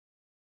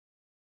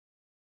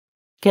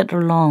get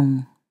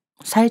along,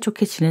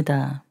 사이좋게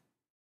지내다.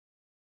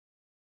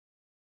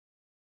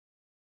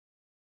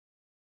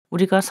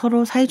 우리가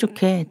서로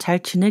사이좋게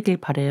잘 지내길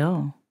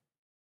바래요.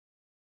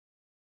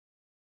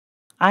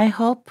 I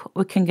hope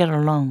we can get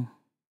along.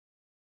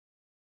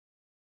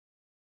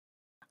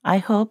 I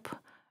hope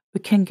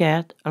we can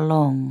get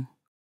along.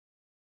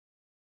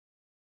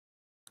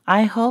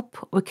 I hope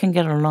we can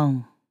get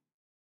along.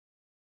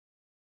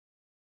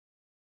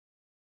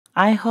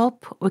 I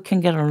hope we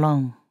can get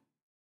along.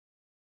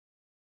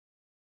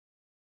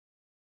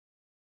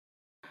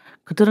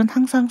 그들은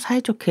항상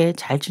사이좋게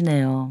잘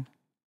지내요.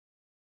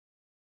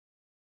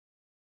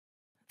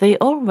 They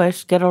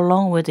always get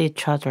along with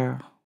each other.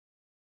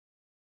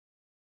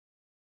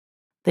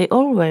 They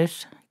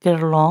always get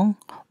along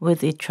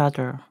with each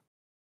other.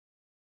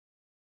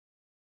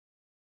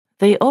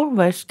 They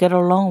always get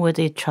along with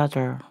each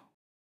other.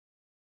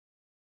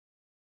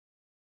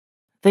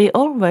 They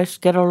always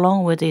get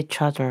along with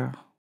each other.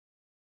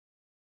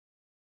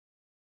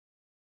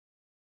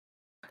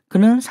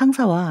 그는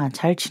상사와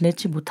잘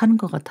지내지 못하는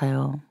것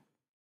같아요.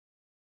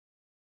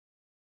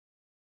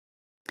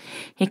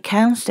 He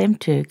can't seem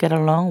to get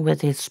along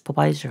with his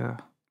supervisor.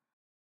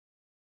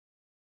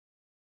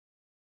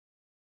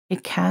 He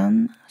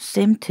can't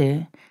seem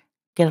to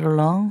get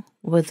along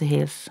with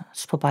his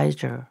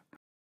supervisor.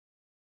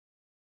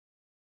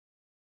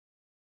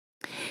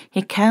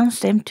 He can't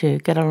seem to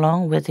get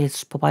along with his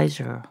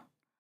supervisor.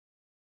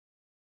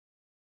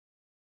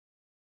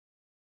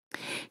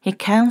 He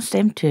can't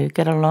seem to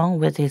get along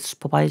with his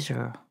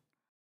supervisor.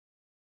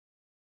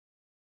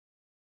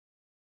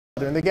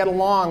 And they get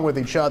along with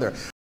each other.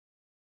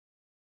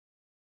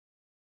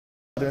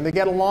 And they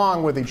get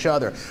along with each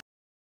other.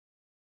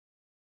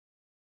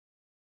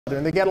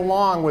 And they get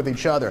along with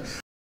each other.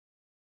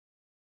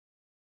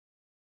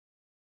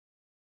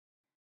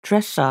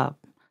 dress up,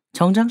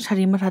 정장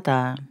차림을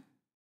하다.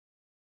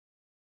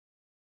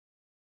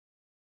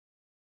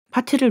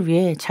 파티를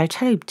위해 잘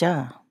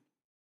차려입자.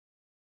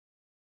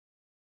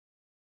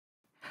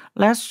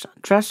 Let's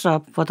dress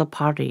up for the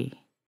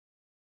party.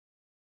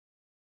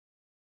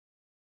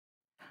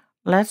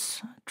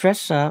 Let's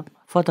dress up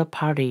for the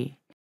party.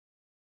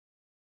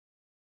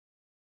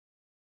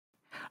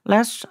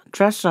 Let's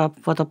dress up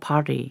for the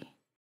party.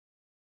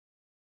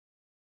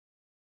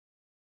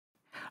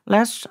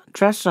 Let's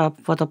dress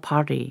up for the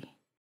party.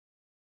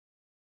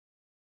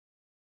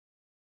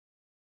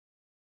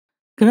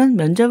 그는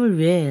면접을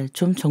위해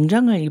좀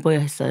정장을 입어야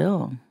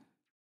했어요.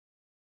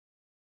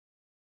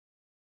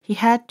 He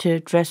had to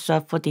dress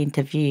up for the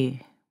interview.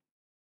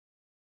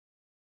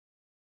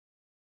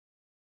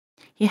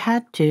 He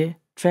had to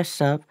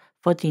dress up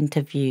for the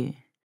interview.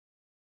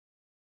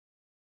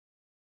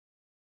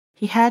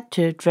 He had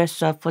to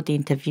dress up for the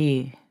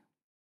interview.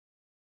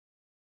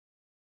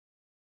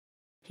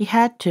 He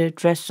had to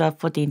dress up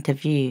for the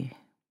interview.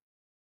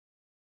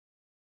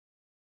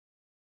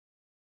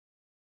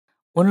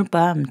 오늘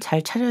밤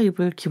잘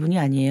차려입을 기분이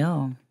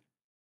아니에요.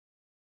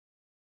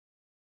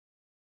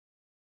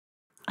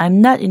 I'm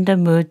not in the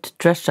mood to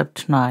dress up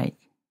tonight.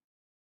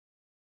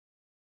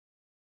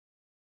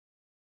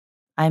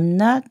 I'm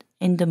not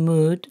in the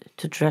mood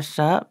to dress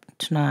up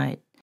tonight.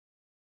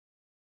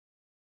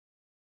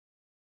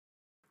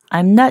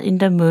 I'm not in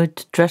the mood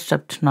to dress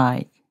up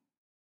tonight.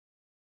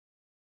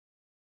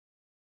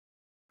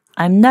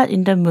 I'm not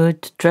in the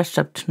mood to dress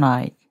up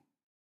tonight.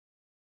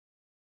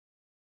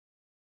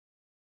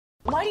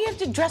 Why do you have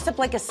to dress up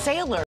like a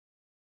sailor?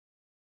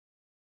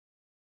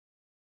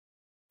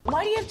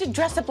 Why do you have to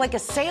dress up like a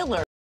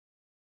sailor?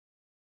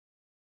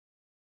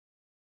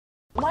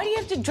 Why do you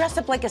have to dress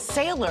up like a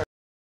sailor?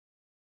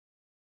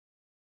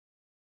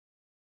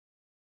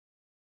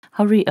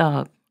 Hurry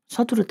up,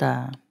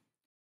 서두르다.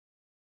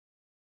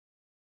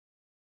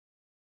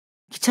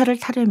 기차를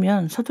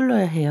타려면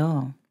서둘러야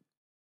해요.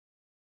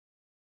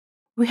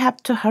 We have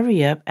to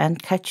hurry up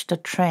and catch the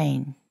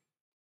train.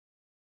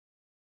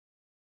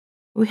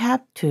 We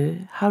have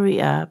to hurry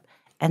up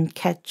and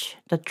catch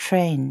the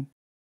train.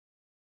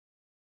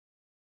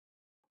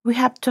 We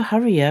have to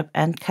hurry up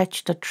and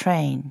catch the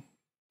train.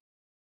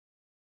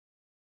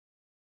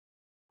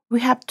 We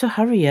have to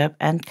hurry up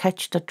and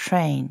catch the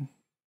train.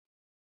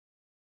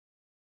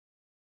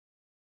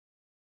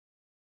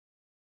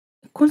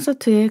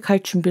 콘서트에 갈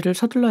준비를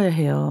서둘러야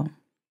해요.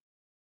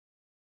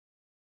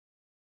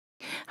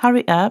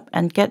 Hurry up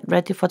and get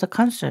ready for the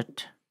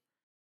concert.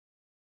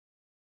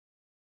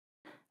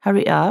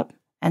 Hurry up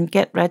and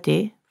get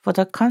ready for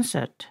the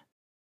concert.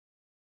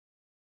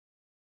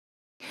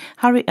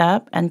 Hurry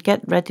up and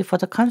get ready for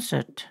the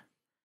concert.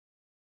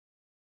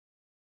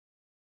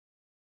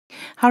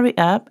 Hurry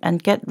up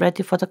and get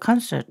ready for the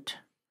concert.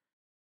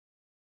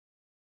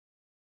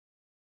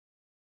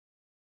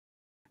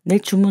 내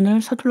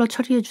주문을 서둘러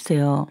처리해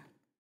주세요.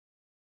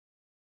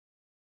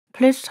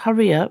 Please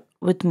hurry up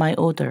with my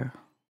order.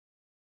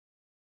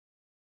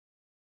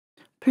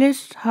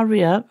 Please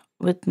hurry up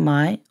with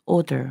my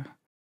order.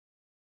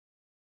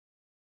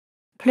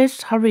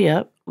 Please hurry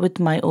up with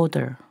my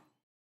order.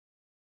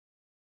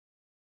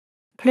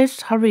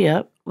 Please hurry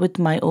up with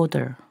my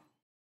order.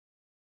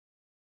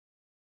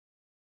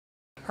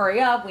 Hurry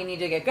up, we need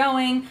to get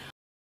going.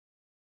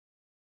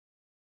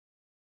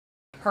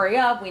 Hurry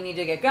up, we need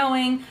to get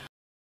going.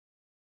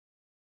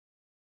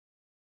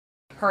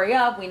 Hurry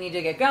up, we need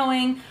to get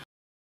going.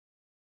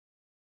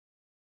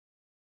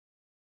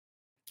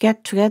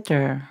 Get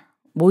together.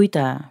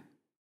 모이다.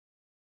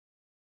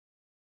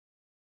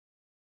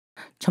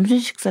 점심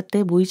식사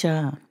때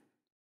모이자.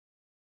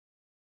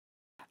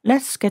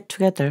 Let's get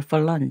together for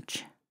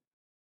lunch.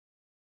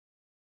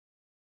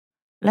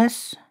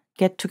 Let's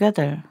get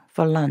together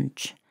for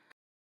lunch.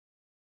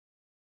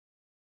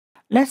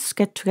 Let's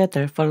get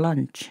together for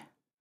lunch.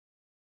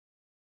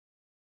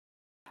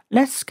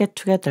 Let's get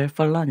together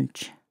for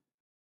lunch.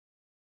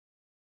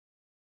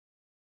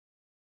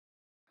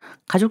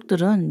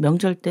 가족들은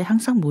명절 때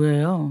항상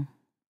모여요.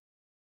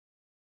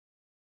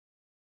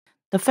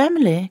 The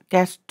family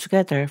gets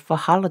together for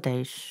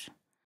holidays.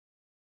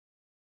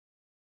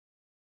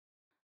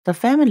 The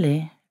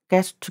family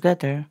gets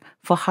together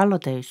for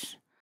holidays.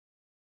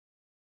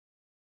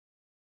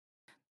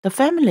 The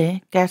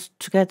family gets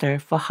together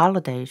for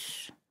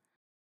holidays.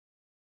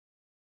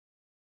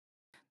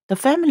 The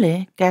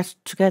family gets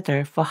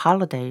together for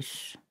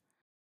holidays.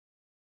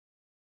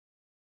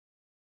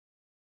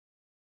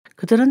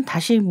 그들은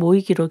다시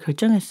모이기로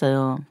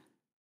결정했어요.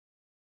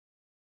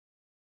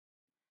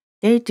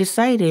 They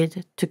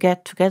decided to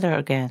get together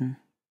again.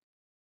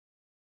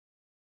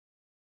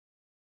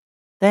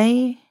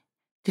 They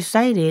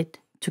decided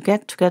to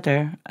get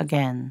together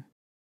again.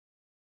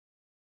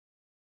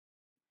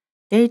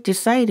 They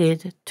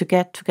decided to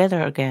get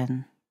together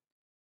again.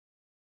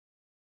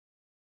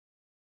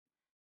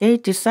 They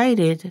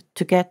decided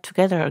to get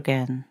together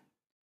again.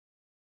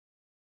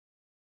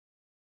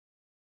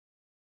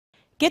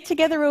 Get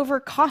together over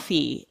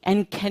coffee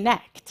and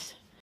connect.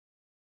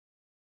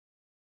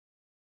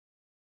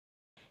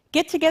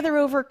 Get together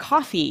over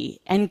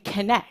coffee and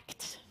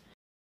connect.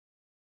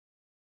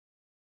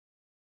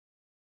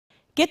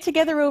 Get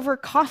together over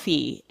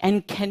coffee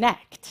and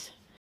connect.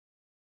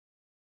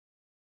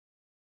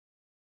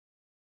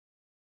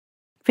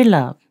 Fill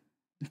up.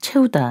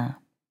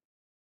 채우다.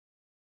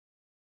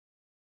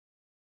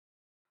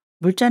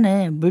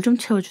 물잔에 물 좀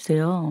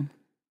채워주세요.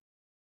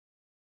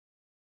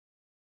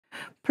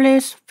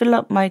 Please fill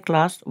up my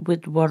glass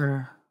with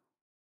water.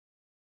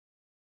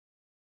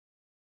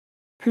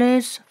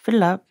 Please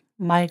fill up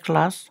my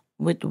glass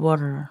with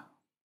water.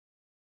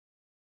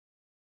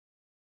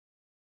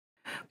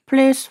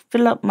 Please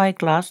fill up my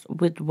glass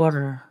with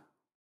water.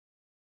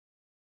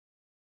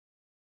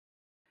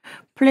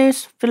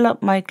 Please fill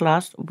up my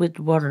glass with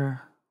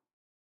water.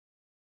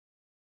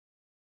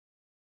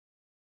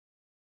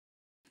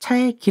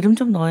 차에 기름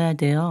좀 넣어야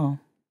돼요.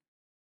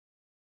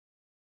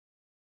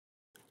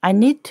 I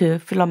need to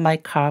fill up my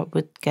car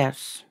with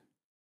gas.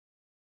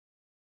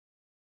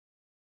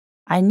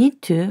 I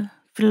need to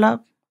fill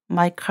up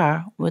my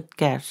car with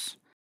gas.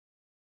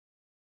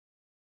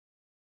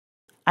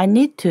 I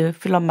need to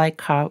fill up my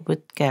car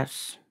with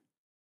gas.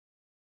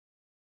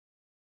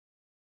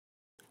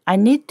 I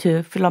need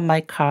to fill up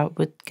my car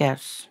with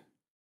gas.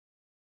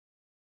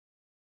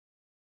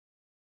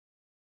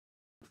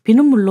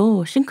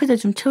 비눗물로 싱크대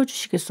좀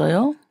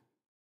채워주시겠어요?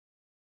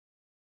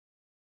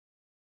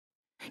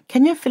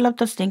 Can you fill up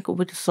the sink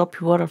with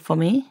soapy water for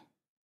me?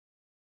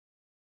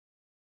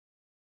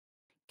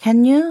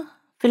 Can you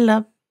fill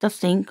up the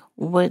sink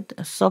with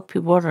soapy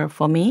water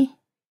for me?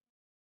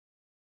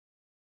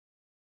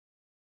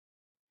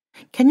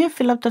 Can you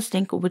fill up the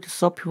sink with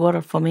soapy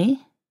water for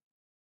me?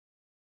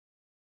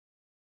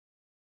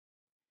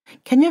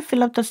 Can you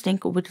fill up the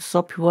sink with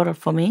soapy water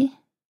for me?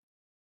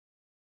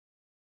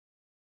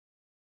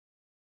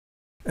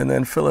 And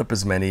then fill up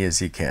as many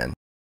as you can.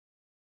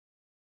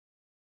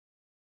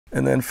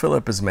 And then fill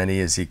up as many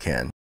as you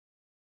can.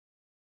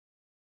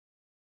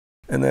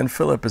 And then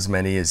fill up as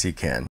many as you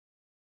can.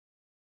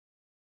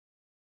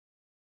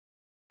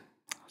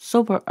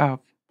 Sober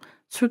up.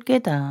 술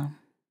깨다.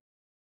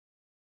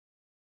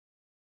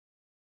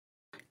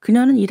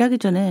 그녀는 일하기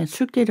전에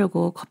술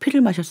깨려고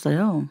커피를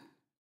마셨어요.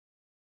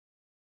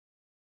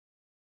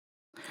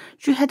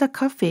 She had a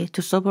coffee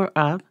to sober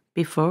up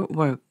before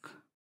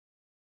work.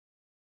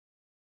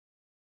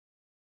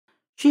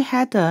 She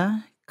had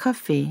a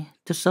coffee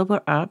to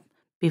sober up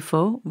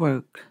before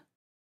work.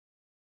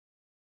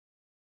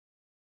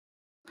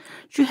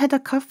 She had a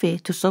coffee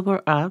to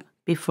sober up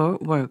before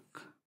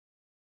work.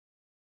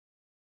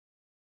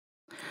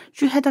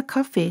 She had a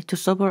coffee to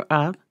sober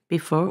up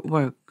before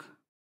work.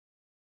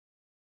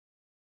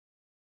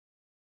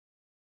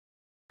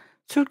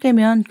 술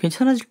깨면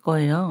괜찮아질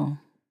거예요.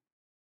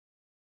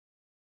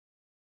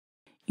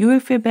 You will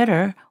feel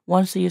better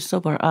once you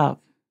sober up.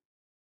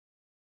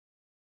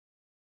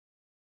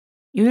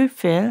 You will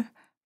feel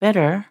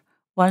better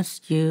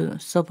once you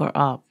sober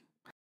up.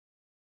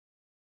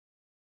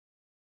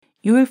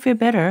 You will feel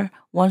better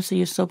once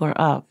you sober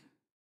up.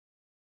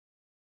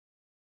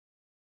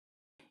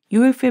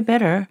 You will feel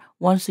better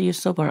once you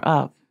sober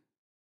up.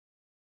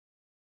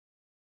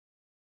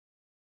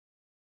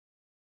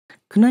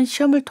 그는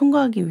시험을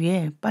통과하기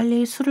위해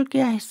빨리 술을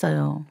깨야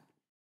했어요.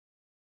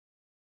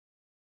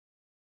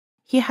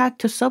 He had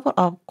to sober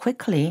up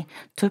quickly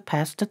to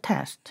pass the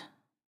test.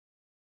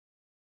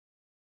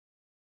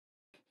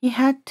 He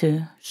had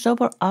to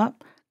sober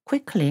up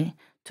quickly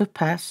to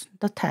pass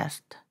the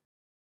test.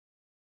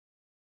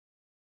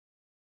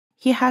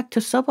 He had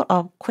to sober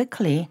up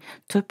quickly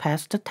to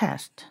pass the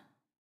test.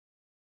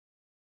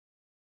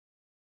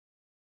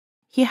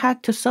 He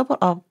had to sober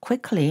up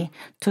quickly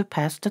to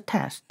pass the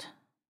test.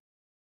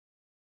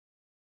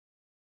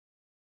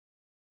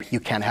 You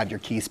can't have your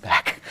keys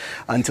back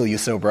until you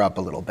sober up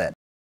a little bit.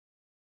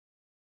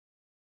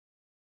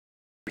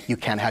 You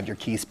can't have your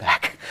keys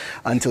back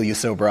until you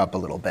sober up a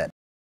little bit.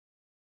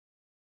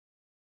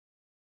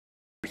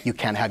 You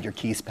can't have your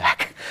keys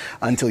back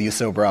until you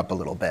sober up a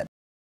little bit.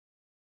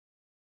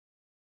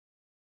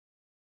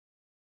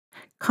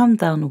 Calm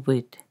down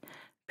with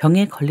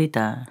병에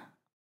걸리다.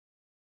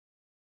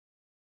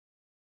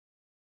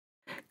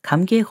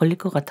 감기에 걸릴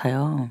것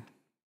같아요.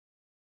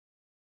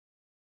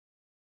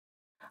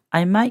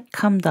 I might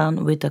come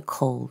down with a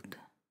cold.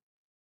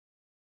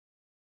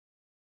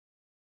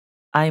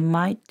 I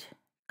might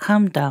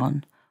come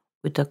down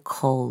with a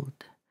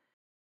cold.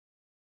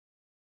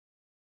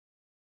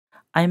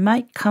 I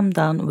might come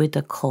down with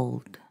a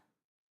cold.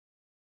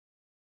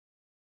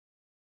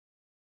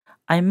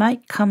 I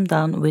might come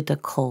down with a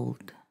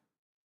cold.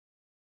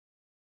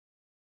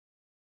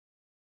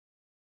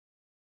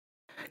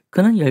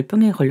 그는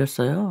열병에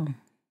걸렸어요.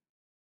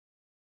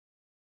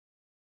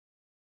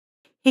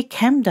 He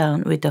came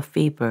down with a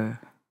fever.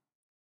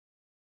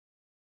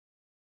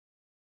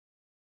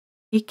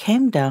 He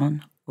came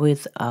down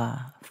with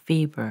a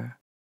fever.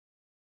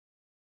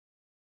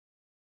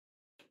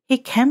 He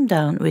came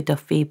down with a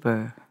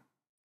fever.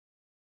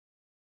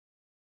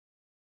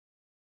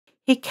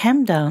 He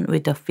came down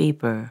with a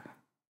fever.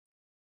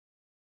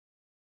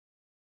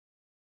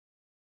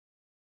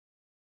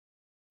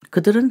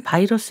 그들은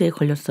바이러스에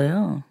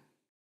걸렸어요.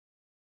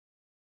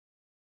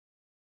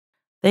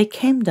 They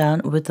came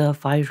down with a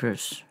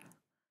virus.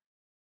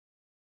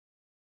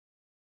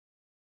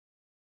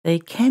 They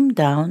came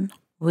down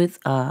with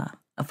a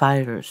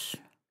virus.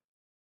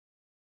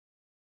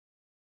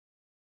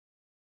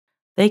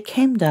 They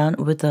came down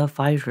with a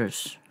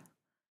virus.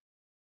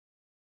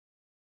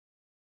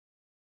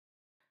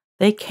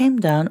 They came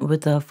down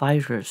with a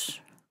virus.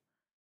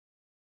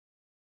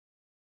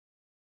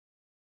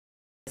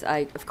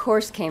 I, of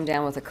course, came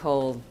down with a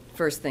cold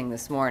first thing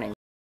this morning.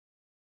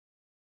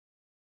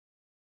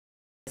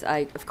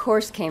 I, of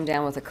course, came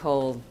down with a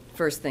cold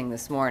first thing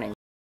this morning.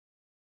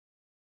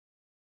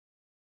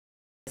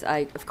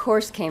 I, of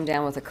course, came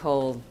down with a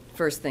cold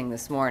first thing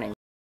this morning.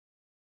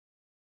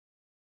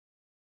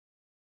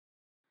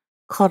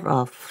 Cut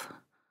off.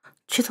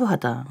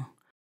 취소하다.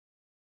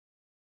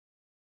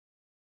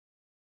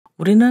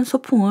 우리는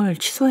소풍을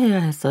취소해야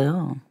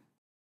했어요.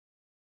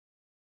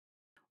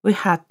 We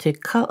had to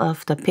cut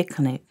off the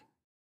picnic.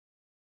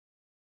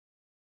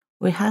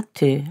 We had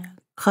to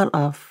cut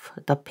off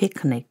the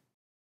picnic.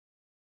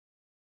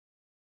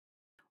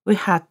 We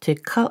had to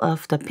cut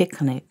off the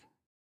picnic.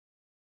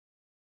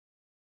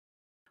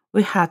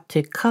 We had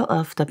to cut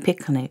off the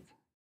picnic.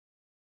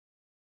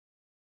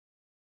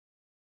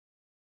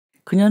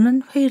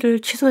 그녀는 회의를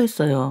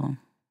취소했어요.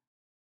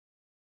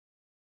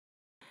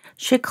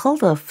 She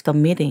called off the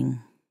meeting.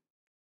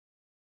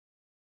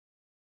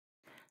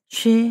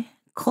 She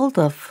called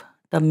off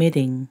the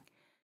meeting.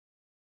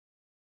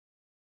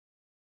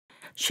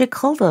 She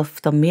called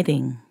off the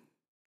meeting.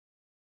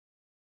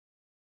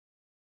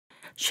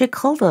 She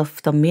called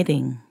off the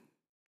meeting.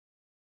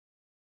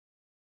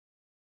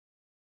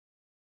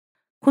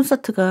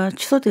 콘서트가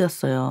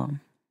취소되었어요.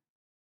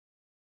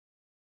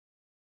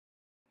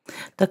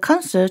 The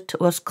concert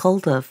was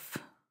called off.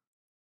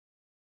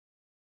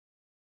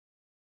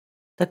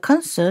 The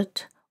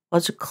concert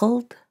was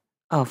called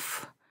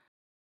off.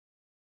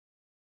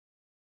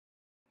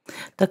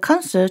 The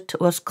concert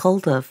was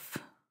called off.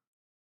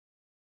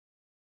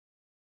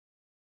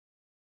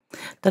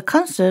 The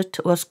concert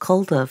was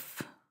called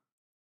off.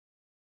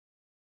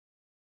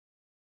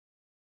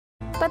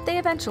 But they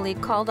eventually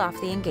called off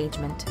the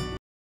engagement.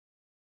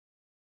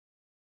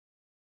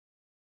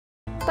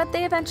 But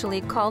they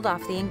eventually called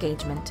off the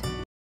engagement.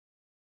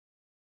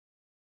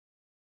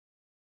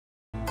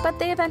 But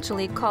they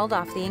eventually called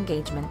off the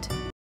engagement.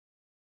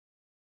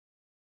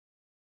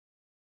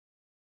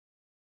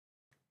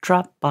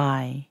 Drop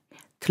by.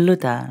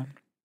 들르다.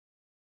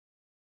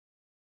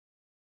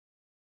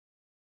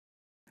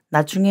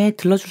 나중에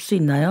들러줄 수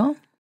있나요?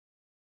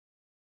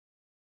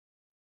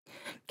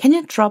 Can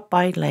you drop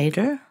by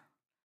later?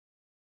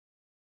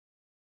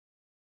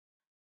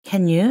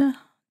 Can you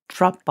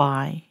drop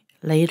by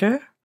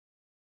later?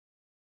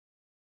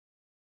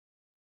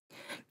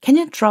 Can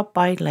you drop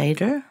by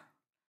later?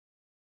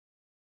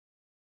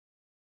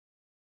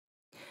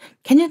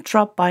 Can you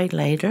drop by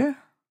later?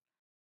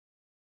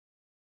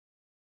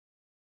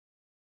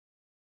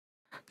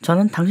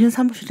 저는 당신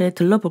사무실에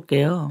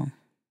들러볼게요.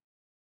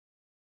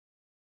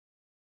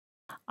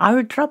 I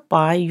will drop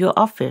by your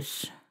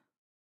office.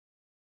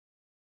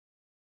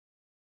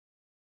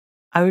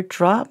 I will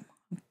drop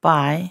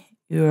by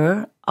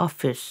your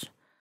office.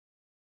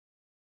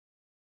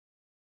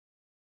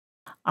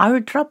 I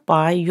will drop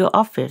by your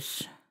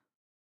office.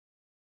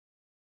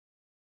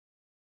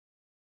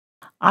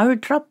 I will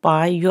drop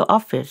by your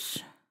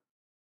office.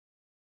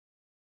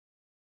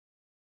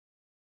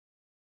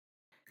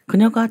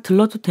 그녀가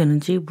들러도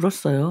되는지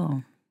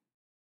물었어요.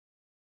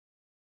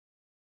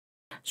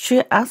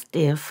 She asked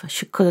if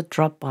she could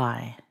drop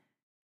by.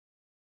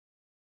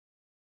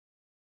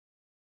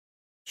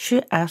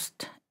 She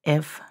asked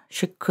if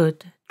she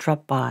could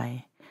drop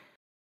by.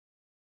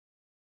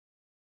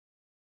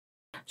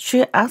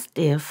 She asked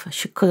if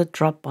she could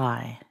drop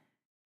by.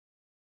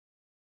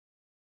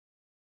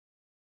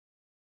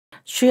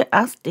 She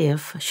asked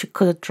if she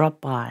could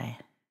drop by.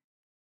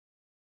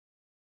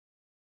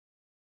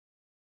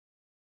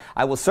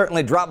 I will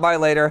certainly drop by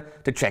later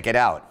to check it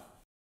out.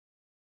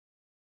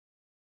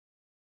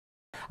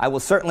 I will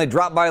certainly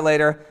drop by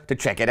later to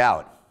check it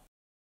out.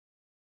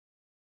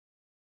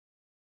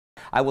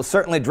 I will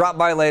certainly drop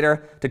by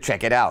later to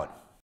check it out.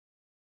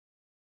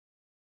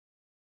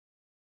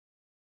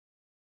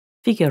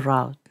 Figure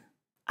out.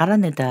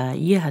 알아내다,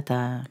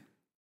 이해하다.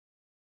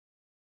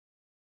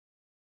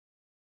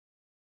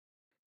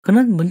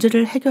 그는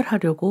문제를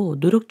해결하려고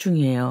노력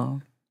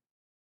중이에요.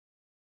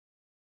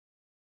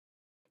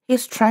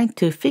 He's trying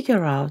to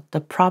figure out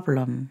the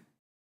problem.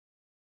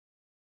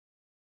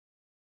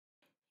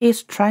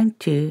 He's trying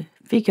to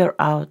figure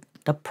out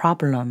the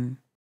problem.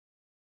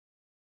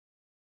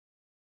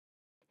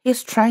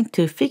 He's trying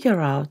to figure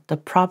out the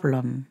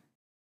problem.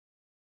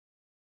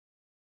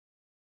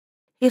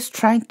 He's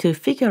trying to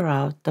figure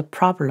out the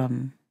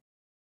problem.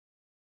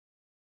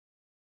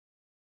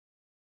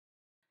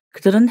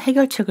 그들은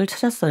해결책을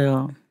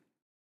찾았어요.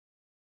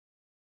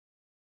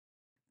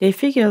 They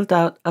figured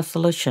out a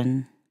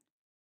solution.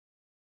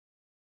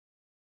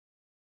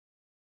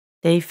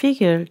 They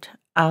figured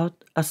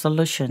out a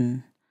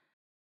solution.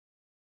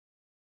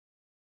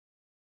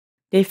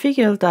 They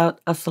figured out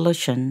a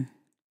solution.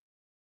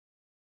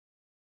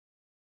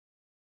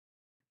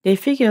 They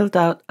figured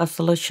out a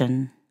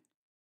solution.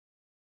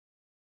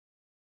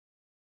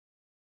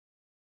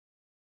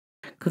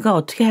 그가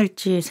어떻게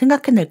할지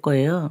생각해낼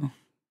거예요.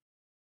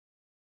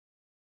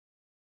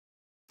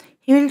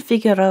 He will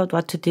figure out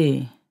what to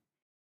do.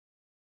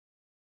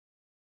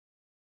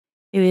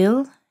 He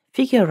will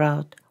figure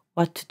out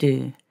what to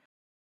do.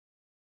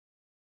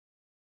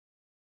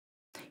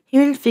 He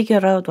will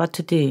figure out what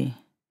to do.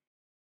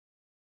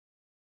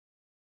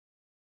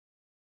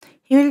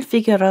 He will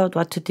figure out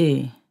what to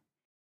do.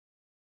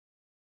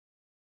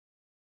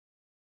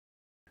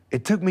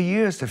 It took me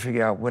years to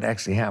figure out what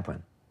actually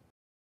happened.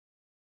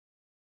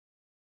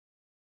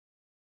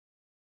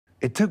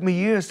 It took me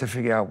years to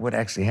figure out what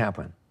actually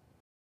happened.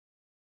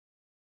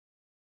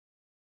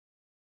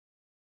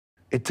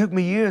 It took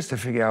me years to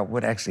figure out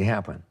what actually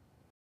happened.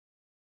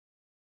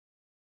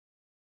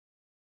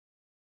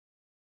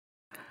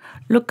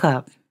 Look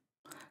up.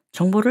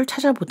 정보를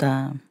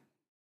찾아보다.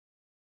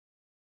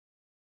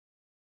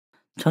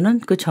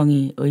 저는 그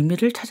정의,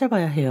 의미를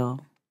찾아봐야 해요.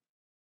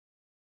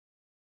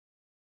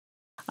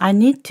 I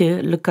need to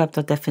look up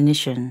the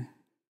definition.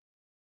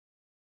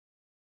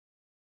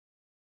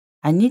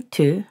 I need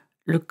to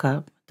look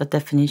up the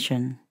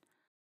definition.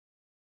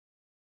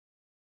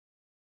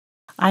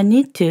 I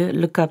need to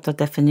look up the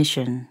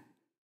definition.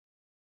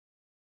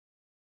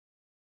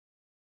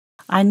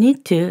 I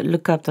need to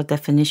look up the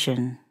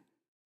definition.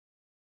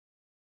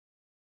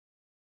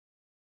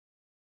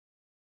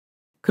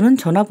 그는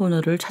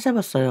전화번호를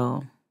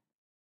찾아봤어요.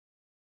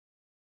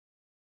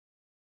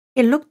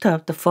 He looked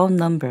up the phone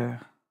number.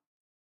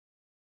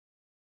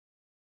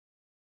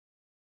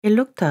 He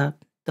looked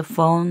up the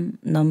phone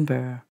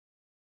number.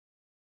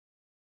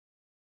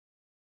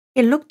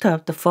 He looked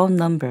up the phone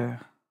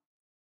number.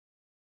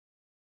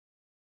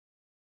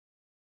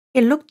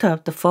 He looked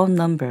up the phone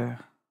number.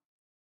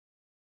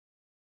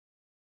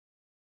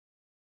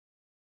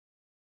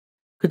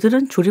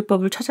 그들은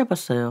조리법을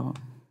찾아봤어요.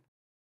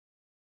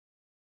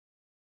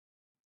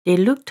 They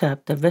looked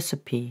up the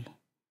recipe.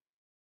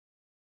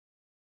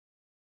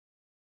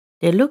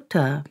 They looked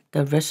up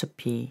the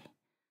recipe.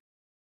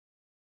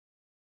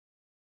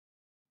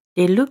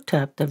 They looked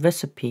up the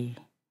recipe.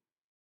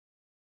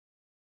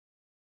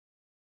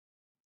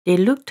 They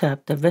looked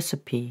up the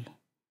recipe.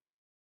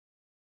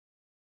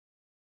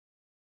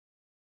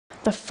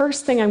 The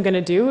first thing I'm going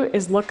to do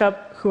is look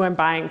up who I'm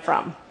buying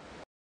from.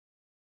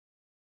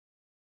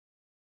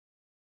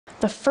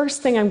 The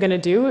first thing I'm going to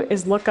do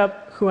is look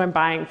up who I'm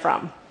buying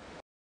from.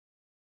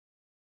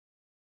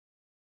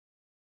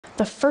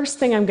 The first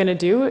thing I'm going to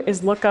do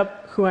is look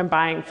up who I'm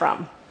buying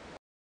from.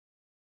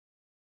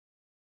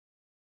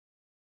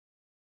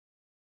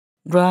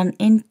 Run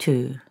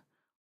into.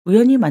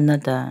 우연히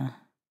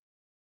만나다.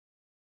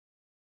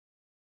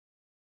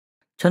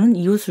 저는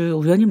이웃을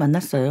우연히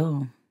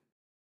만났어요.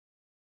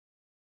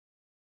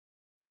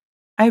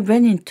 I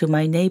ran into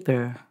my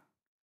neighbor.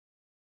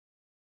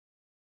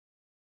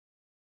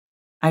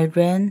 I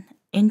ran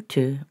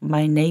into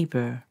my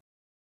neighbor.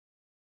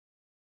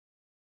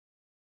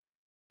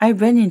 I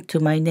ran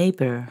into my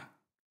neighbor.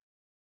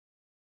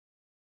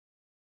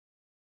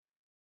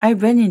 I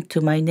ran into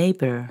my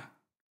neighbor.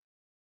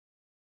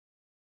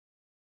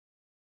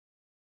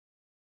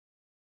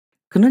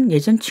 그는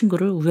예전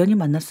친구를 우연히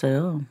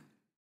만났어요.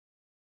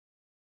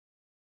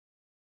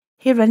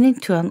 He ran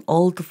into an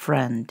old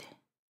friend.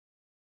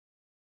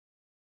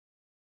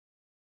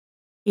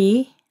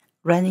 He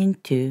ran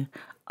into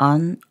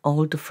an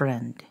old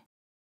friend.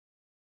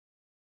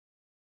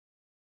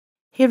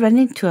 He ran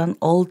into an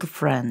old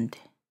friend.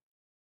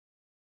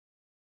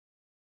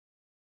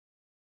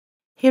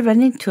 He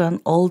ran into an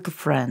old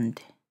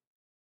friend.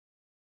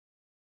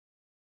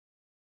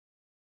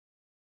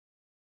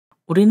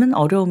 우리는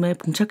어려움에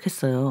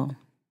봉착했어요.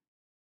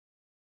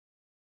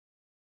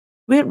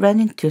 We ran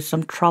into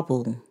some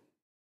trouble.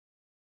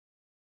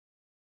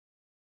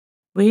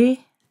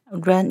 We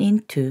ran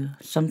into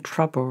some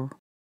trouble.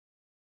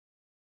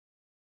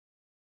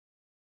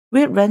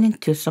 We ran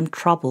into some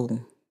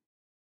trouble.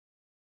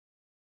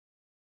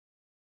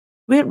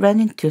 We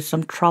ran into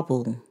some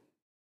trouble.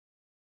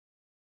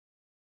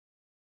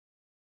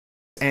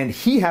 And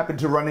he happened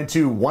to run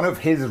into one of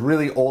his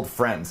really old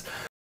friends.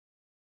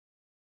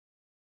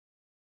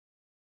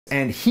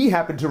 And he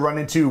happened to run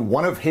into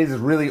one of his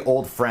really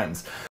old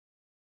friends.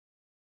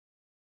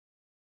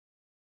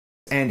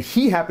 And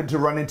he happened to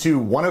run into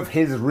one of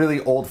his really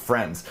old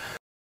friends.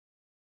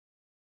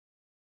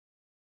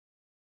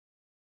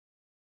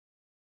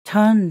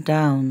 Turn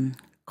down.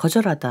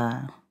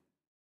 거절하다.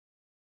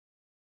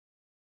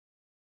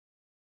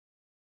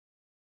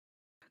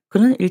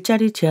 그는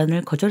일자리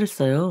제안을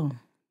거절했어요.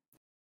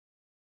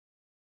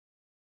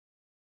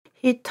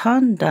 He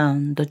turned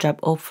down the job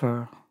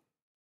offer.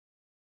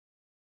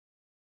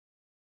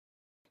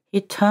 He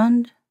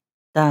turned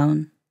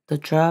down the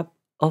job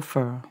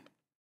offer.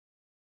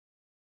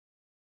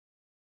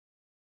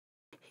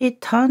 He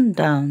turned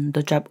down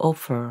the job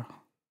offer.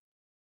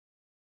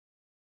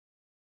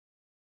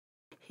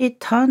 He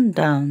turned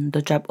down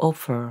the job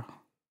offer.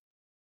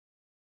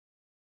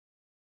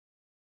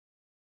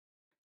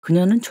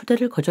 그녀는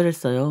초대를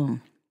거절했어요.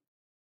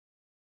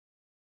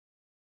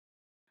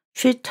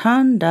 She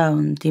turned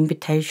down the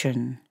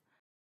invitation.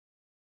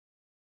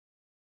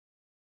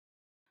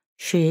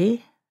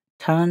 She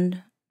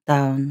turned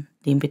down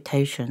the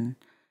invitation.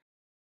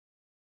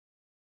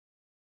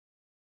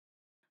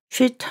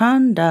 She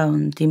turned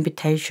down the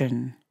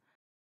invitation.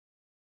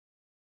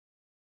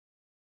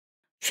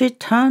 She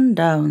turned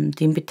down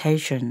the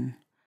invitation.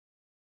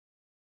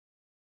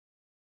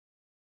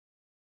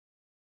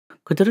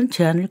 그들은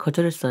제안을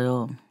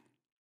거절했어요.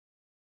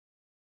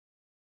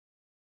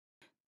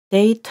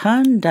 They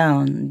turned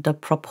down the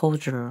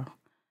proposal.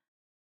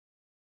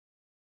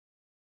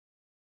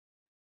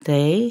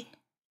 They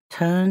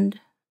turned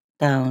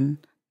down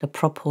the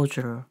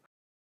proposal.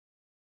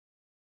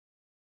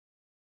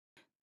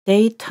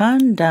 They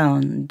turned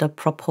down the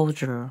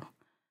proposal.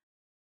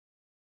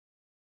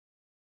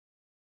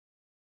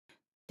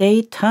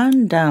 They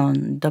turned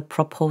down the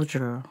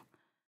proposal.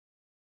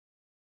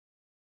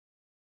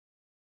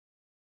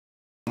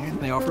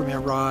 They offer me a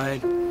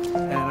ride,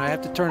 and I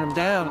have to turn them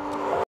down.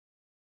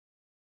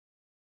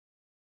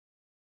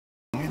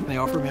 They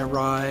offer me a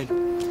ride,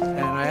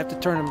 and I have to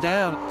turn them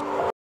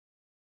down.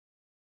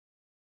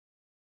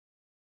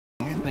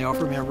 They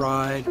offer me a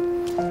ride,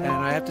 and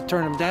I have to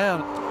turn them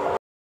down.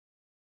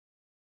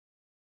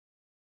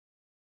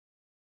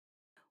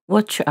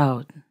 Watch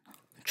out.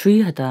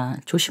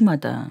 주의하다,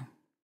 조심하다.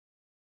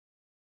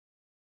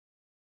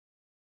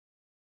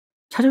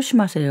 차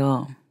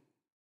조심하세요.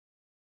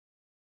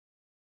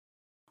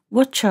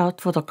 Watch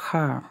out for the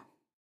car.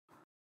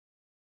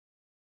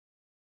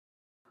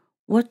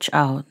 Watch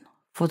out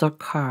for the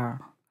car.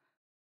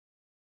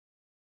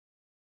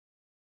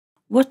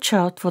 Watch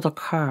out for the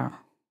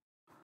car.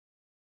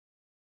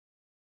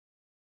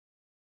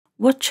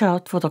 Watch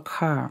out for the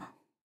car.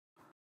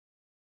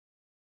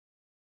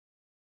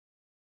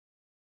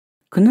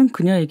 그는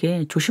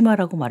그녀에게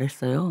조심하라고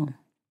말했어요.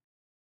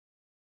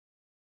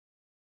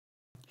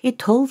 He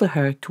told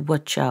her to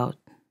watch out.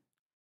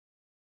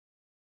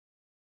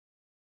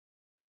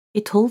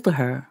 He told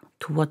her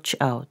to watch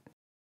out.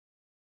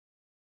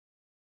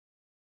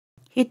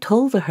 He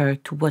told her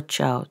to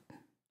watch out.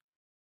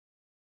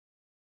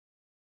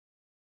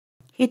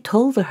 He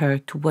told her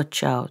to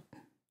watch out.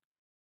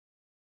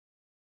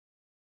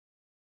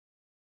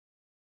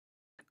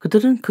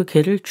 그들은 그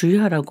개를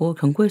주의하라고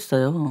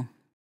경고했어요.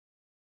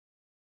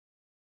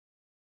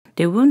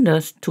 They warned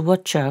us to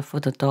watch out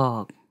for the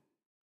dog.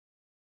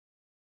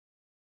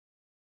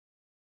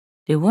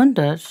 They warned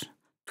us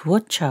to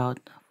watch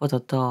out for the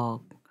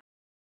dog.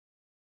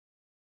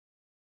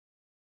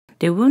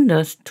 They warned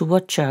us to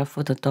watch out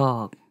for the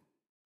dog.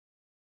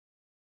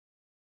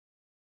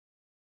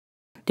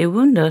 They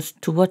warned us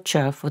to watch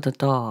out for the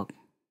dog.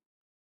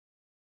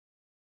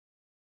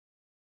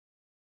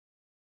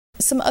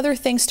 Some other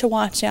things to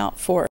watch out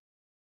for.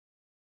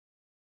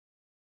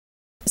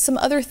 Some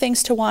other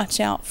things to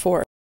watch out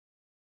for.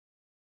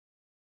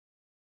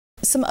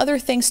 Some other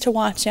things to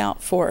watch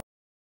out for.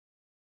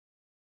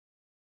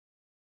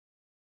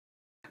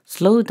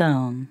 Slow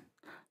down.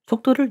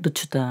 속도를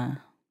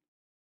늦추다.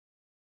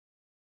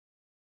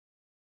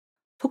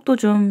 속도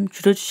좀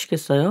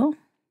줄여주시겠어요?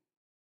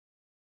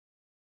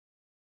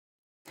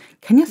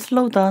 Can you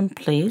slow down,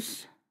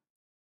 please?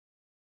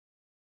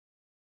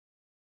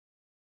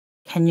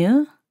 Can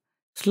you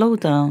slow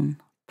down,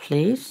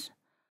 please?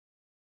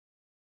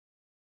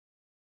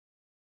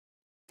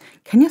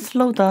 Can you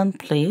slow down,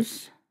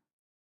 please?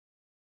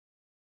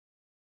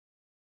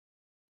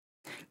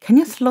 Can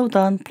you slow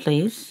down,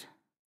 please?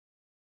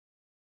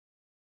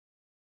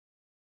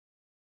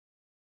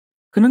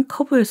 그는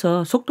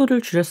커브에서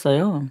속도를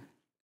줄였어요.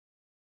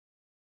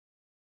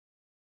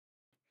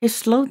 He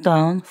slowed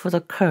down for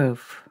the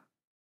curve.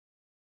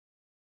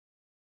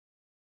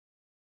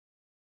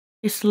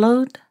 He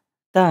slowed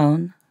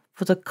down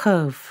for the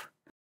curve.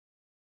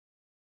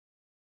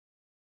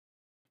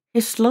 He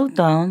slowed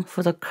down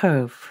for the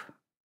curve.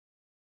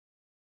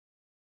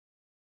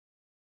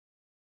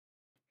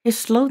 He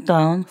slowed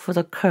down for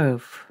the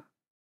curve.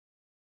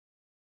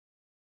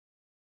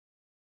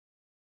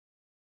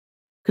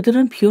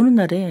 그들은 비 오는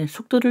날에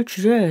속도를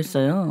줄여야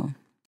했어요.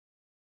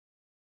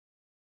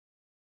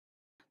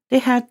 They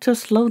had to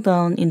slow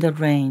down in the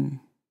rain.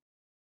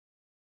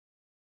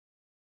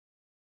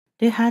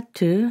 They had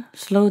to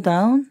slow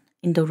down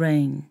in the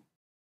rain.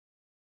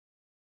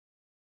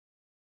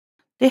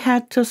 They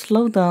had to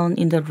slow down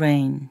in the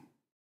rain.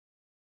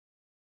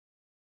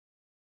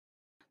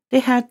 They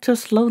had to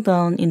slow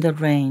down in the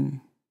rain.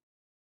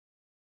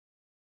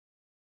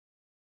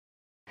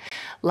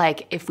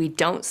 Like, if we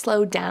don't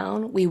slow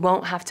down, we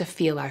won't have to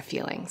feel our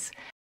feelings.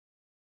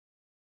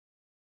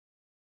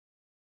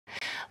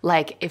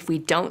 Like, if we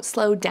don't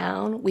slow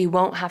down, we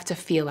won't have to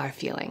feel our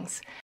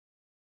feelings.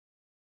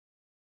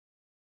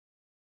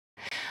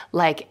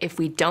 Like, if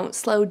we don't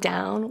slow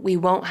down, we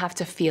won't have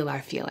to feel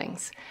our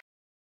feelings.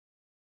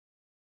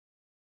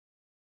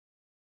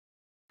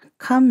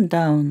 Calm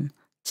down.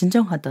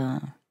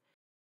 진정하다.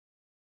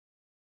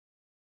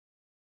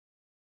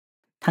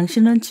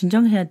 당신은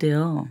진정해야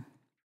돼요.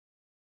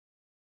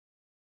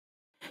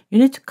 You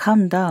need to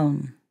calm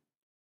down.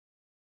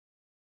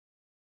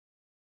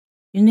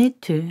 You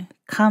need to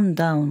calm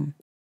down.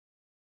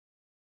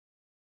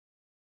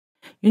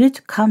 You need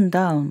to calm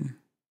down.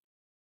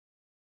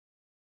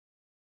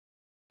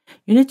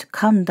 You need to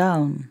calm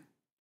down.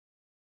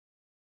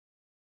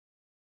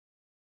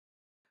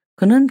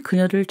 그는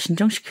그녀를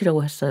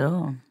진정시키려고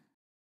했어요.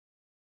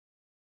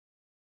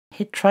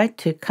 He tried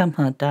to calm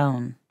her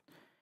down.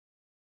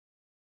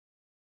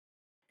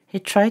 He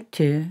tried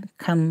to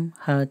calm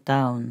her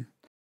down.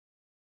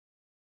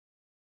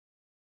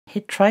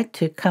 He tried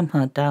to calm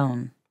her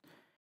down.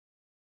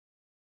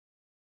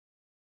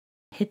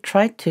 He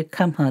tried to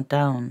calm her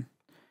down.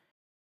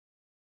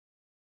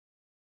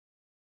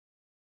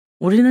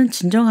 우리는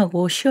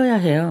진정하고 쉬어야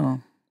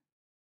해요.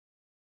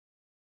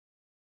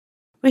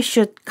 We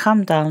should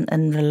calm down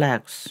and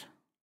relax.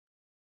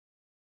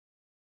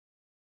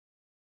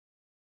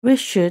 We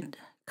should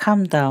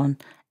calm down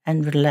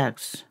and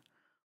relax.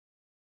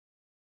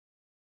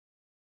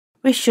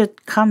 We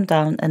should calm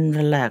down and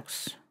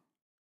relax.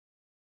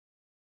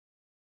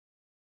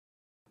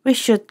 We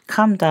should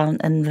calm down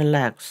and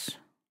relax.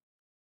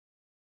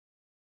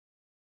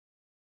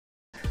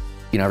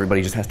 You know,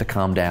 everybody just has to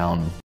calm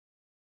down.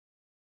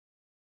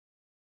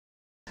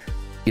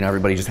 You know,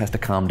 everybody just has to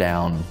calm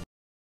down.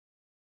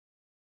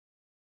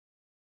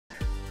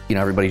 You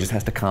know, everybody just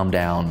has to calm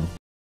down.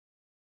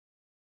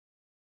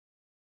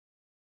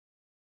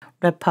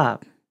 Wrap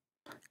up.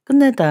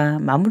 끝내다,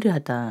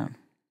 마무리하다.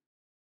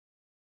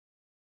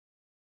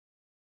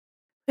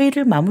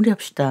 회의를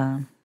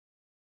마무리합시다.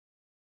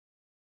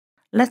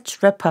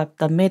 Let's wrap up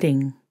the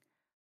meeting.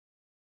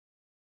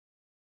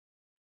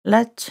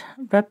 Let's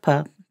wrap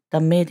up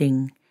the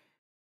meeting.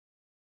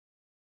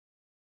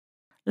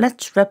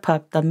 Let's wrap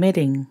up the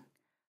meeting.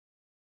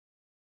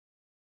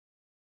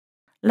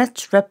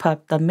 Let's wrap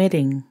up the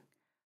meeting.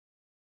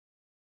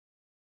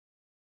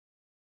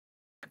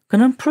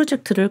 그는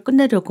프로젝트를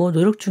끝내려고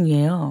노력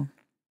중이에요.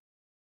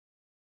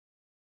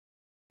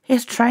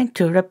 He's trying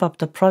to wrap up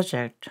the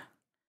project.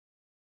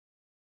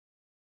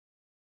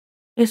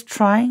 He's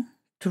trying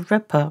to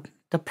wrap up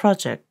the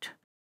project.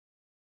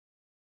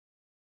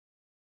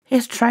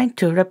 He's trying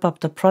to wrap up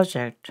the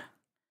project.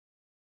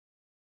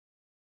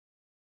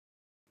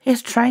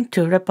 He's trying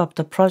to wrap up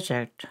the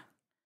project.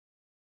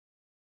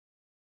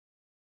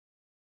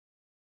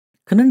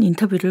 그는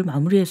인터뷰를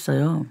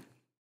마무리했어요.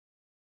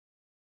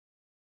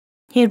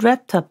 He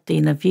wrapped up the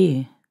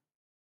interview.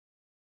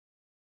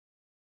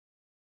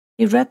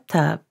 He wrapped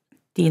up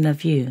the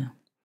interview.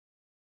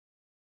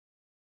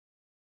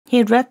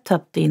 He wrapped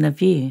up the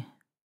interview.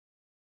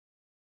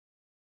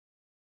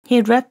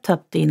 He wrapped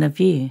up the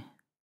interview.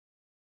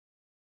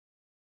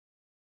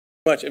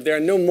 If there are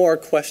no more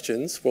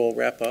questions, we'll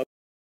wrap up.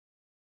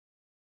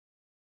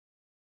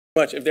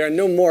 If there are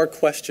no more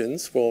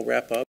questions, we'll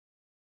wrap up.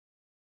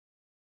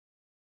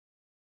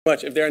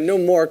 If there are no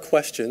more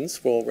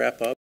questions, we'll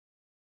wrap up.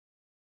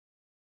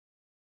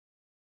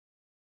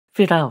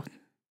 Fill out.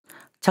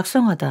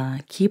 작성하다,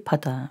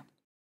 기입하다.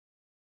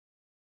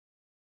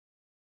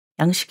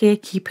 양식에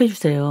기입해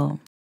주세요.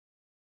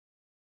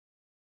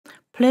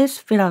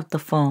 Please fill out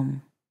the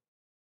form.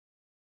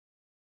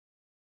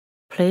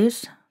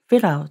 Please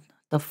fill out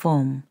the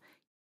form.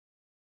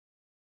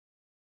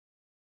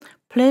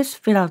 Please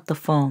fill out the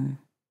form.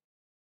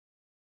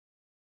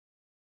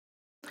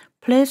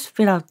 Please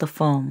fill out the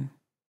form.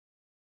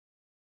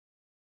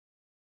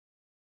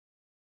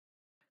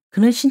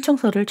 그는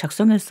신청서를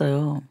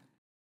작성했어요.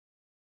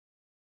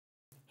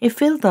 He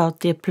filled out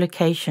the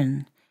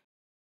application.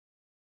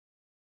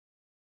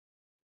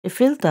 He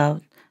filled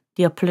out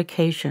the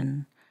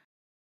application.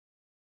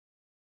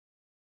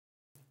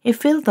 He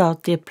filled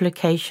out the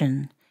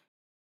application.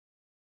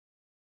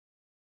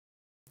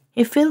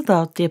 He filled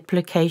out the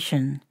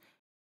application.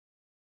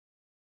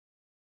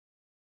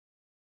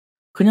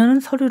 그녀는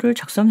서류를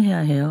작성해야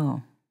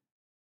해요.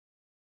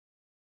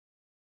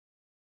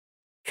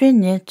 She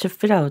needs to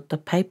fill out the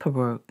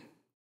paperwork.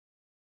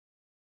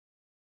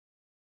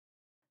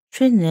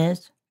 She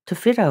needs to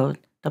fill out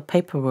the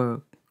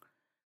paperwork.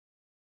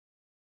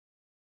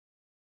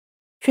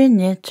 She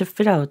needs to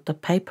fill out the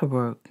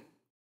paperwork.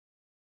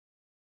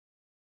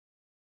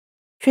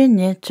 She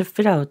needs to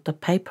fill out the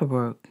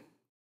paperwork.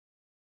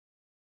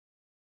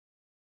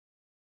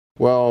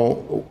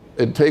 Well,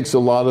 it takes a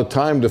lot of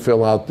time to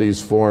fill out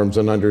these forms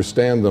and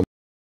understand them.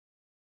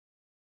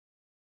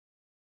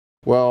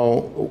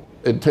 Well,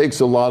 it takes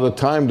a lot of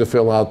time to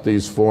fill out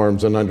these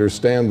forms and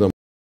understand them.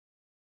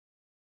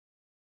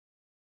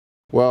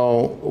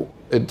 Well,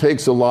 it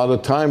takes a lot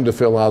of time to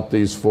fill out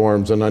these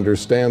forms and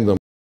understand them.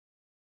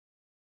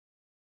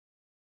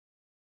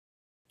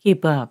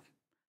 Give up.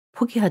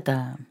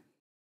 포기하다.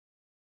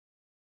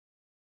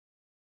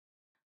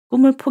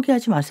 꿈을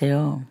포기하지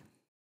마세요.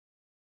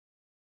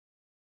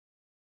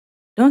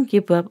 Don't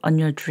give up on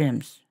your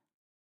dreams.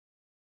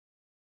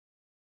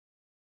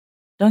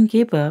 Don't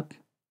give up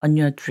on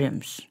your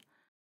dreams.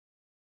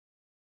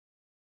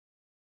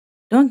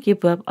 Don't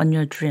give up on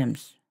your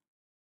dreams.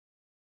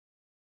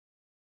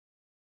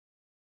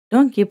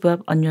 Don't give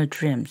up on your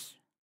dreams.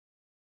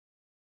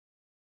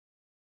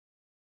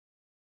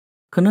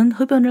 그는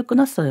흡연을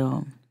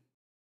끊었어요.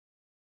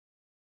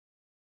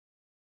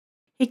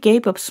 He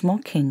gave up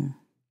smoking.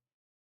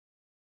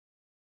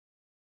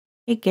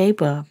 He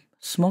gave up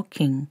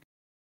smoking.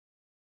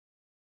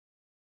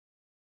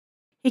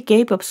 He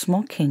gave up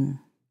smoking.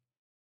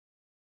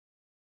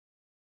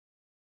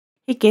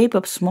 He gave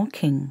up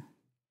smoking.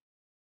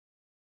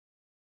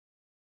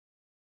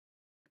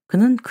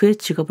 그는 그의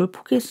직업을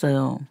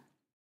포기했어요.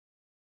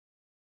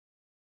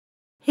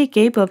 He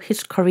gave up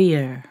his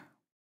career.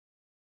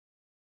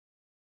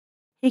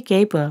 He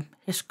gave up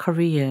his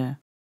career.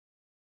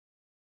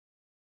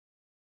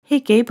 He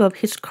gave up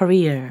his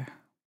career.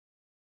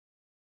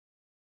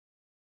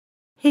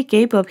 He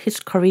gave up his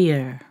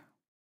career.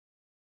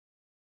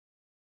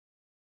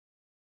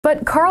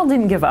 But Carl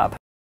didn't give up.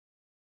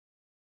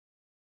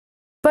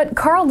 But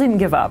Carl didn't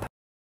give up.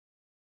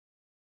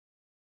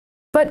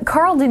 But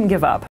Carl didn't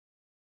give up.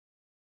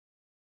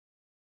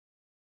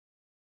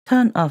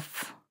 Turn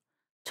off.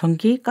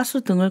 전기,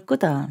 가스 등을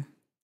끄다.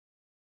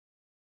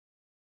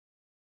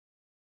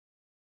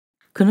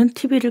 그는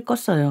TV를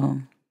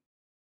껐어요.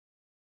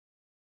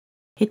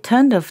 He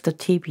turned off the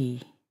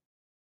TV.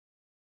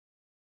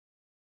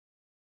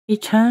 He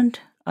turned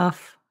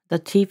off the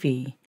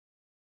TV.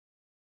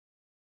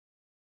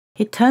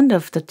 He turned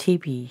off the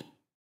TV.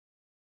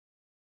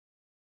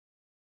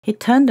 He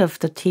turned off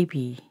the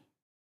TV.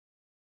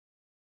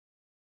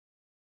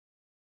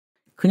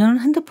 그녀는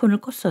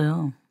핸드폰을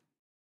껐어요.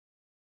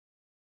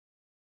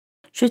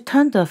 She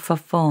turned off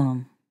her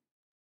phone.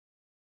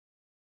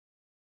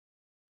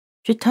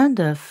 She turned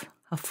off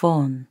her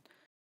phone.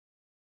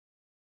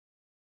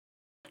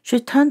 She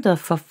turned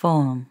off her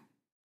phone.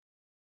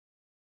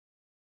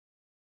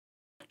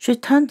 She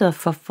turned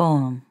off her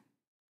phone.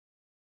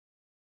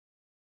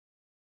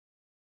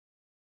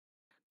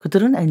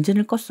 그들은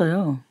엔진을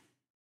껐어요.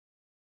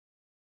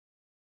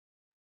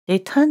 They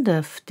turned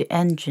off the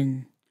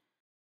engine.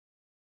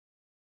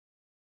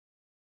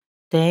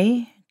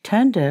 They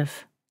turned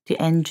off the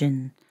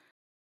engine.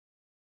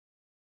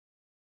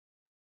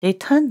 They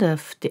turned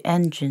off the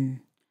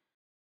engine.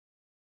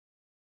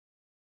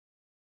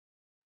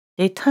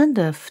 They turned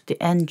off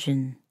the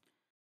engine.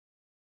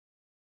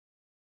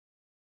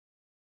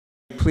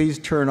 Please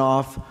turn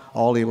off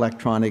all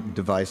electronic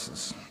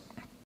devices.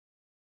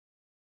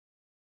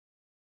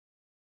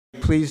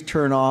 Please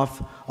turn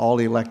off all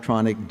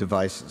electronic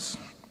devices.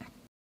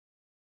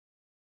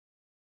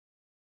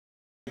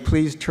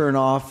 Please turn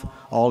off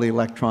all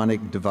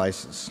electronic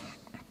devices.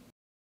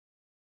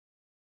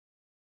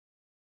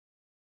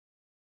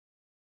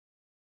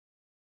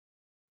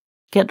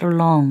 Get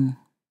along.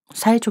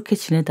 사이좋게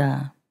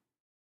지내다.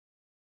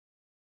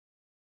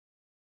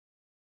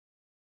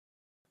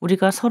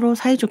 우리가 서로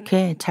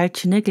사이좋게 잘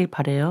지내길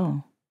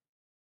바래요.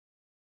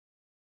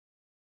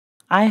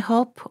 I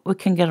hope we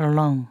can get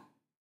along.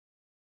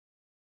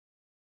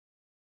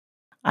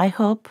 I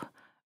hope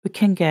we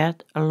can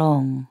get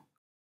along.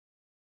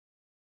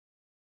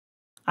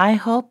 I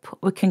hope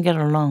we can get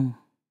along.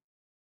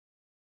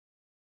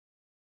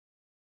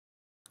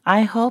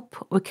 I hope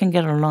we can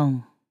get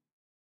along.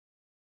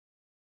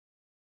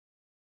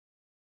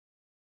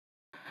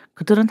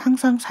 그들은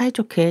항상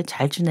사이좋게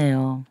잘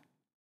지내요.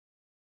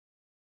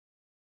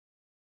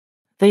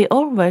 They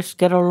always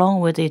get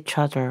along with each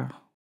other.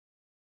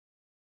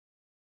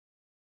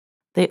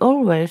 They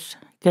always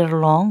get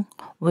along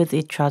with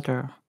each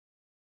other.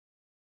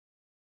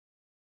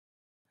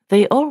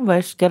 They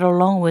always get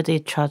along with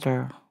each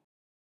other.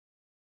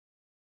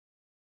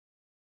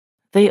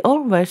 They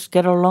always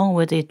get along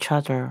with each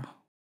other.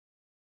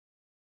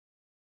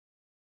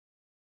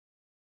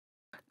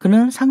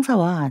 그는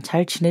상사와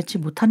잘 지내지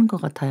못하는 것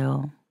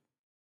같아요.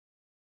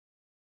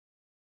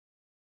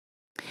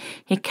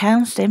 He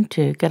can't seem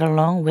to get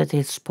along with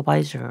his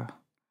supervisor.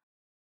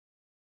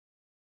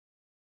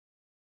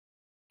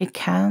 He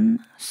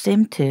can't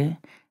seem to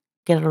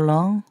get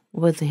along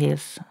with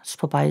his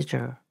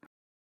supervisor.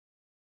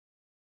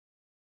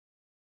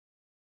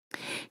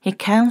 He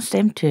can't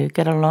seem to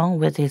get along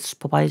with his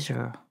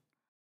supervisor.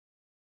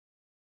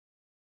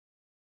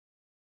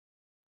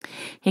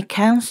 He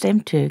can't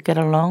seem to get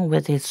along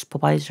with his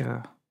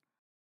supervisor.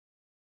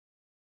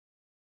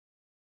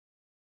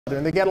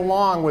 And they get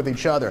along with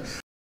each other.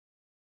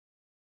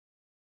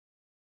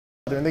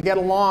 And they get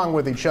along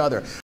with each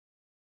other.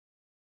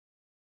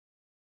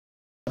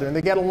 And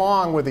they get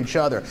along with each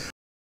other.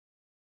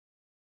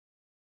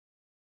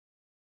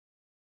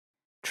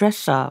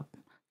 Dress up,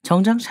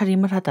 정장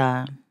차림을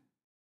하다.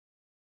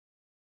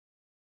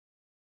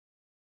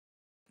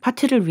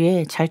 파티를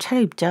위해 잘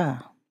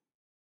차려입자.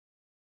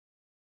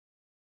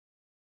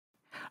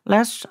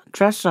 Let's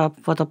dress up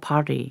for the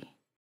party.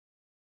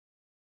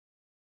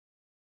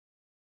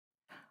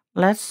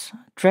 Let's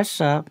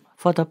dress up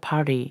for the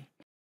party.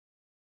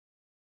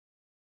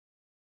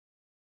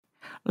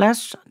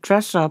 Let's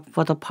dress up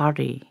for the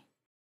party.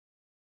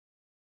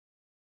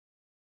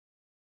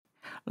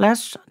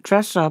 Let's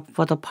dress up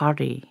for the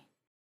party.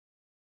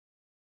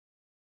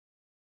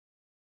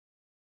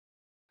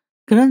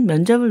 그는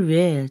면접을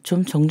위해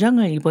좀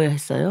정장을 입어야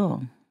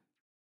했어요.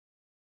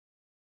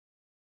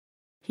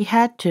 He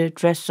had to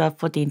dress up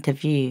for the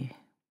interview.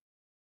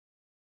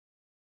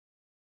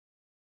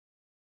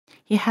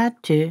 He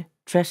had to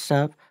dress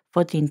up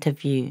for the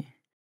interview.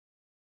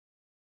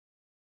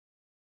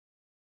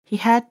 He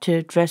had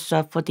to dress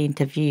up for the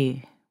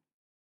interview.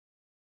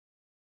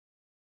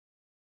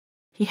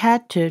 He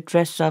had to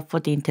dress up for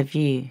the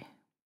interview.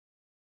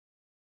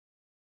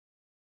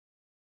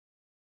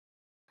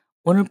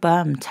 오늘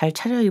밤 잘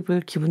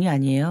차려입을 기분이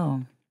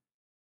아니에요.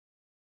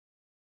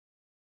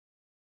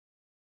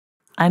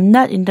 I'm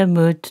not in the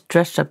mood to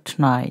dress up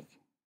tonight.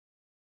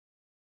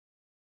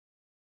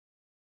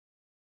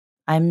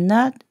 I'm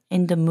not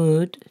in the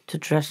mood to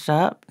dress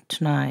up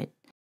tonight.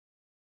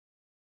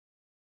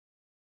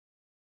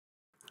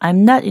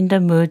 I'm not in the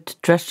mood to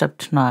dress up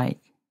tonight.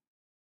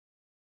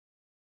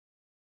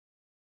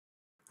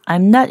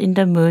 I'm not in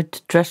the mood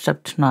to dress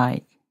up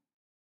tonight.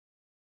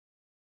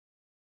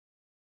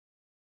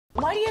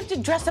 Why do you have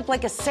to dress up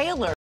like a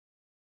sailor?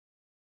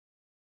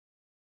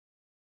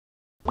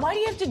 Why do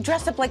you have to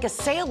dress up like a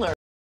sailor?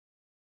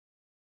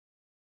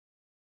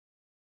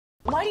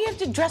 Why do you have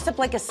to dress up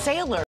like a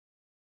sailor?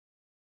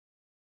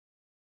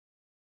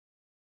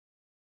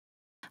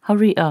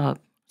 Hurry up,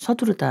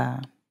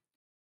 서두르다.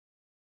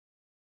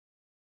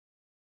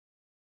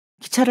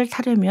 기차를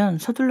타려면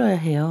서둘러야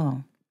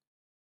해요.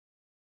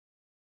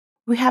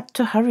 We have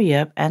to hurry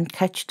up and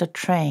catch the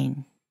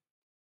train.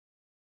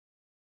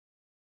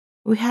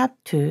 We have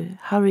to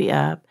hurry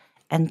up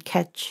and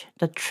catch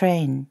the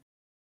train.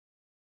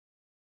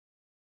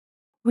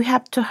 We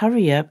have to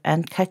hurry up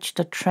and catch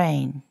the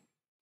train.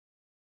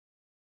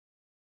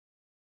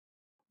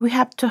 We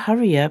have to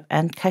hurry up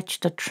and catch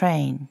the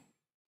train.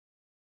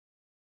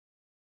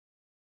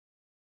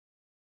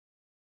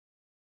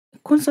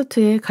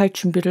 콘서트에 갈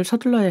준비를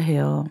서둘러야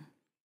해요.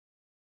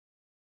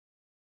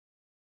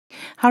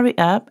 Hurry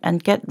up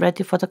and get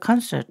ready for the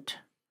concert.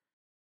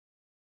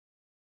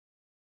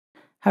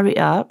 Hurry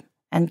up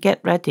and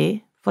get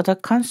ready for the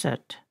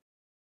concert.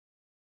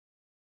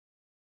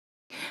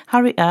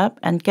 Hurry up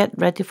and get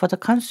ready for the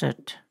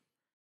concert.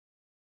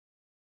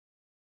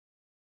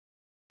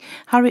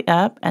 Hurry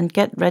up and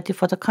get ready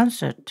for the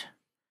concert.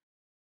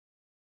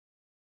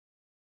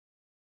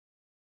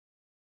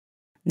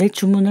 내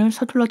주문을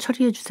서둘러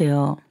처리해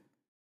주세요.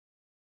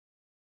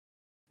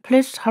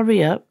 Please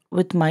hurry up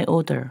with my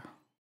order.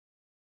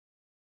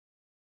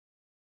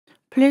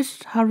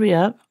 Please hurry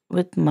up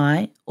with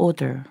my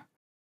order.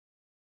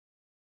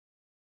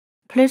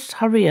 Please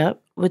hurry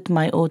up with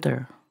my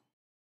order.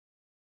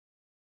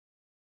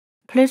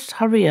 Please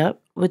hurry up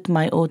with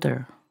my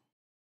order.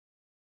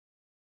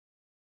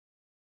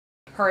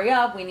 Hurry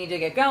up, we need to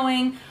get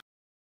going.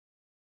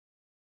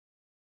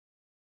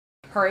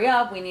 Hurry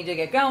up, we need to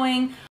get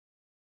going.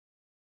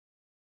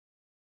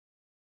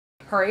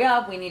 Hurry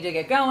up, we need to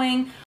get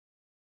going.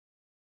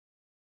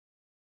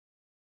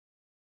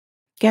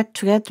 Get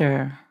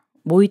together,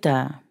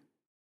 모이다.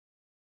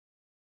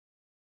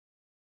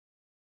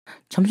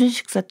 점심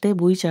식사 때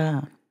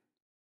모이자.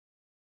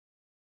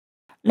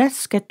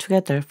 Let's get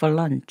together for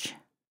lunch.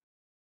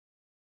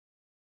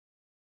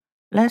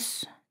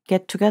 Let's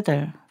get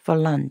together for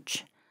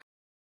lunch.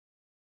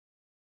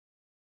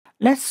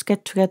 Let's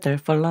get together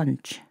for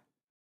lunch.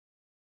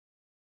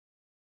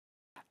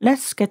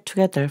 Let's get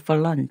together for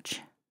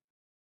lunch.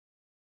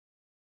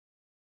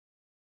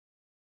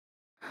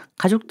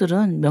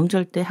 가족들은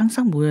명절 때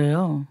항상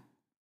모여요.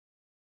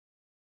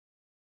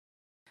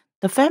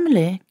 The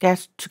family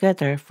gets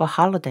together for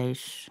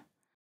holidays.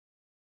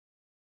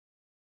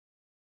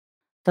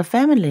 The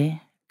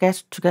family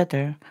gets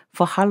together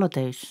for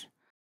holidays.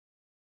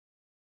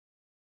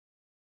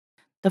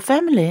 The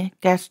family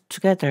gets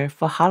together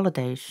for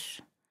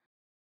holidays.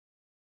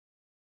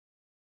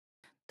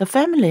 The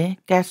family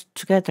gets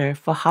together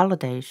for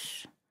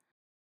holidays.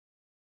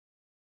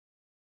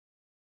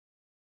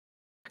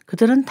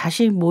 그들은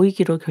다시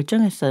모이기로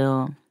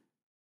결정했어요.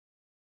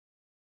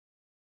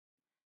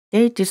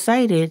 They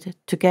decided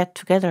to get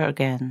together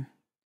again.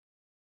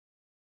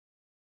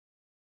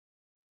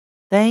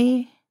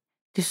 They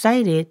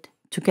decided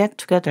to get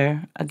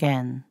together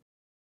again.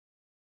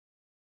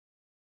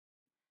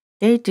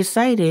 They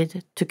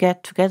decided to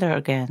get together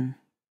again.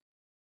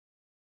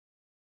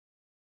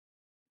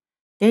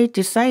 They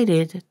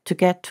decided to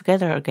get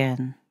together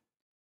again.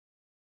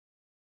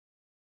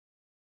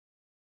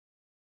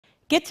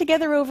 Get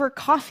together over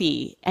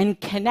coffee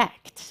and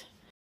connect.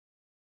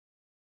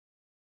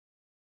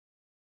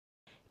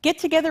 Get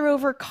together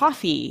over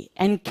coffee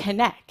and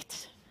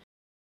connect.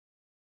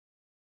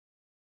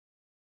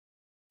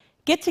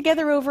 Get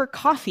together over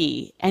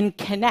coffee and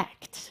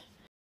connect.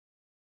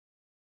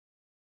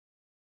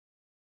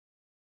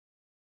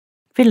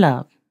 Fill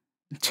up,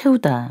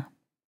 채우다.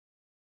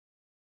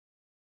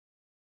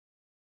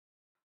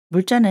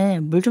 물잔에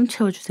물 좀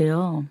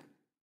채워주세요.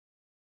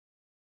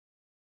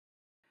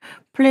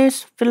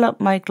 Please fill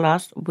up my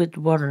glass with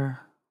water.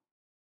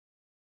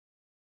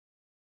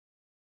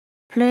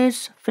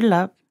 Please fill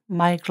up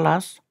my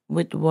glass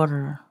with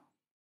water.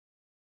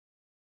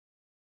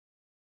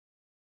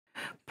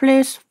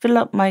 Please fill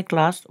up my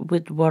glass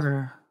with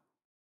water.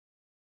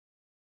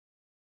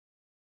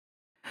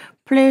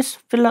 Please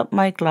fill up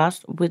my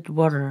glass with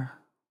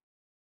water.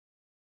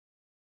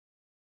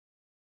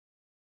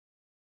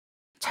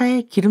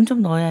 차에 기름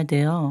좀 넣어야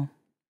돼요.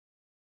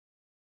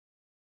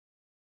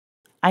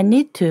 I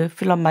need to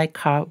fill up my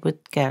car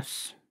with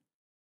gas.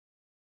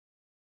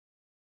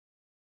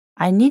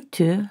 I need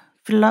to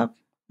fill up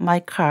my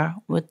car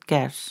with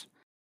gas.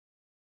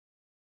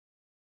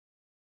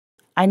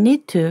 I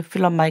need to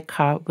fill up my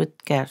car with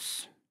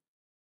gas.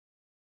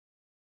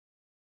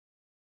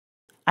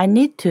 I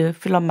need to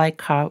fill up my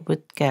car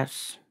with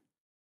gas.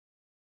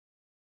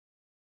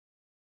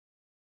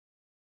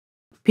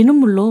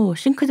 비눗물로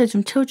싱크대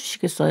좀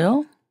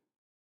채워주시겠어요?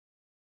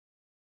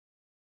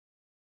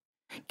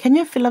 Can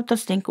you fill up the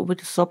sink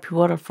with soapy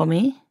water for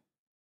me?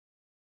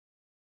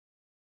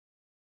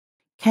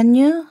 Can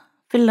you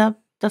fill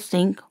up the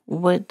sink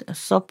with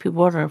soapy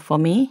water for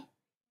me?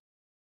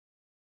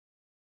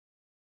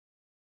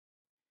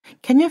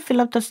 Can you fill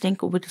up the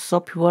sink with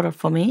soapy water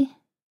for me?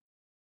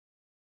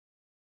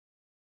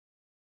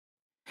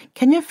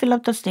 Can you fill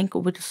up the sink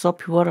with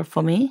soapy water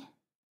for me?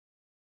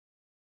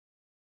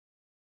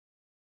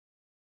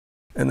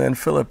 And then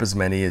fill up as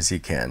many as you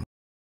can.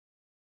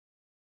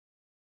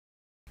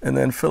 And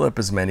then fill up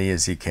as many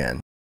as you can.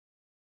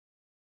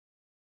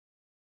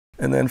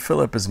 And then fill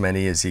up as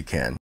many as you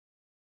can.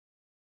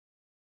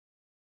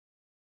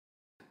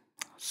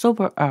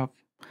 Sober up,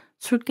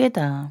 술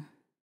깨다.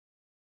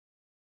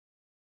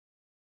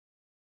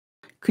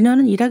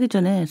 그녀는 일하기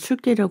전에 술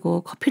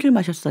깨려고 커피를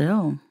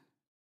마셨어요.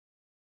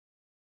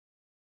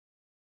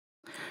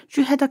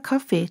 She had a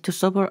coffee to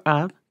sober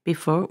up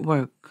before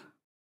work.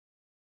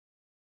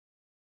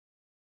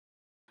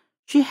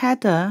 She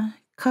had a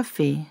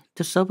coffee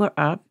to sober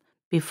up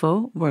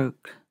before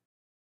work.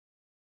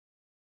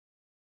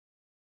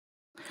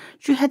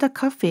 She had a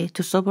coffee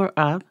to sober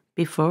up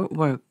before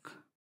work.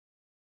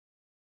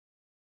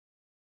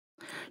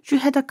 She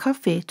had a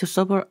coffee to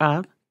sober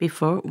up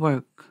before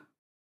work.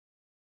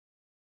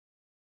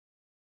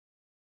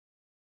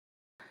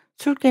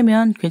 술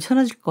깨면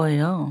괜찮아질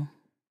거예요.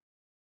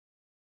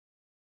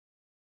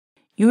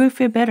 You will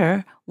feel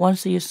better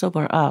once you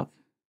sober up.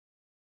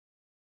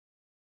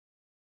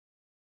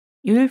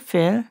 You will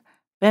feel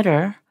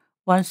better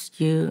once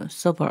you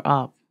sober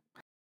up.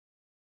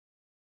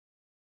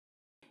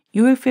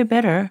 You will feel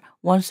better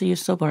once you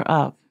sober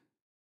up.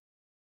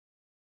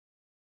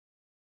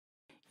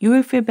 You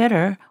will feel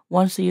better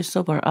once you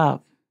sober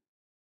up.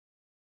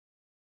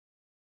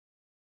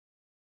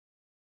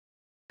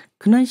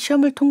 그는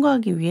시험을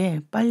통과하기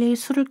위해 빨리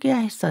술을 깨야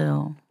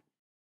했어요.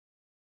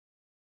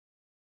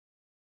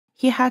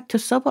 He had to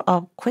sober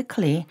up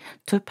quickly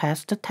to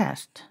pass the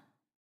test.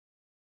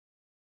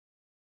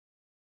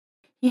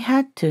 He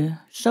had to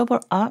sober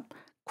up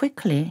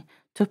quickly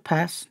to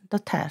pass the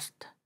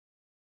test.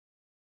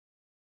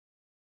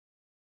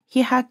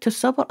 He had to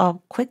sober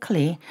up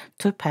quickly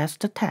to pass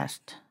the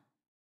test.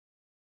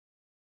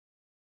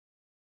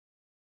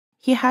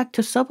 He had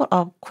to sober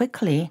up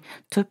quickly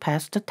to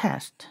pass the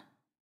test.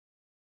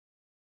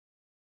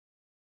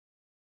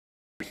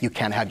 You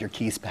can't have your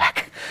keys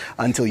back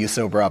until you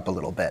sober up a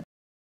little bit.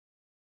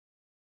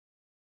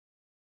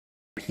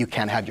 You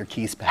can't have your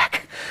keys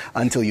back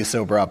until you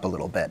sober up a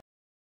little bit.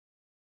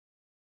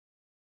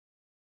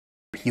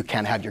 You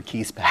can't have your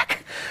keys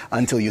back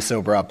until you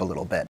sober up a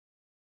little bit.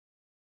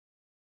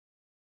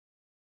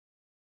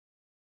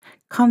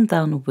 Calm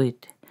down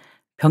with.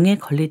 병에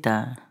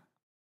걸리다.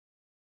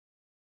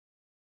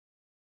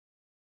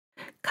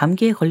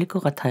 감기에 걸릴 것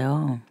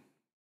같아요.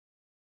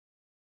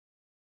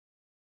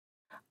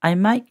 I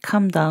might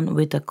calm down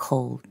with a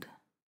cold.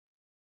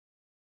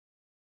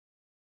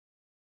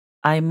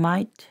 I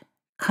might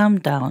calm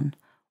down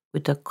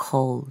with a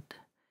cold.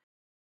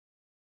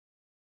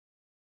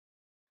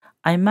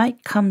 I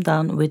might calm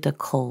down with a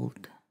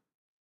cold.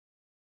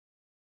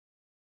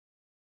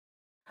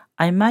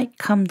 I might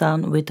calm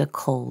down with a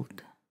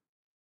cold.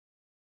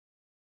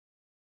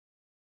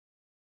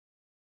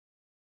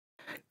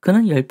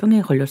 그는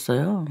열병에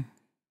걸렸어요.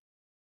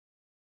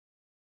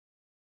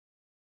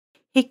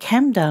 He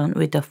came down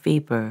with a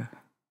fever.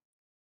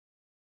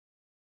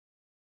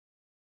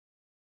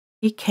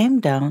 He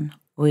came down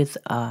with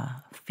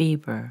a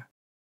fever.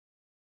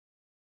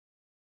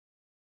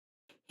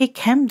 He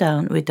came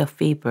down with a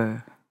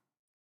fever.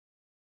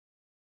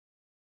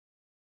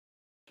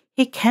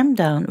 He came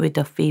down with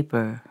a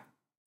fever.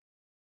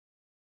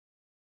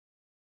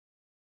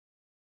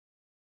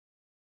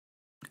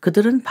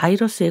 그들은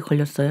바이러스에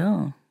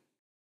걸렸어요.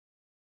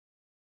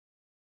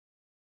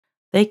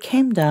 They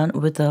came down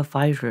with a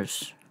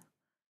virus.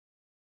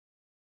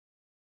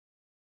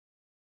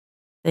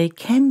 They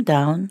came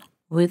down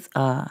with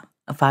a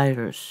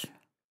virus.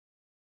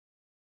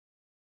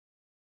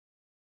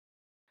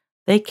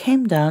 They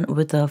came down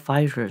with a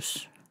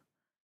virus.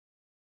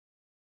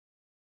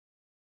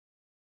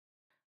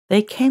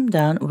 They came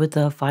down with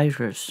a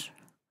virus.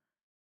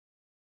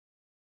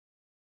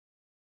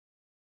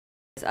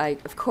 I,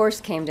 of course,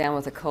 came down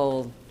with a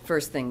cold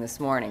first thing this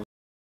morning.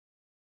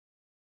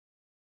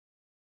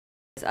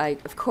 I,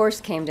 of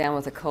course, came down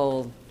with a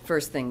cold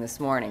first thing this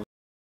morning.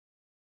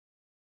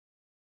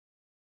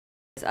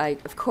 I,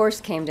 of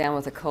course, came down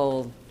with a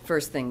cold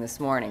first thing this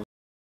morning.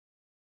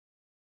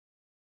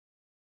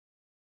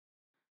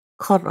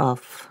 Cut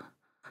off.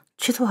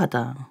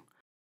 취소하다.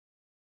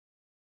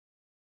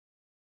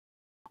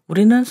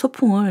 우리는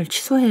소풍을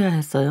취소해야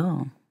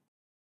했어요.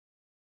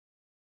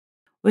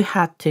 We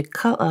had to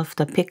cut off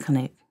the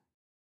picnic.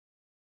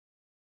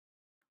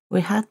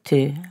 We had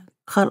to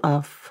cut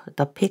off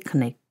the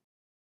picnic.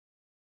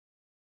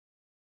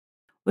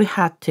 We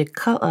had to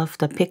cut off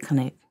the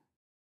picnic.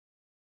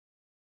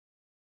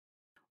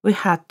 We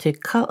had to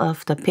cut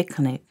off the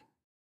picnic.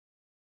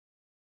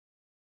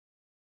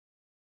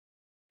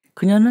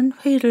 그녀는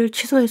회의를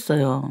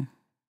취소했어요.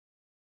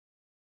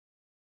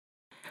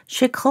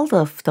 She called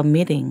off the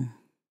meeting.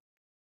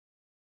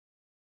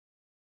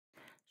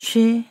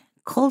 She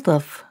called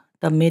off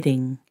the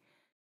meeting.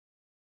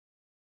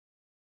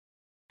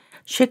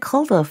 She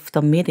called off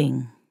the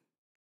meeting.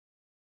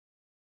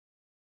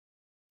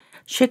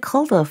 She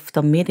called off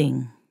the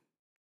meeting.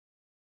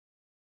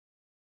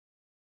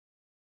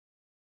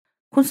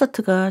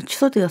 콘서트가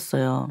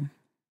취소되었어요.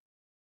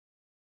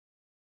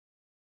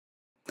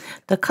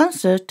 The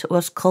concert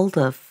was called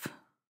off.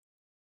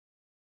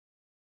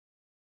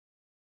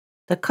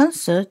 The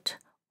concert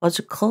was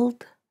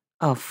called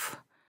off.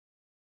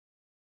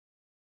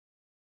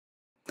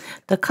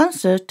 The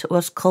concert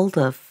was called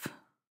off.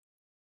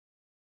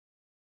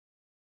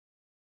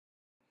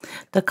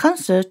 The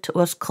concert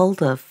was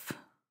called off.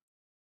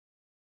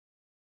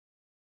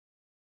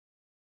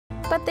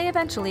 But they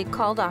eventually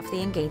called off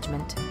the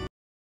engagement.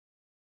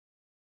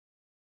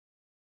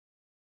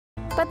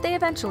 But they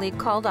eventually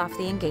called off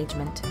the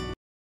engagement.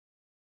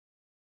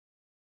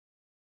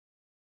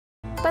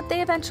 But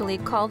they eventually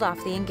called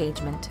off the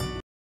engagement.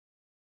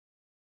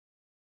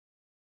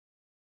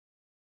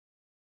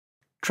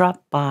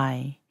 Drop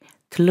by.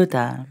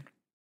 들르다.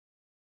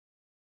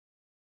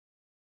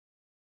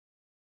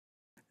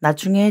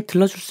 나중에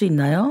들러줄 수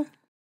있나요?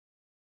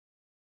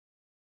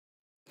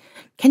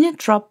 Can you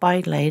drop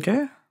by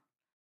later?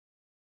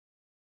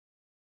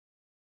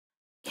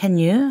 Can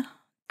you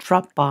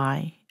drop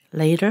by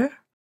later?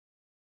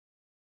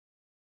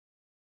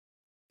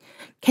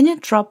 Can you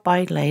drop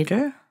by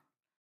later?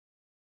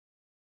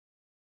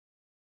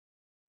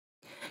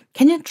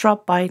 Can you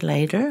drop by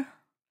later?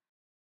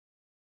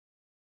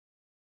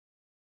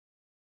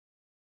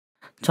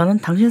 저는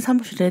당신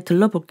사무실에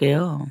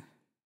들러볼게요.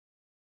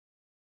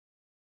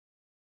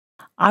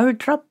 I will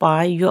drop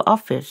by your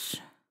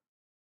office.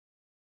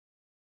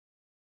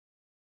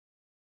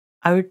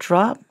 I will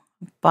drop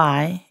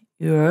by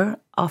your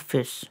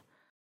office.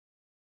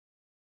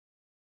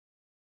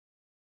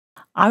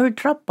 I will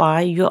drop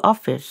by your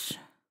office.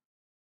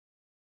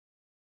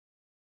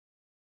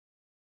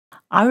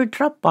 I will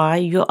drop by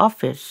your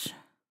office.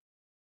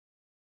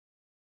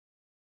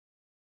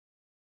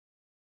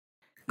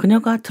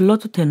 그녀가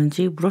들러도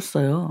되는지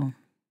물었어요.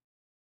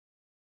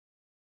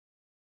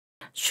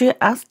 She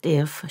asked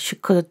if she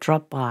could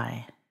drop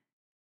by.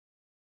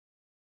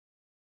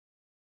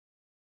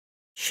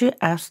 She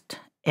asked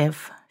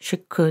if she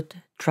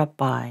could drop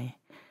by.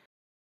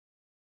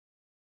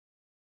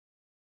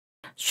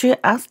 She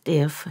asked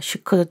if she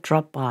could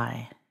drop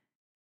by.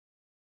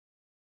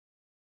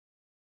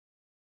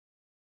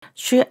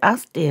 She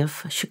asked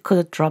if she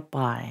could drop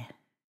by.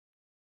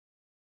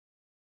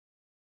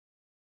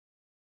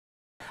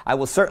 I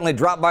will certainly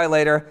drop by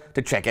later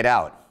to check it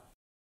out.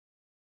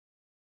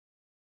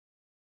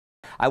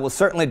 I will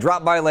certainly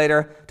drop by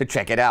later to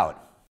check it out.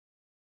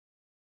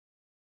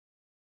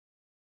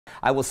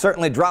 I will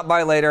certainly drop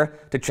by later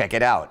to check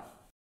it out.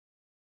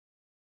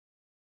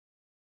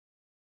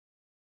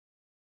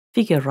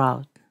 Figure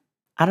out.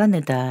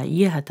 알아내다,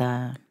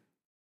 이해하다.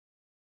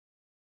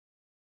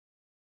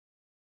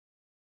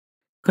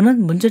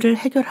 그는 문제를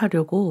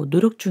해결하려고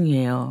노력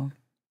중이에요.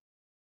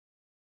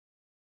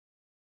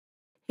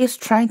 He's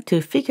trying to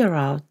figure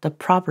out the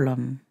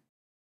problem.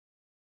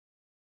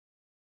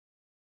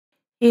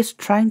 He's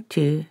trying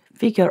to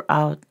figure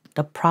out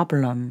the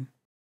problem.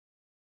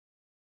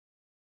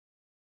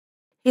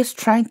 He's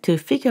trying to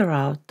figure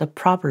out the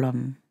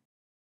problem.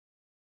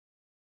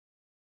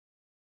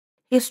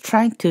 He's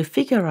trying to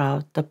figure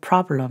out the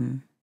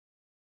problem.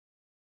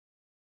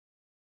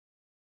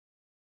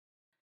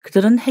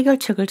 그들은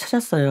해결책을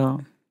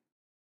찾았어요.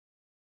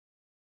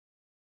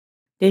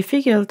 They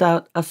figured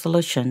out a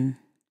solution.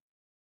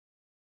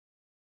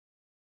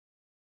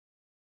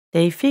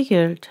 They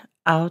figured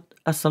out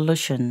a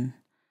solution.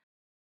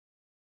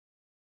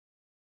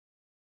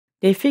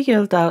 They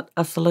figured out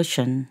a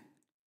solution.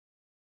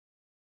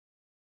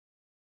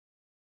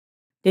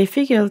 They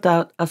figured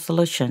out a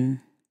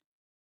solution.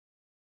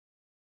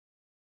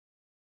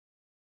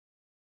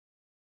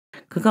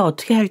 그가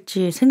어떻게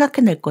할지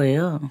생각해낼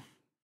거예요.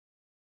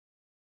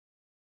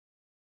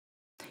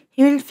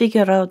 He will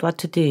figure out what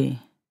to do.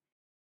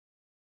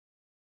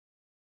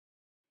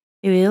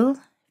 He will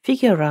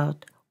figure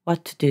out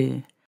what to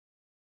do.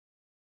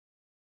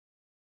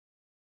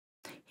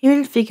 He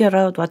will figure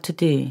out what to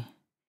do.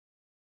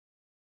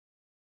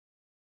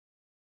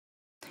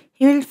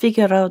 He will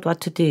figure out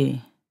what to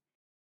do.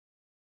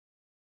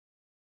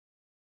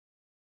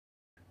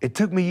 It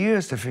took me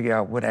years to figure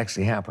out what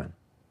actually happened.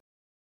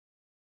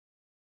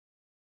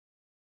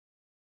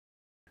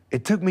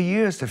 It took me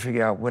years to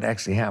figure out what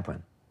actually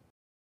happened.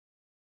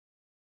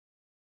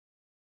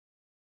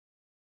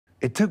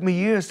 It took me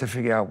years to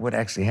figure out what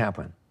actually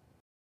happened.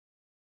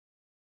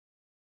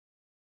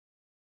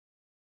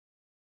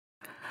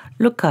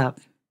 Look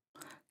up.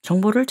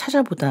 정보를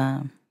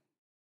찾아보다.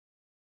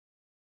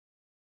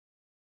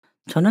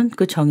 저는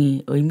그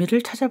정의,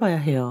 의미를 찾아봐야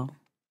해요.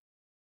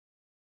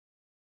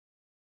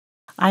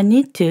 I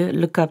need to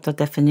look up the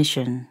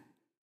definition.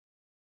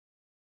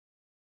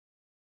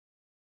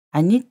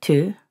 I need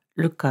to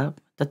look up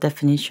the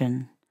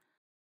definition.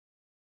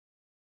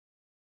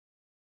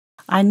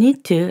 I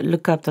need to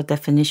look up the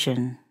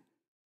definition.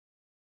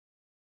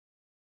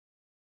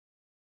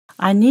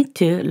 I need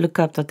to look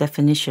up the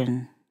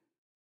definition.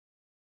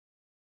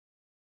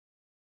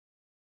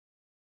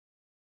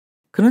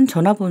 그는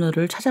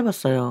전화번호를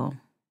찾아봤어요.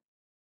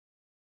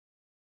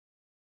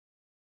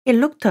 He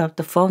looked up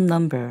the phone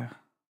number.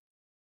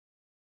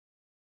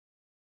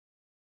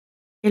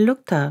 He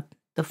looked up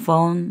the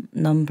phone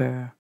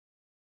number.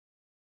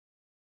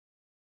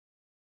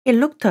 He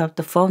looked up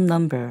the phone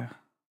number.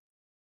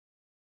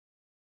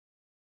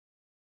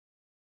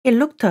 He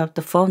looked up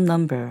the phone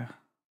number.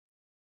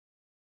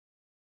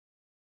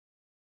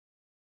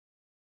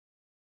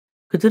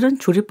 그들은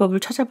조리법을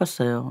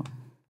찾아봤어요.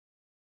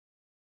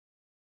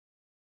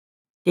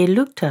 They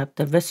looked up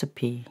the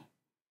recipe.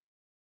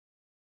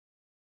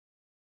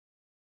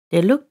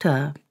 They looked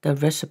up the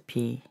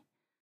recipe.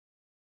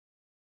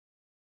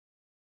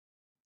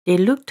 They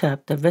looked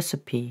up the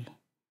recipe.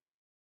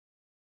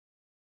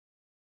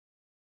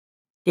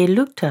 They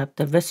looked up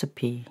the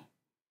recipe.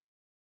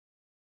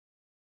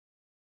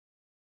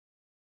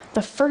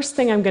 The first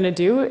thing I'm going to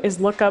do is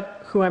look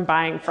up who I'm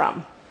buying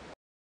from.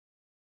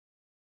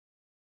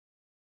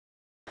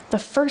 The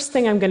first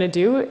thing I'm going to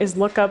do is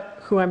look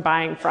up who I'm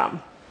buying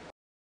from.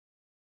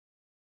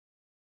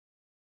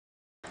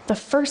 The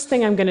first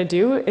thing I'm going to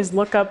do is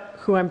look up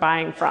who I'm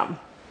buying from.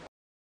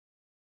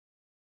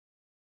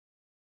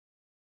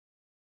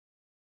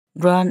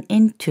 Run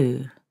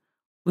into.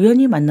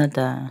 우연히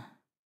만나다.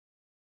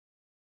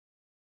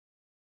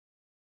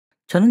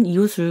 저는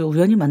이웃을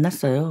우연히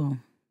만났어요.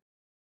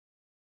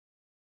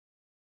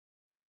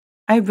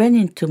 I ran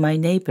into my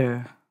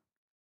neighbor.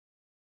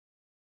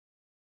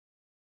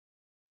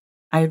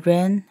 I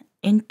ran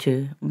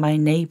into my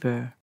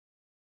neighbor.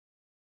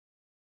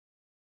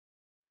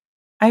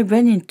 I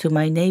ran into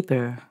my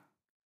neighbor.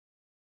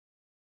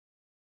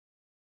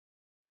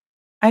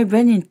 I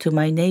ran into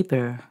my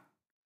neighbor.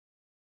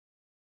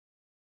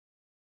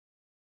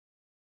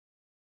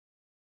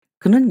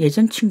 그는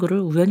예전 친구를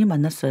우연히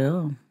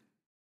만났어요.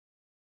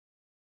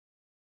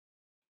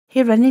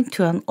 He ran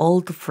into an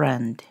old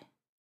friend.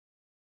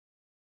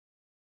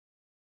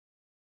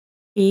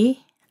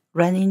 He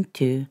ran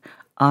into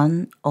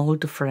an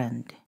old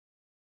friend.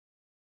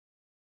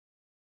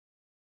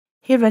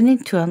 He ran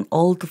into an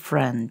old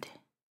friend.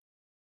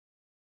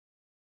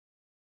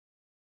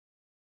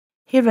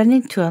 He ran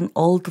into an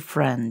old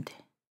friend.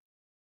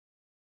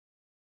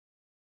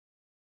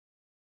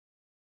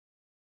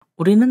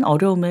 우리는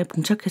어려움에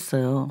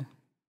봉착했어요.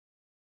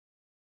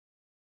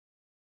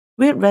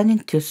 We ran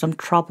into some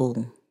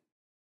trouble.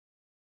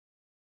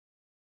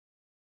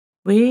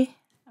 We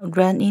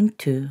ran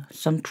into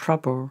some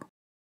trouble.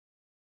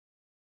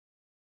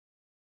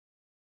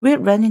 We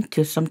ran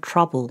into some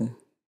trouble.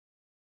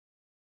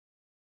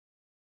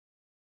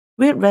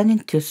 We ran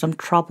into some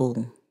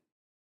trouble.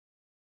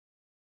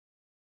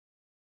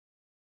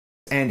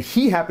 And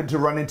he happened to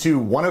run into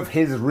one of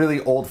his really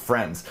old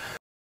friends.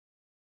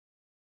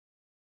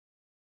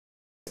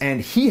 And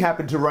he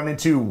happened to run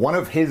into one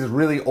of his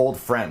really old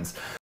friends.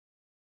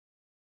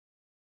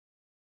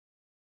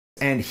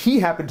 And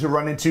he happened to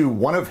run into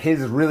one of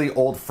his really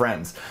old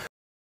friends.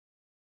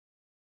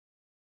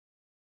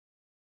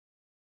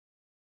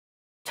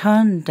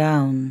 Turn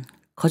down.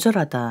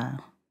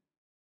 거절하다.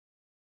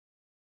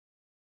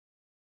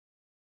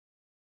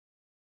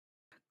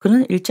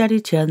 그는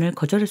일자리 제안을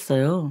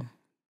거절했어요.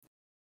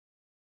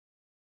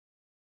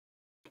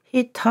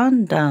 He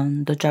turned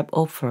down the job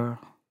offer.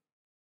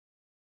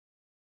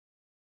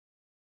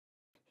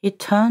 He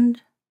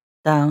turned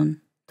down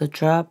the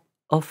job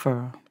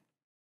offer.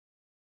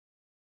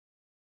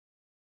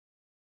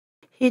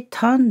 He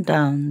turned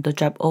down the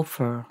job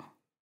offer.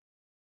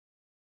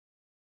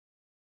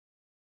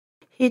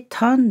 He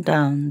turned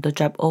down the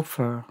job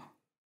offer.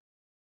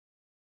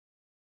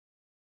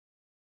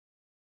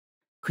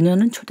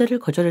 그녀는 초대를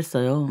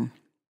거절했어요.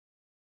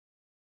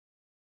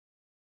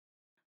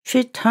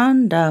 She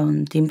turned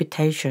down the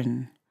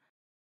invitation.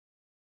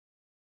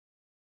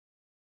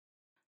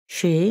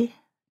 She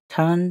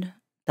turned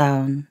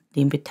down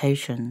the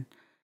invitation.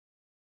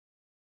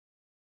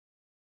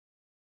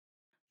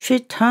 She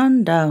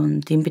turned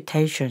down the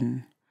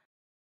invitation.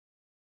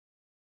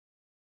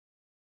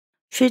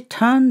 She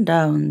turned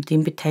down the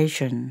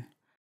invitation.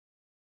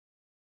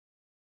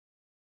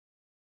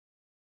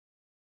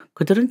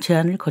 그들은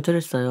제안을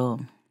거절했어요.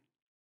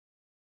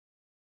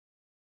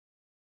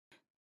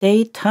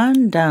 They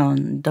turned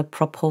down the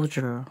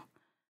proposal.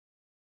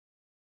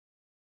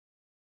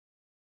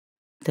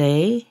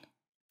 They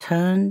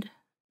turned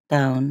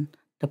down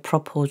the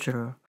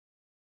proposal.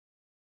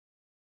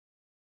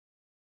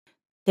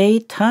 They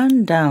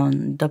turned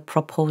down the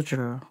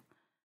proposal.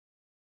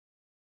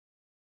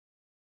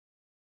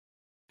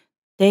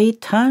 They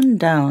turned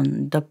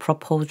down the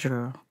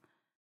proposal.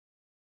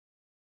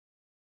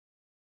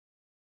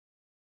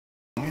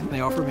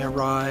 They offer me a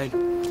ride,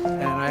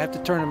 and I have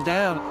to turn them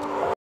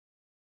down.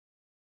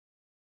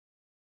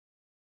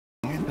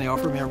 They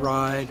offer me a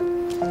ride,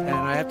 and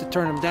I have to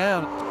turn them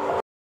down.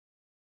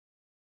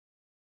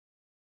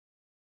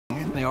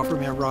 They offer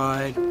me a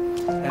ride,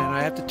 and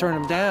I have to turn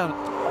them down.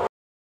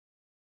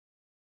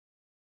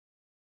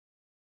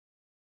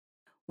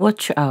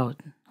 Watch out.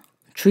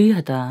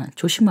 주의하다,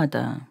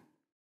 조심하다.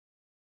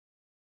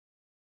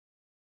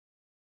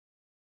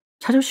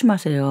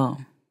 차조심하세요.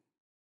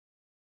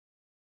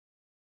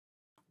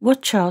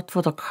 Watch out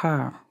for the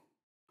car.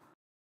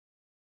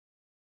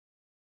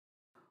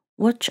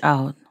 Watch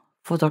out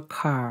for the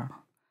car.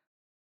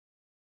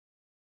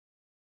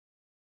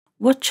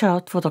 Watch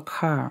out for the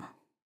car.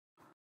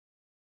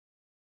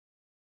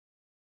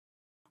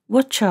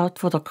 Watch out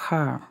for the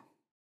car.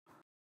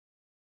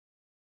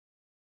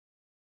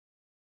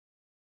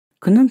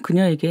 그는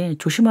그녀에게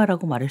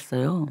조심하라고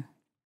말했어요.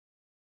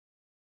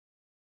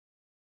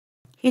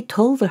 He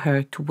told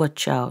her to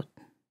watch out.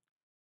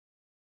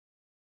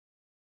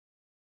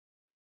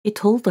 He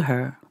told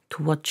her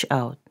to watch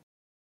out.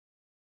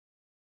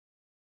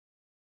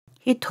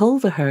 He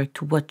told her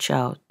to watch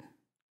out.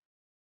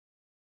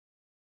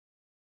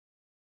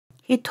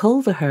 He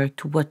told her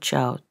to watch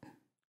out.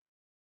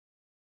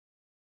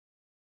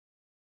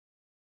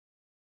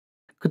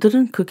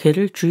 그들은 그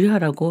개를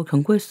주의하라고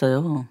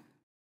경고했어요.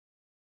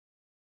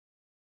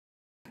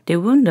 They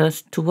warned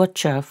us to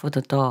watch out for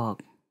the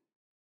dog.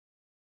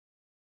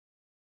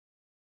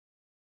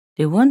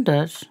 They warned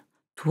us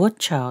to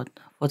watch out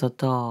for the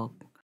dog.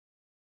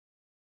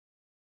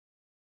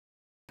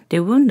 They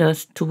warned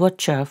us to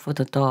watch out for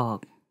the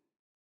dog.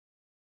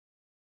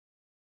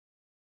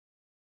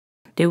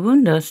 They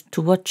warned us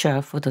to watch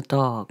out for the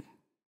dog.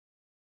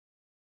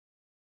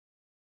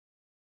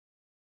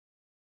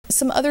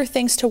 Some other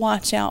things to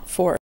watch out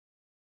for.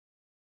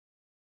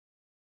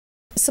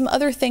 Some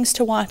other things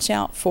to watch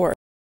out for.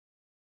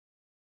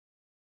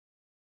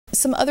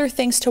 Some other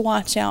things to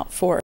watch out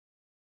for.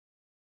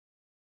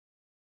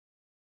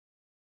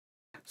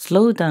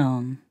 Slow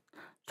down.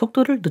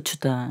 속도를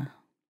늦추다.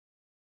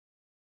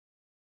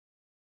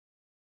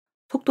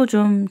 속도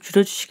좀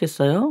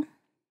줄여주시겠어요?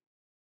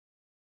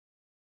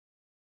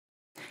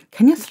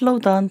 Can you slow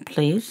down,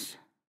 please?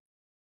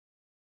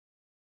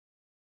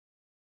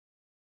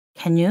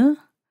 Can you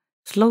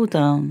slow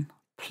down,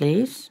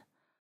 please?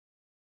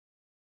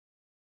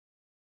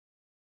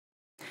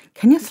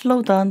 Can you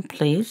slow down,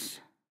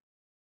 please?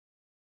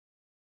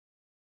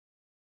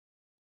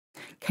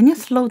 Can you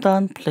slow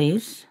down,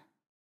 please?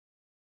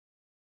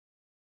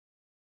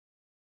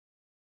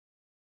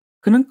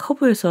 그는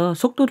커브에서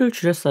속도를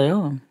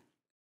줄였어요.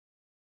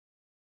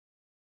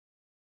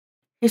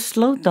 He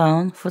slowed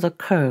down for the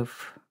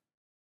curve.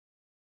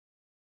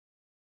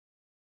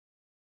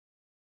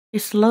 He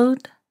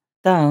slowed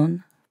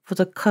down for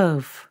the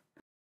curve.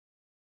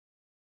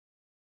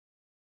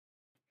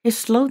 He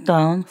slowed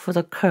down for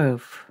the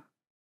curve.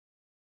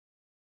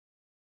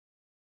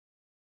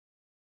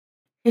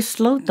 He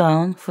slowed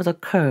down for the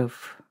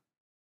curve.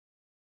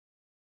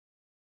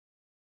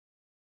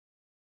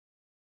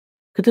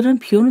 그들은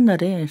비 오는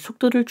날에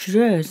속도를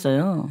줄여야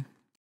했어요.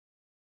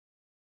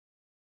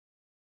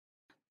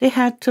 They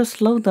had to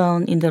slow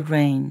down in the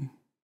rain.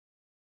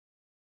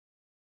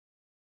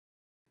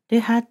 They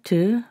had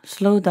to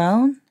slow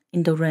down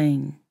in the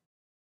rain.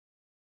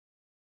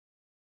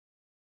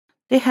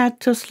 They had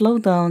to slow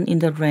down in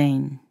the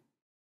rain.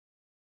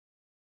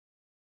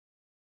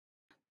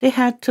 They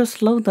had to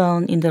slow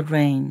down in the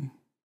rain.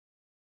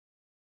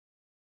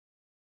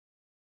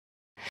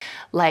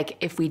 Like,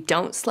 if we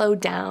don't slow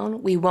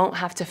down, we won't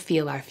have to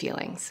feel our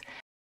feelings.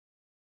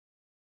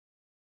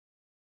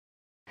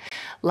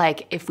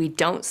 Like, if we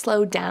don't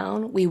slow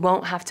down, we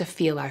won't have to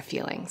feel our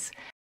feelings.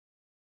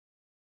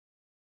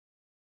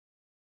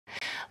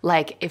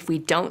 Like, if we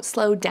don't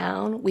slow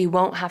down, we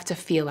won't have to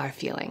feel our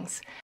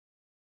feelings.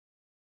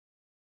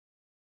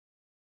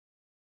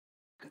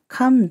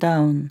 Calm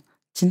down.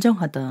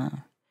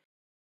 진정하다.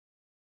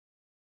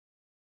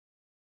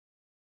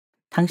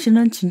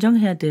 당신은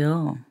진정해야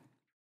돼요.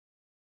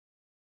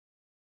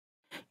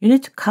 You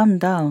need to calm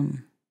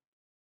down.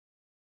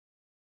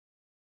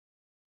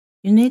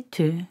 You need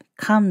to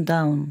calm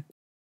down.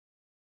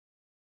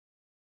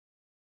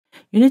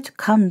 You need to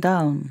calm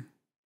down.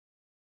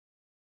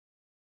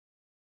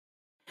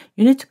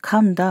 You need to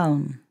calm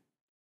down.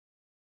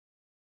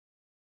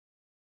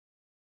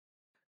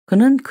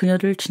 그는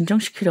그녀를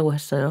진정시키려고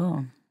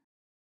했어요.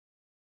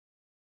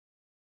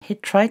 He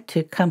tried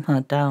to calm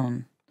her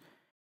down.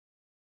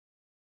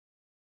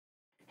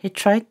 He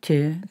tried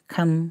to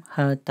calm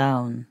her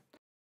down.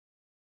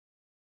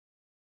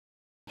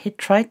 He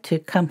tried to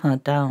calm her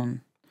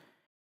down.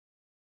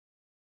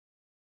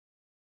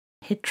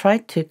 He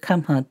tried to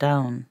calm her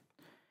down.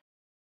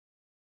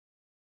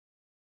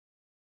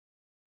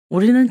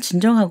 우리는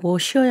진정하고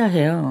쉬어야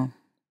해요.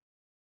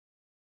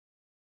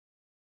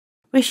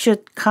 We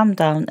should calm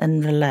down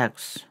and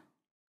relax.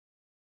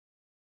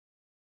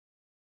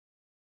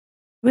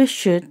 We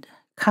should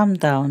calm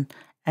down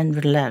and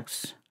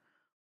relax.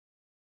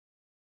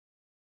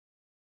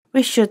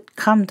 We should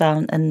calm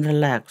down and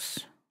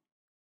relax.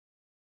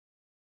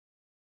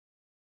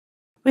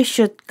 We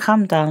should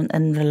calm down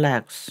and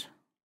relax.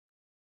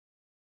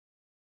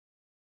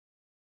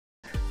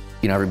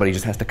 You know, everybody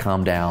just has to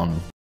calm down.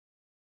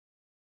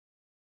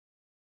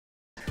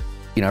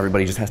 You know,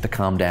 everybody just has to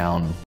calm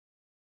down.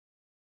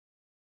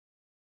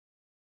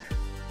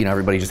 You know,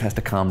 everybody just has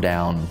to calm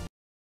down.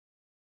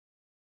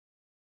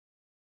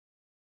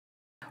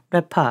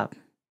 Wrap up.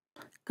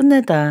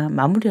 끝내다,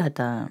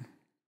 마무리하다.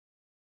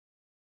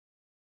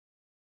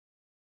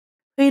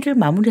 회의를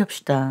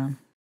마무리합시다.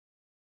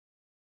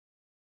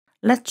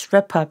 Let's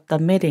wrap up the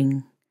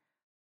meeting.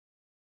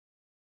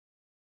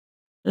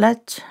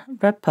 Let's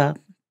wrap up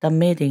the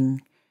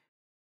meeting.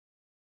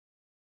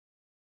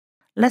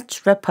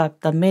 Let's wrap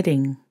up the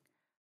meeting.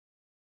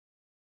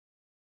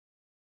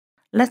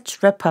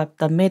 Let's wrap up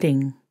the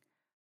meeting.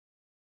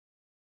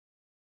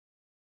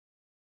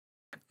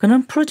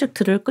 그는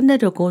프로젝트를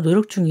끝내려고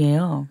노력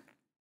중이에요.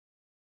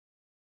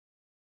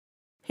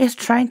 He's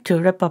trying to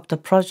wrap up the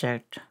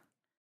project.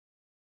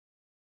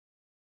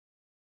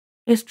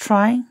 He's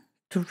trying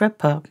to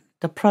wrap up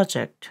the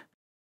project.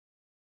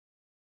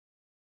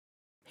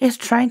 He's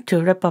trying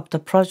to wrap up the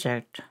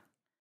project.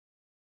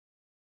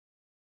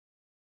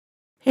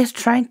 He's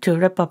trying to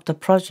wrap up the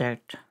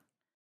project.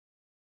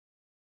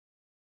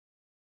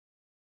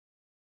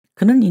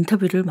 그는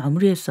인터뷰를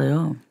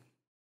마무리했어요.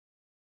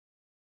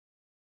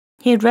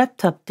 He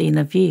wrapped up the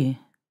interview.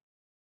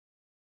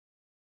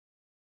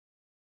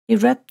 He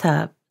wrapped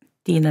up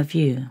the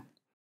interview.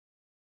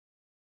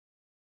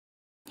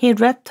 He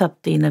wrapped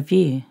up the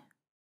interview.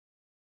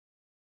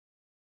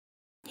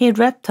 He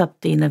wrapped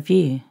up the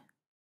interview.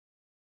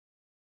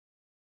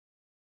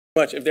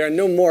 If there are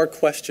no more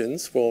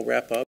questions, we'll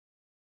wrap up.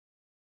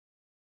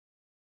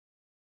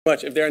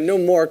 If there are no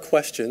more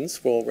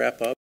questions, we'll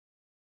wrap up.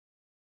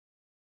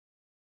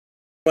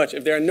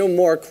 If there are no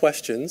more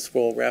questions,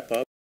 we'll wrap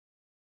up.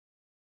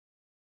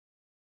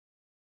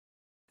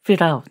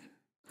 Fill out.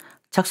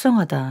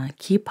 작성하다,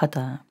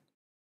 기입하다.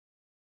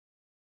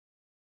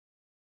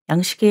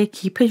 양식에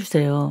기입해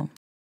주세요.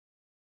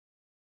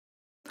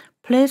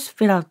 Please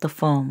fill out the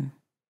form.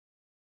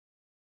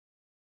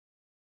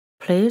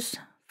 Please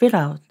fill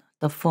out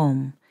the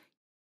form.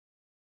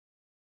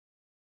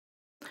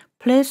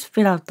 Please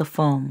fill out the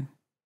form.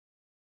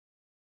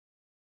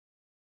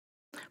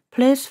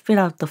 Please fill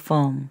out the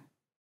form.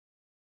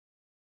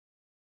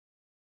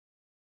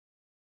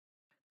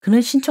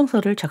 그는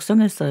신청서를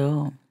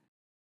작성했어요.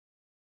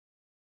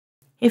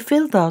 He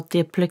filled out the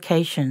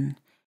application.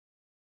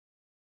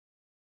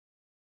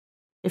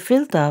 He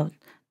filled out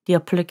the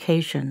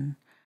application.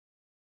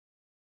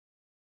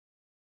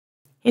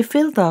 He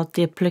filled out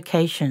the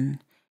application.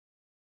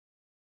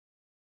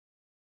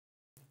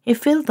 He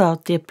filled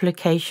out the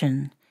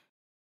application.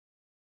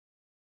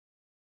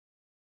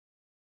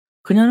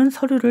 그녀는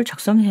서류를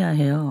작성해야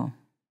해요.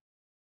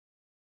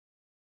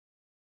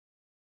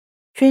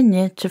 She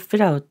needs to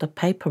fill out the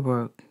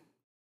paperwork.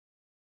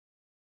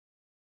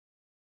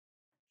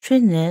 She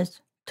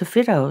needs to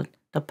fill out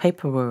the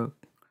paperwork.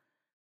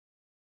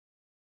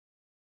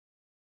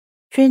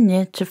 She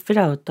needs to fill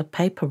out the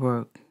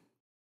paperwork.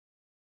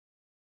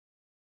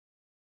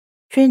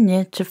 She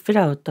needs to fill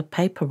out the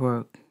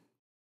paperwork.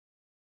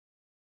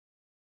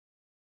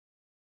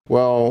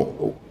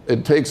 Well,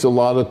 it takes a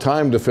lot of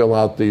time to fill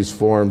out these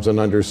forms and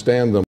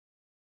understand them.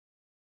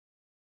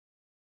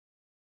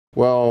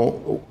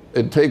 Well,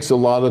 it takes a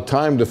lot of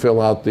time to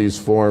fill out these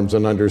forms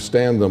and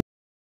understand them.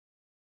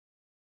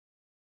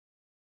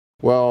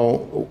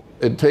 Well,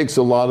 it takes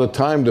a lot of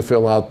time to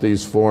fill out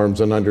these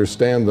forms and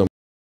understand them.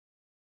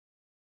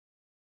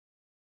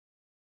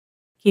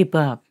 Give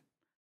up.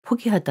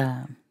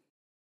 포기하다.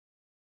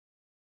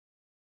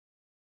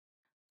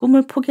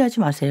 꿈을 포기하지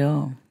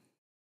마세요.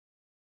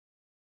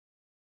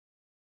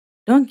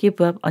 Don't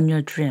give up on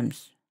your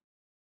dreams.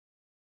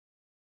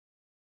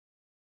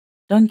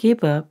 Don't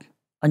give up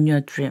on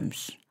your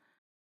dreams.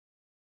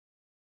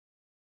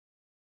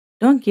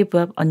 Don't give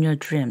up on your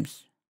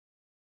dreams.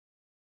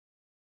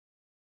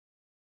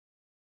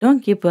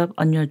 Don't give up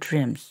on your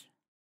dreams.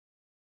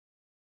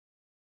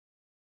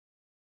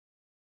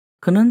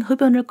 그는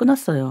흡연을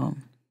끊었어요.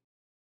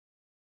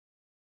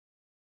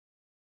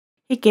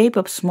 He gave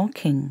up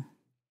smoking.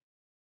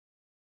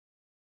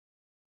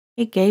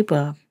 He gave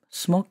up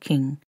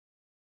smoking.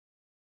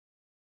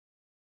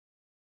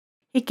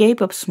 He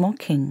gave up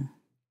smoking.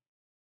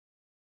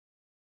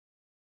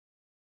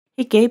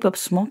 He gave up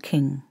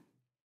smoking.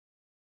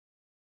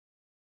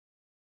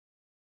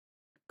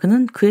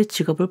 그는 그의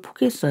직업을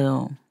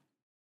포기했어요.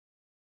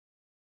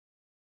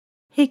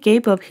 He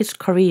gave up his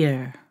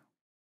career.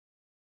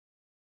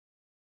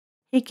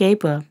 He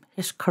gave up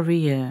his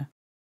career.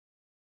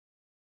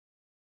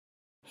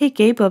 He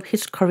gave up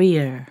his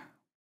career.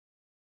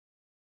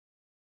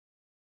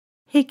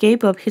 He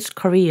gave up his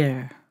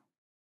career.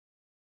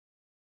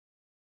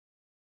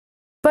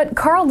 But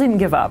Carl didn't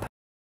give up.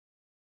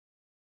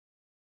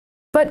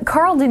 But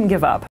Carl didn't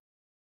give up.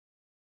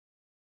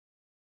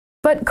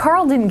 But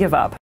Carl didn't give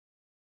up.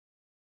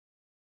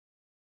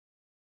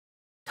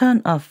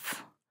 Turn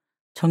off.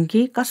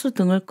 전기, 가스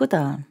등을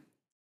끄다.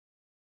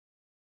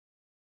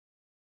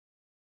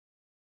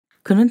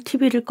 그는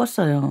TV를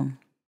껐어요.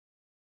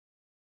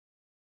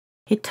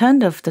 He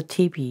turned off the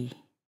TV.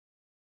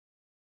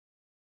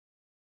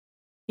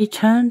 He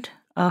turned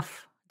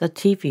off the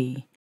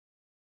TV.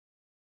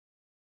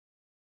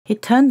 He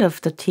turned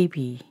off the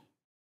TV.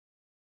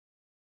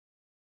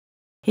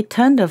 He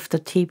turned off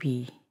the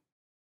TV.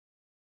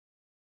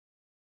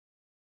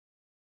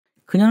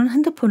 그녀는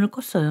핸드폰을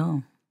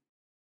껐어요.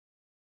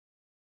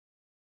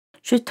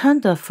 She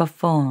turned off her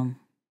phone.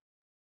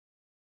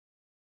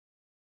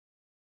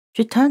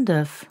 She turned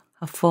off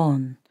her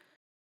phone.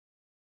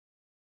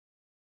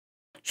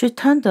 She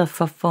turned off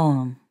her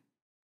phone.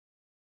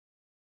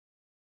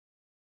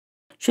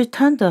 She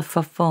turned off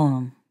her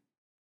phone.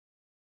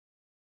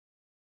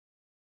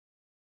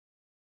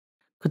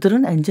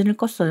 그들은 엔진을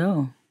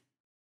껐어요.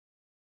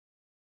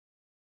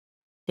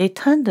 They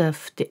turned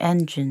off the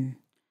engine.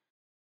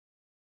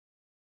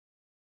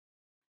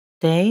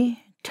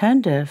 They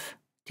turned off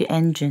the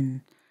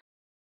engine.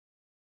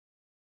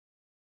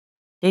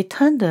 They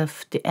turned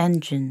off the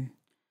engine.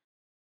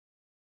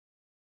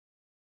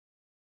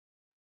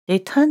 They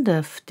turned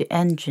off the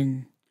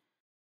engine.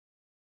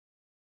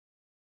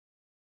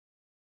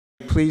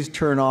 Please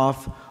turn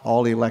off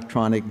all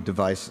electronic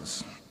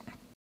devices.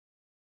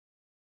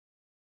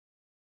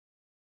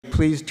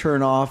 Please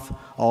turn off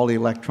all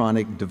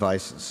electronic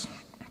devices.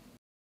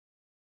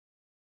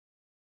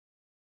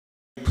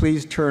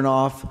 Please turn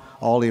off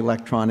all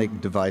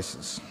electronic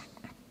devices.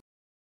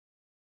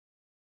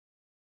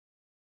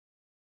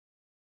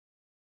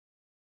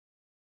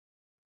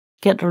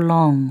 Get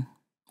along.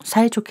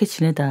 사이좋게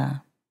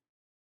지내다.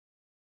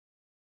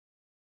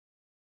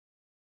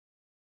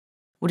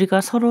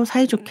 우리가 서로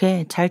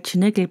사이좋게 잘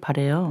지내길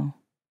바래요.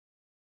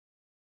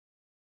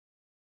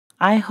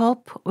 I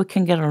hope we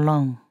can get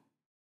along.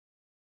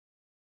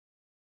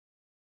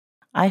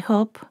 I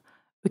hope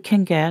we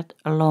can get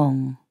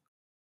along.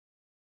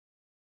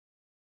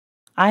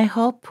 I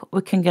hope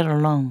we can get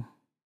along.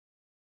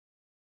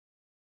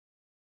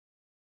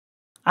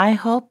 I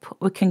hope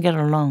we can get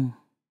along.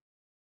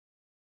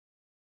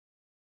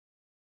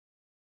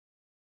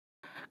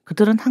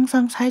 그들은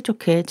항상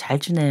사이좋게 잘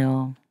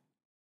지내요.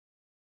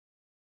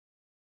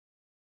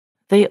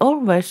 They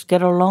always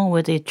get along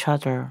with each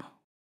other.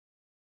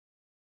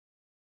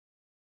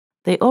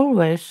 They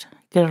always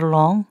get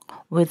along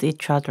with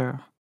each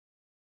other.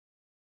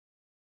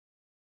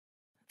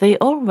 They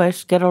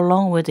always get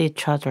along with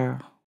each other.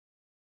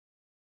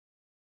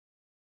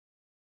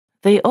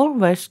 They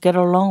always get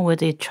along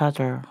with each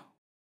other.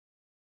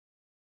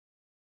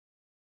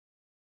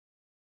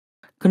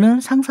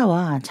 그는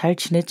상사와 잘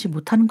지내지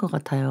못하는 것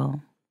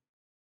같아요.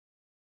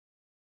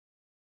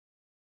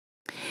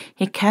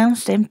 He can't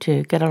seem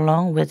to get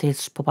along with his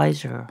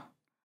supervisor.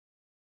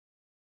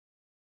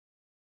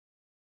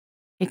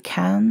 He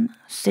can't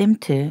seem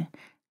to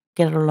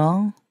get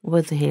along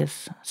with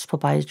his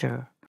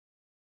supervisor.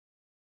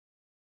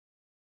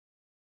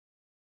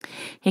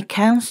 He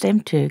can't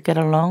seem to get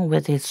along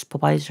with his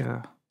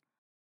supervisor.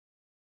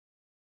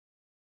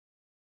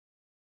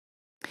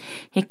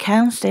 He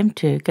can't seem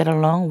to get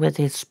along with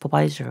his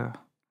supervisor.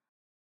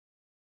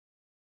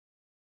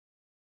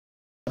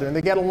 And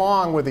they get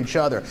along with each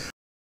other.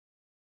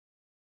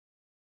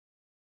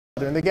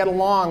 And they get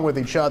along with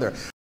each other.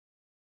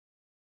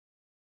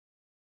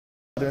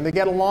 And they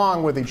get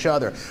along with each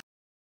other.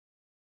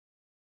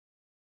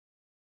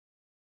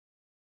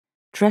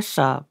 Dress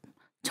up,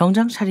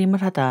 정장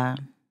차림을 하다.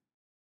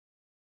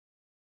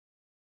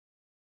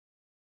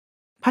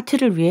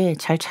 파티를 위해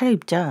잘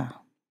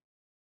차려입자.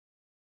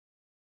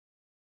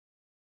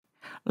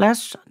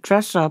 Let's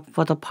dress up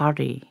for the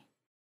party.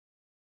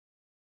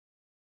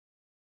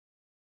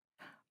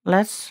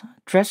 Let's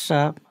dress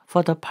up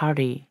for the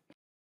party.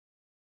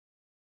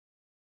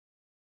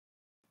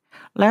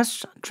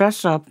 Let's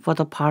dress up for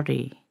the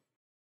party.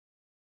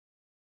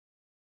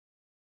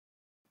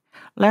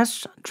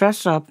 Let's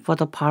dress up for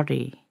the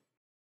party.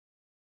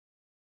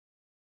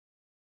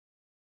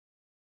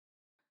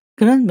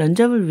 그는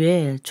면접을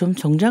위해 좀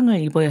정장을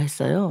입어야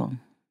했어요.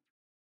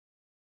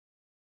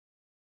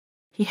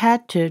 He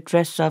had to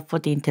dress up for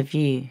the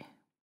interview.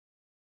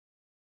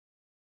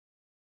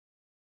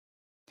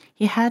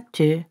 He had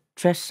to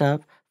dress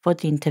up for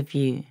the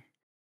interview.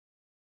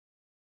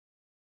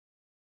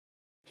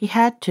 He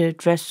had to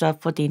dress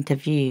up for the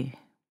interview.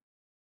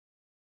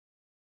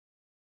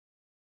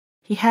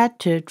 He had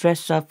to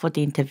dress up for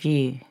the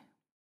interview.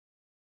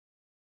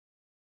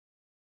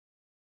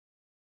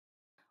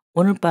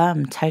 오늘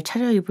밤 잘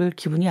차려입을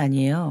기분이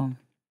아니에요.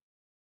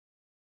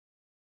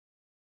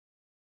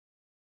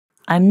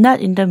 I'm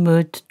not in the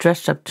mood to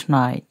dress up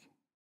tonight.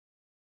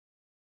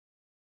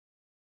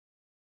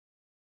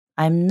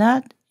 I'm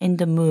not in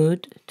the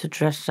mood to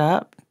dress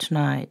up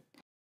tonight.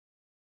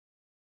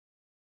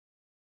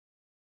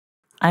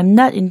 I'm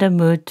not in the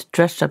mood to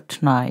dress up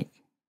tonight.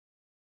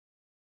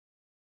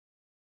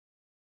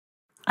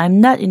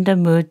 I'm not in the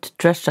mood to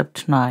dress up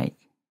tonight.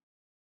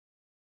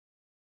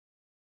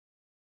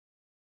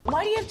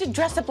 Why do you have to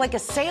dress up like a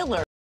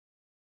sailor?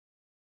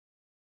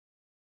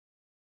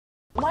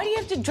 Why do you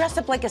have to dress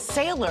up like a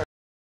sailor?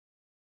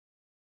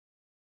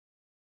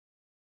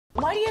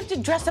 Why do you have to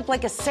dress up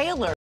like a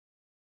sailor?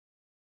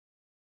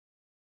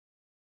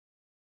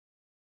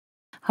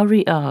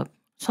 Hurry up,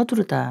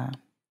 서두르다.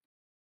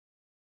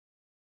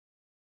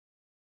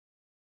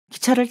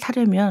 기차를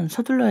타려면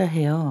서둘러야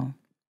해요.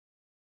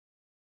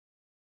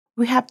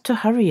 We have to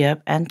hurry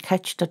up and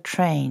catch the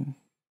train.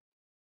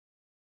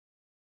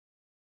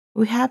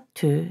 We have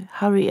to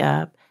hurry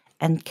up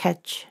and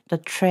catch the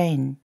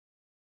train.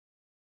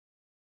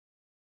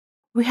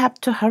 We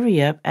have to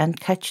hurry up and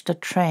catch the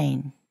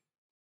train.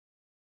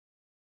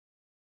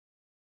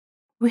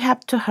 We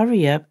have to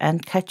hurry up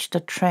and catch the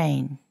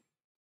train.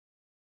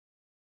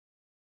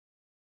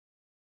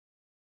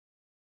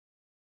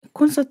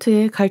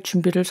 콘서트에 갈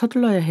준비를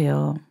서둘러야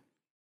해요.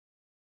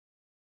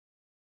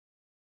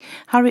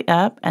 Hurry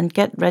up and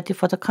get ready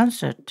for the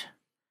concert.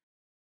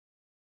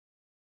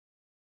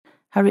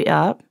 Hurry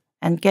up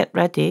and get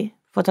ready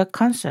for the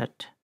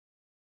concert.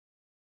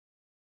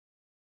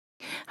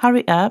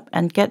 Hurry up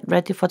and get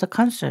ready for the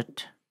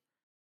concert.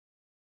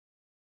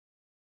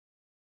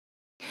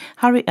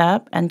 Hurry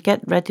up and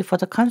get ready for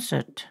the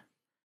concert.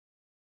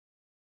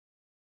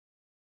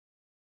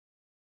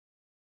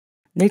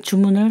 내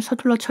주문을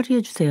서둘러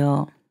처리해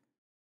주세요.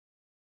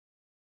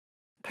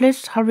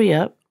 Please hurry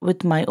up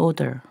with my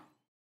order.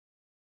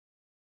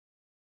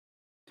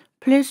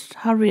 Please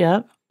hurry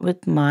up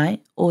with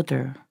my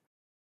order.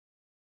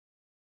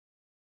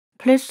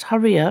 Please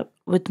hurry up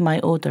with my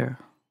order.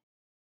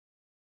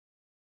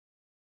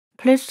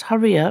 Please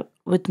hurry up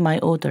with my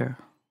order.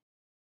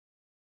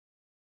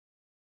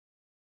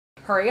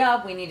 Hurry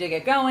up, we need to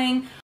get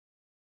going.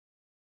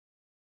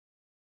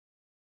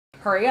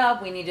 Hurry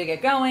up, we need to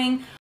get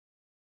going.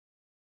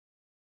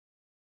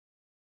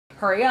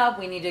 Hurry up,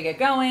 we need to get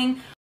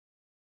going.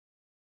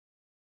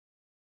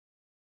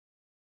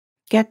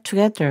 Get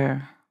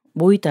together,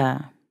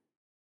 모이다.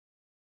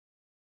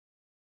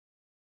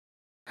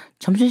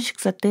 점심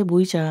식사 때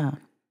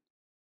모이자.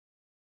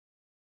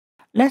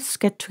 Let's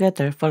get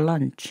together for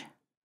lunch.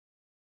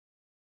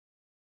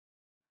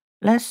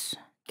 Let's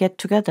get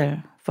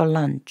together for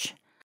lunch.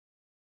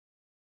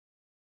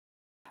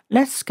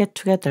 Let's get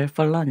together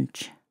for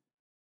lunch.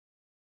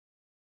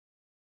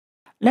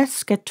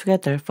 Let's get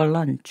together for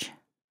lunch.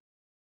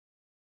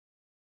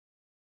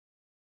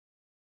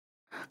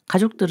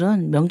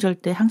 가족들은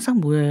명절 때 항상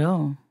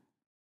모여요.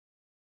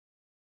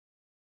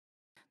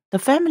 The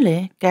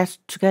family gets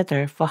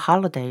together for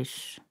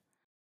holidays.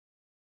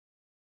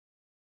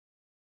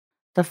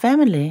 The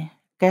family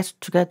gets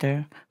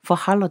together for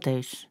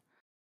holidays.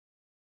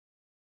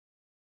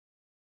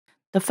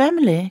 The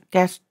family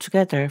gets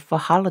together for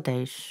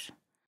holidays.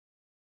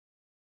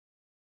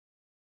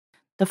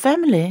 The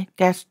family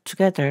gets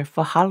together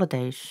for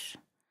holidays.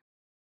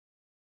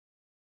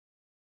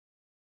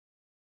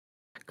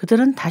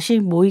 그들은 다시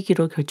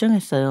모이기로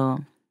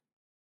결정했어요.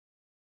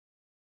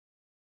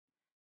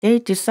 They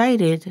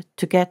decided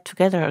to get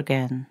together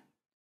again.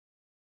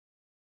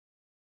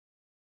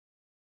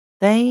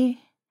 They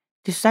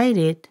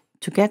decided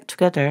to get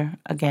together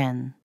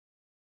again.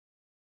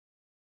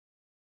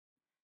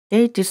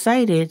 They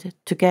decided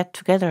to get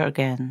together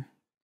again.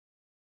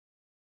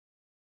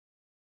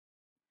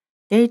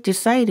 They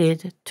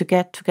decided to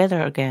get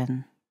together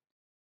again.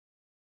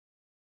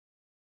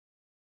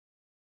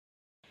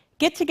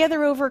 Get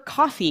together over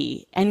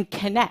coffee and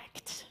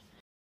connect.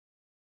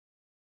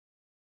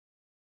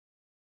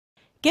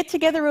 Get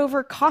together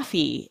over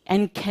coffee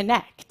and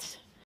connect.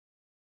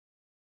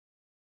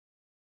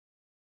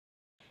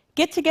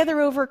 Get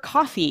together over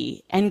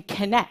coffee and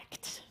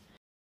connect.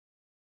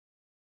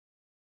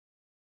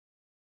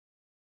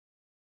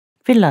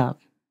 Fill up,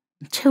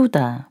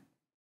 채우다.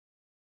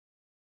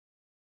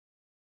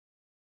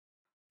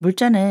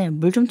 물잔에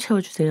물 좀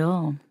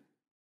채워주세요.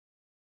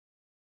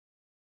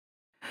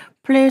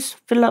 Please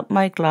fill up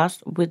my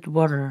glass with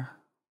water.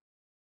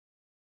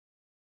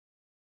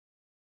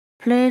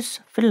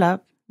 Please fill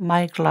up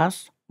my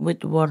glass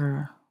with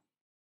water.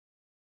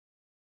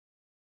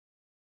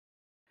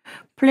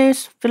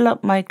 Please fill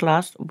up my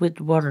glass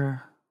with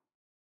water.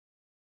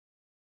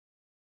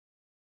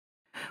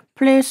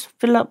 Please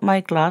fill up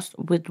my glass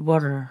with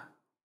water.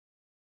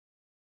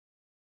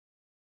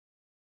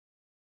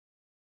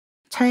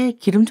 차에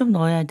기름 좀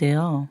넣어야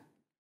돼요.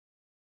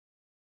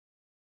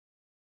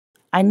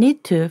 I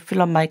need to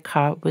fill up my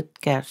car with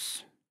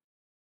gas.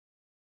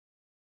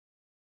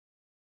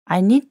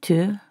 I need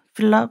to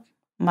fill up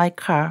my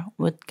car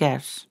with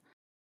gas.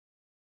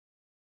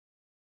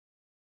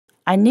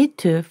 I need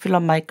to fill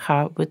up my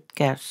car with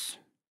gas.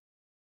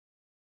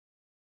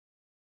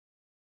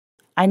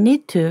 I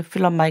need to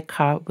fill up my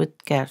car with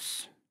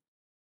gas.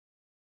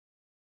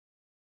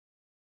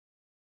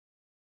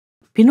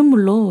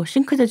 비눗물로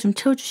싱크대 좀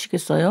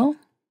채워주시겠어요?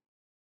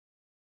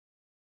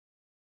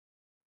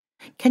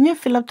 Can you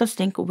fill up the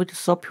sink with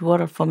soapy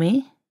water for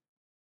me?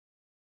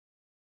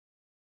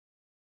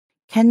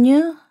 Can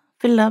you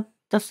fill up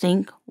the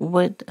sink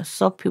with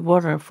soapy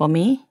water for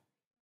me?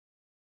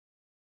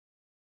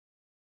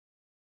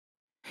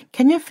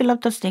 Can you fill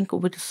up the sink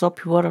with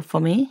soapy water for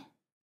me?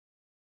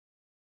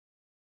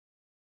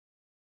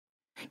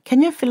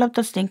 Can you fill up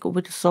the sink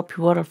with soapy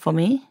water for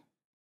me?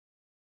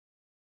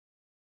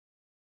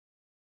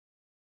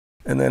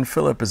 And then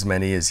fill up as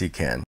many as you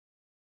can.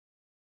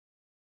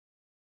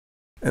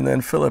 And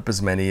then fill up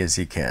as many as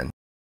you can.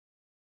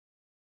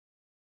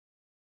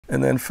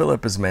 And then fill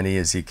up as many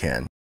as you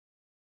can.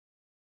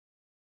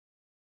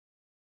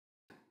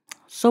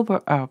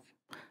 Sober up,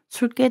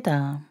 술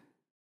깨다.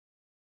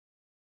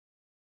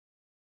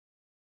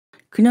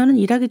 그녀는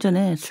일하기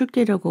전에 술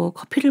깨려고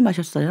커피를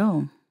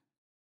마셨어요.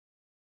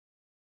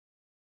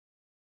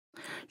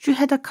 She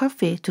had a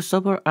coffee to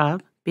sober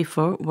up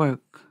before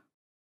work.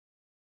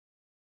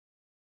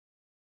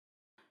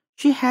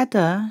 She had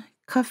a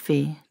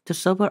coffee to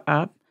sober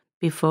up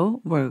before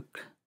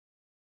work.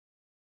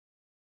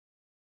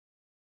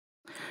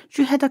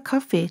 She had a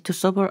coffee to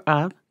sober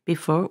up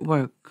before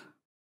work.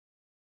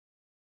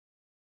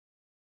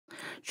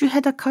 She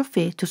had a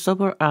coffee to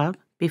sober up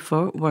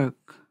before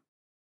work.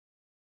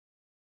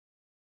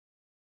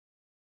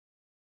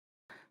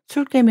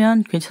 술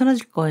깨면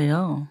괜찮아질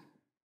거예요.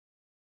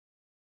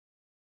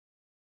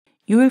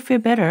 You will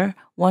feel better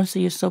once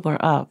you sober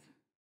up.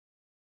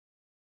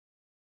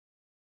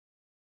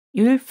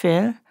 You will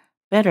feel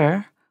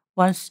better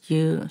once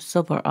you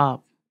sober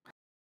up.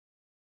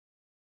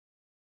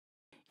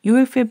 You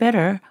will feel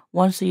better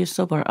once you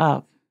sober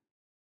up.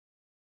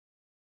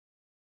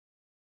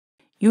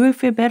 You will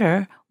feel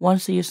better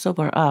once you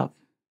sober up.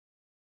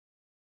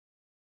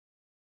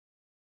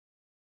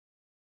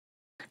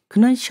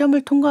 그는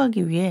시험을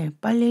통과하기 위해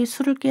빨리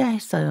술을 깨야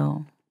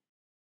했어요.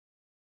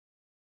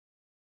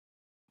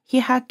 He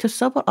had to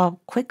sober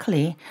up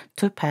quickly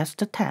to pass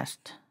the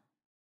test.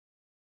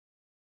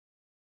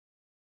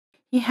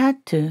 He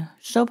had to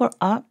sober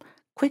up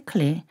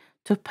quickly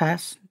to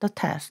pass the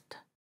test.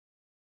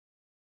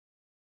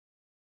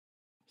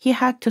 He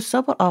had to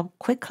sober up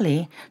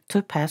quickly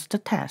to pass the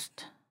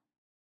test.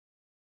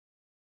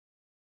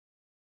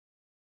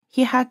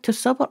 He had to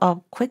sober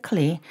up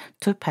quickly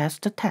to pass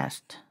the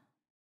test.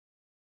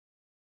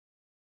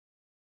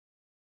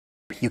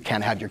 You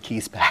can't have your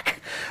keys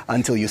back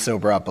until you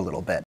sober up a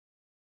little bit.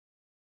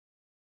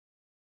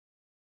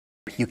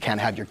 You can't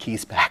have your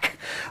keys back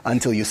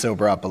until you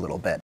sober up a little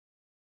bit.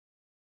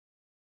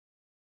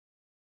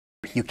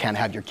 You can't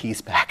have your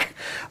keys back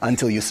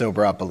until you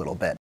sober up a little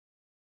bit.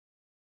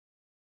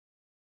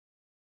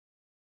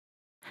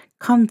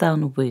 Calm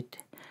down with,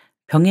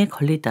 병에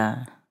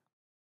걸리다.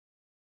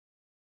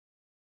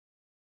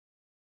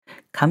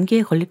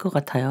 감기에 걸릴 것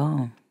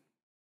같아요.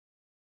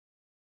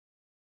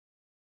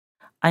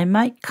 I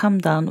might calm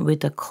down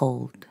with a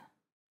cold.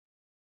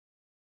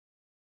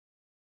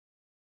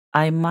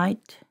 I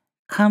might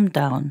come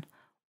down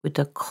with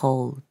a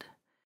cold.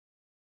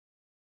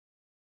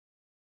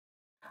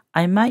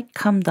 I might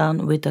come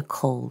down with a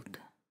cold.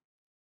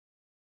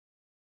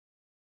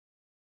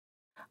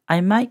 I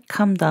might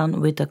come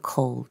down with a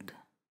cold.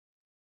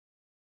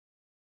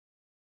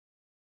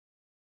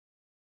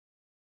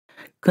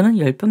 그는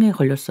열병에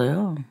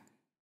걸렸어요.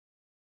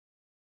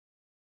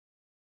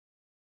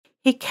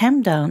 He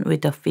came down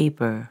with a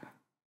fever.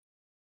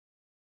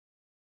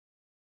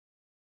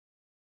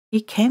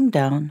 He came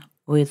down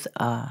with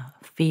a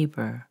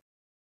fever.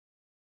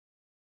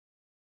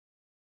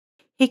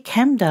 He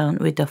came down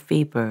with a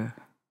fever.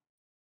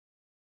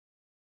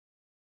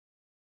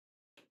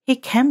 He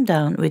came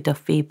down with a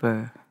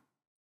fever.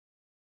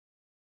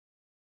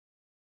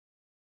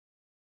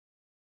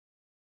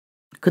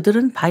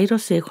 그들은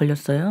바이러스에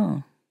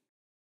걸렸어요.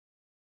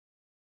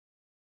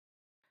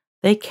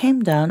 They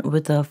came down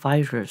with a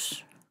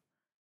virus.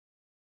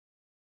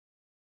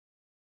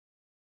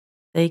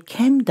 They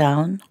came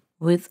down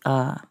with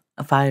a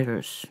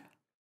virus.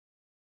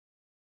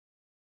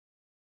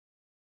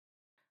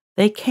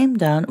 They came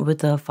down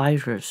with a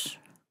virus.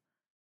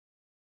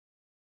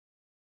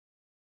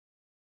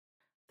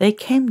 They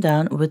came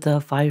down with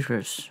a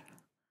virus.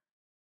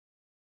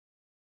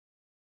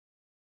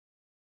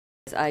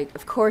 I,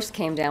 of course,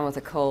 came down with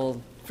a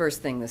cold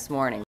first thing this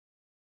morning.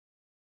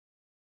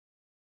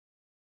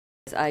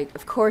 I,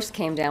 of course,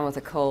 came down with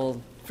a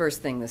cold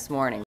first thing this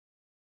morning.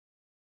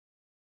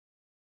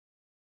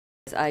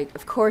 I,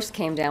 of course,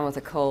 came down with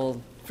a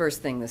cold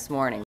first thing this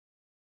morning.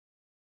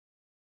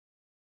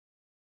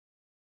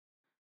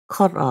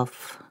 Cut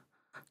off.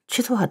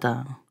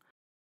 취소하다.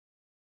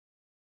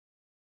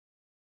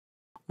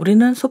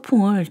 우리는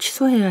소풍을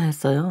취소해야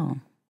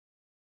했어요.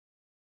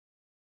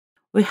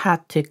 We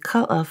had to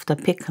cut off the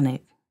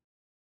picnic.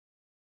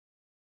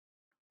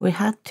 We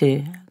had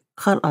to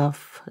cut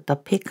off the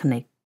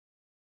picnic.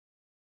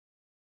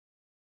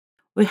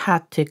 We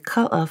had to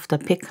cut off the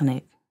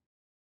picnic.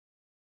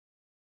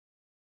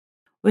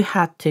 We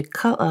had to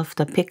cut off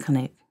the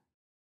picnic.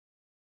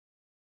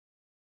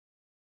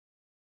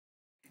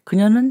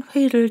 그녀는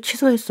회의를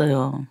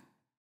취소했어요.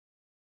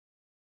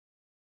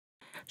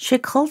 She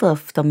called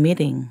off the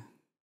meeting.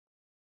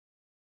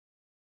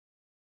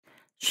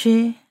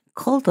 She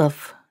called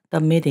off the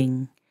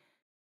meeting.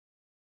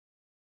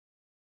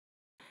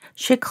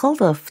 She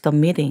called off the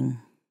meeting.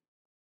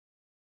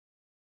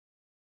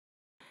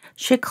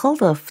 She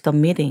called off the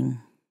meeting.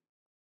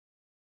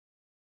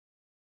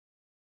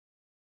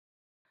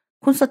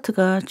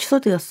 콘서트가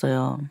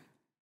취소되었어요.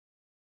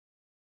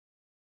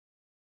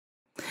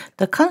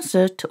 The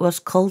concert was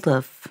called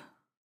off.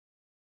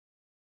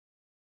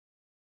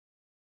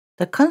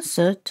 The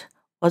concert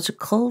was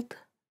called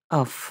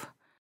off.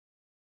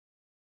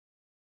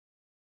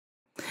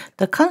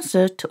 The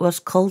concert was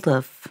called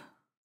off.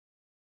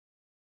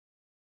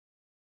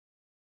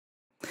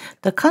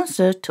 The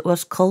concert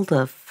was called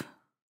off.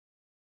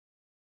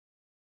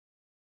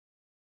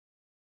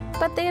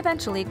 But they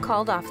eventually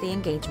called off the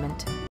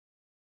engagement.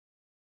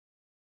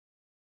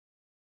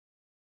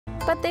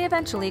 But they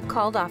eventually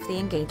called off the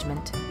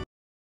engagement.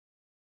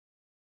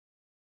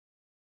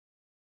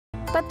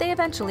 But they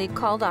eventually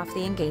called off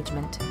the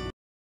engagement.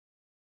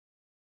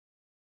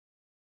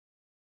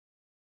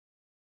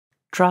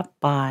 Drop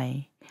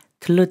by.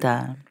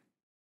 들르다.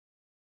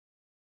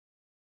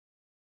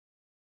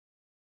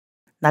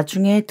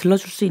 나중에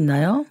들러줄 수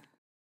있나요?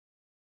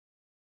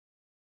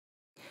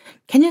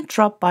 Can you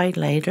drop by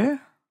later?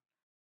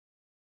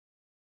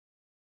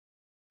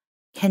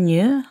 Can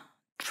you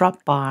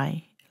drop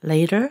by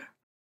later?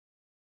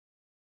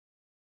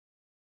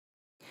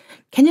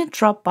 Can you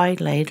drop by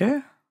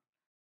later?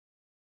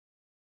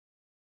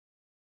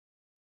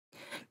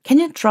 Can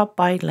you drop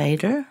by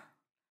later?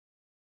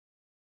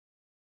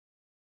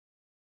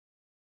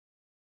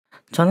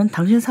 저는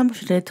당신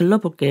사무실에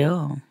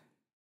들러볼게요.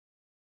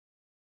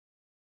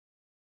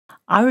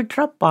 I will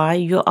drop by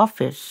your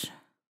office.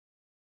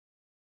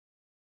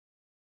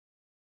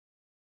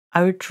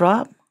 I will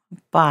drop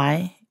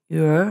by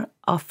your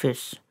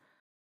office.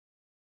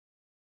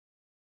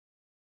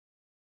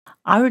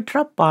 I will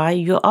drop by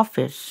your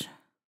office.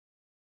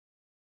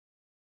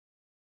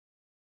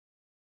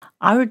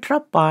 I will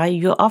drop by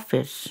your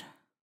office.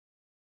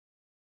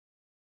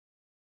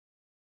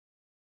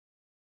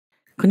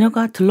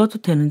 그녀가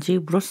들러도 되는지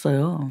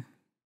물었어요.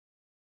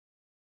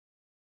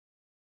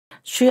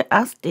 She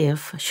asked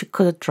if she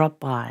could drop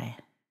by.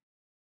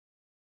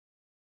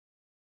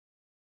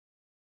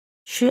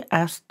 She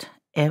asked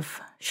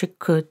if she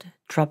could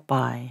drop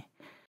by.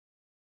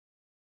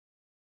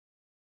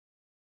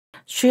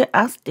 She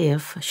asked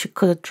if she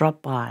could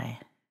drop by.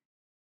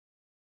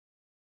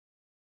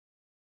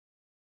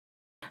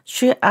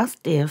 She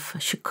asked if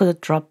she could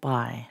drop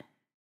by.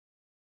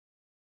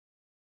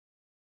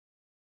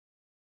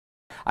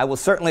 I will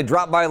certainly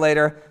drop by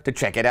later to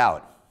check it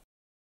out.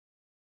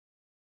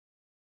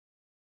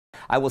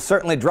 I will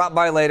certainly drop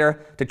by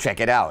later to check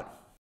it out.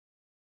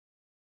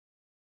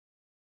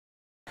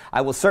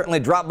 I will certainly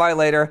drop by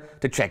later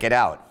to check it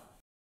out.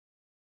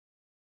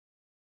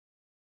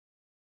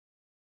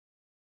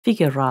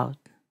 figure out,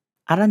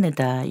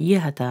 알아내다,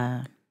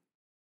 이해하다.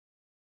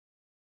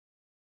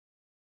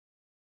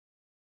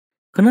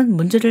 그는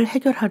문제를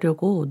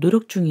해결하려고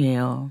노력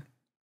중이에요.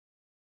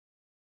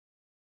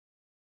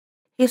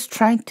 He's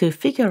trying to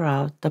figure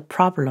out the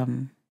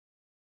problem.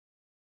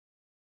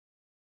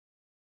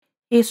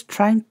 He's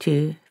trying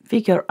to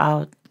figure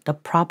out the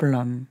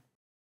problem.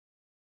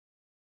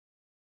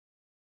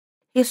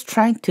 He's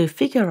trying to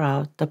figure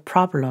out the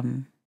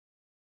problem.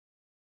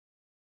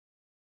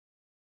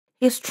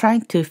 He's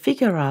trying to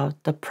figure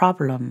out the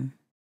problem.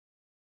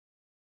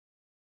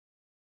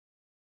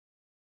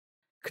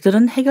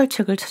 그들은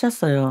해결책을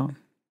찾았어요.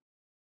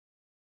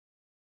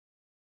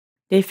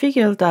 They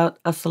figured out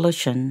a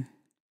solution.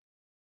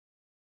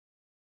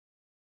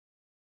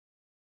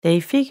 They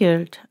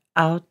figured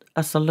out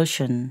a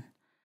solution.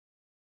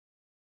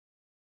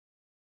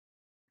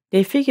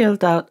 They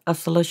figured out a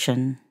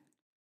solution.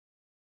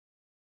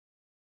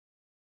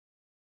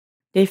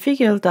 They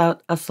figured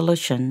out a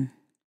solution.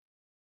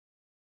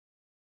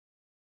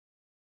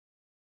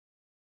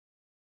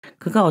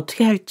 그가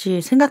어떻게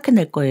할지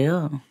생각해낼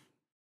거예요.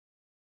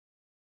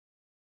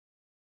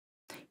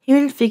 He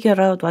will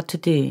figure out what to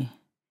do.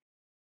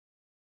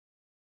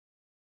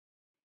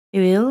 He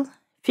will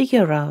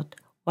figure out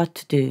what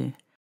to do.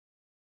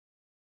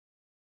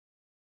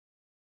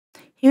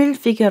 He will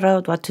figure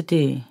out what to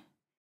do.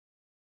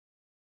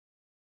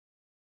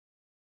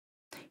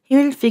 He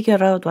will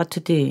figure out what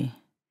to do.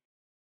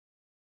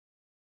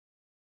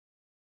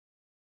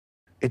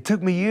 It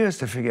took me years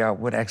to figure out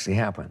what actually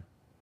happened.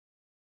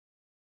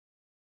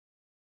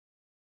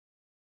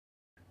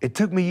 It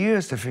took me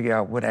years to figure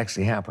out what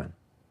actually happened.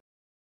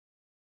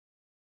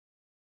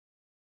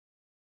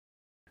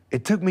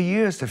 It took me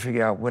years to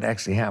figure out what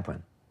actually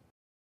happened.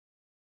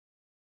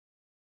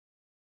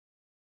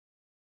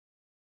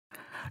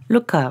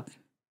 Look up.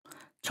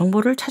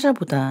 정보를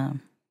찾아보다.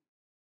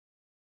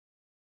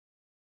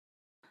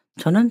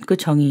 저는 그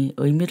정의,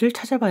 의미를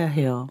찾아봐야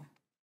해요.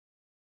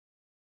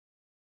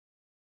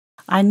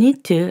 I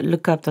need to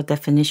look up the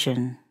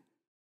definition.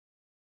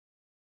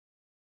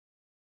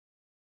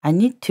 I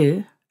need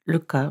to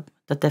look up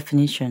the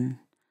definition.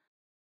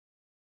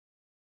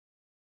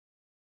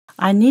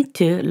 I need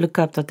to look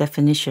up the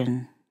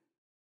definition.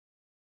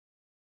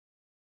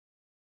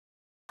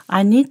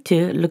 I need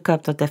to look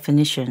up the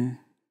definition.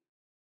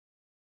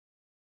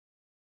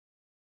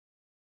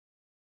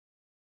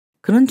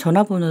 그는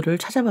전화번호를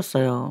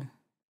찾아봤어요.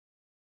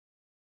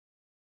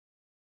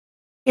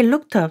 He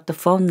looked up the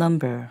phone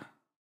number.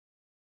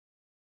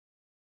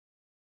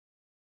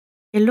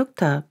 He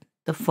looked up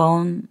the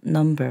phone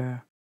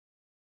number.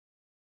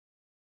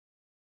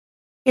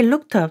 He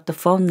looked up the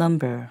phone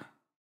number.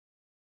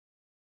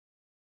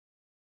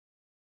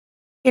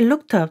 He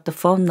looked up the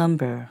phone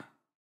number.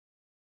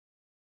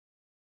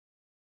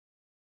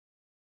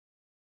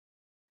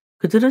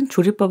 그들은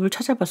조리법을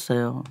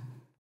찾아봤어요.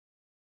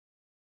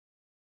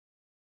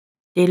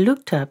 They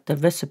looked up the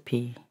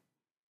recipe.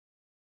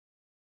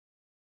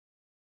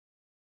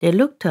 They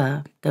looked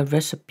up the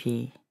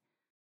recipe.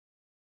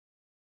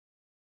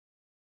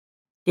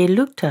 They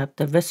looked up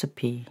the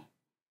recipe.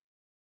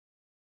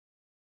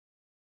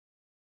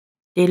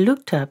 They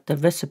looked up the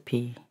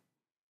recipe.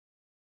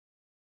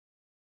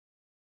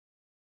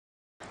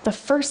 The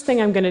first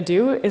thing I'm going to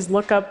do is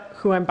look up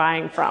who I'm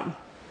buying from.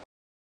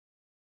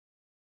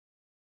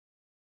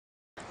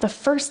 The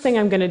first thing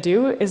I'm going to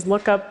do is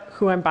look up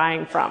who I'm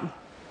buying from.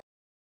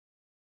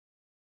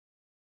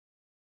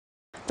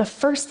 The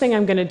first thing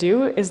I'm going to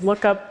do is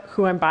look up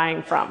who I'm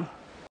buying from.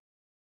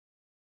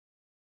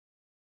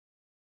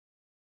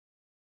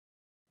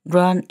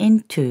 Run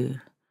into.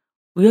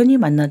 우연히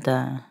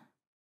만나다.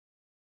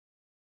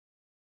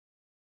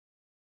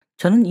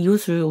 저는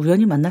이웃을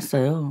우연히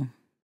만났어요.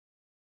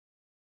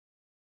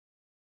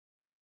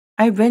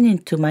 I ran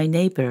into my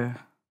neighbor.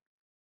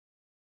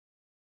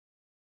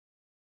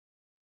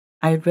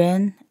 I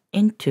ran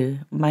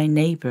into my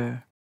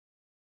neighbor.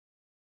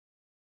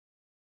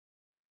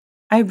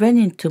 I ran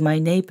into my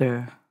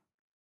neighbor.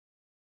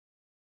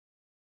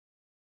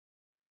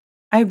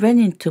 I ran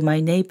into my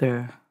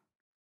neighbor.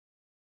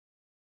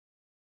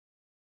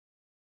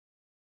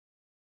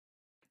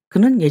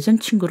 그는 예전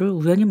친구를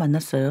우연히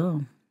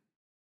만났어요.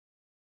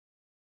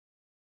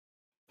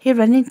 He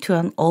ran into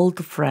an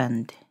old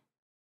friend.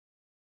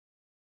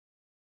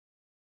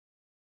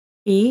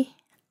 He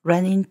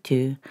ran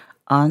into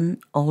an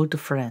old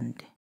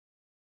friend.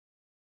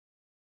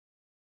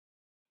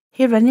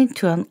 He ran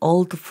into an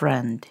old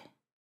friend.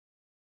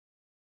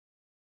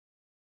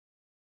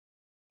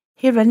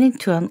 He ran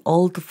into an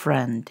old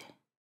friend.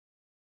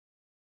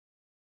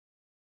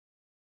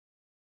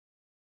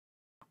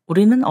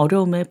 우리는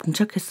어려움에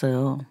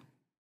봉착했어요.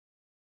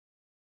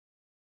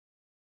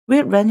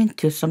 We ran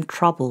into some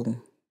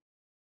trouble.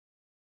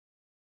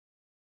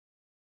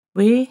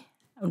 We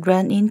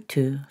ran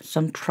into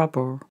some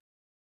trouble.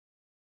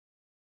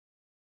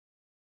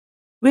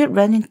 We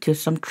ran into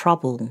some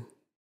trouble.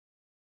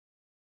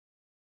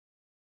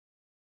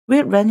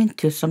 We ran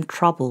into some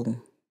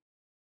trouble.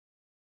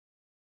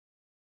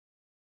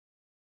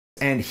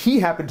 and he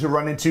happened to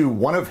run into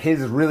one of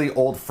his really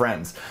old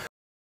friends.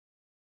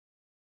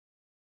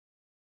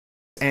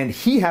 And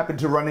he happened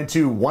to run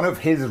into one of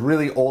his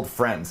really old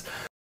friends.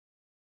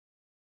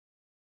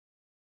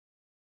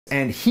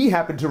 And he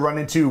happened to run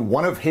into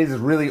one of his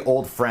really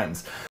old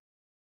friends.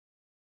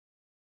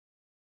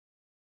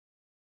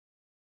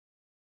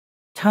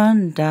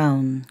 turn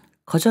down,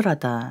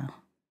 거절하다.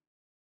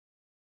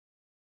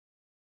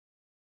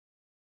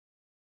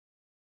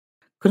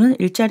 그는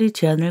일자리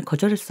제안을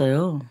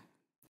거절했어요.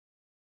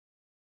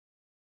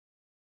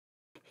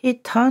 He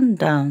turned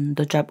down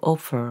the job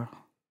offer.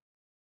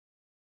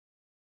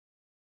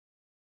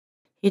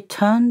 He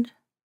turned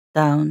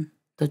down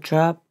the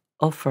job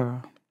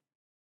offer.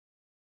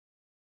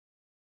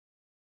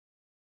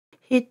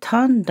 He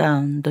turned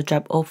down the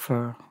job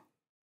offer.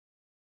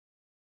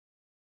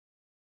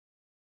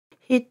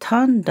 He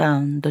turned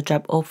down the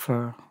job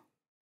offer.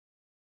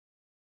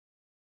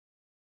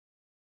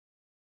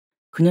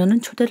 그녀는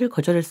초대를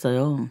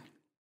거절했어요.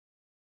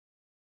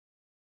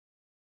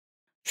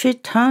 She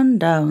turned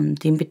down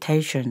the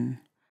invitation.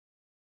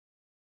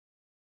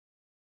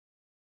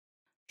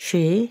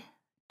 She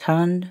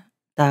turned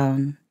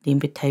down the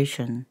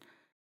invitation.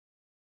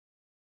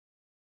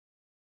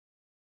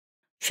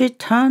 She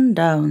turned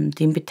down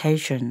the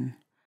invitation.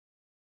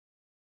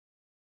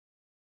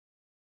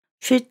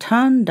 She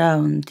turned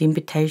down the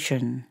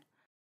invitation.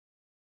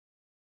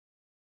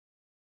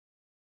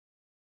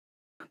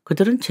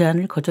 그들은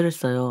제안을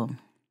거절했어요.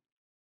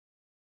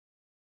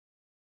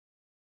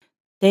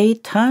 They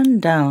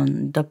turned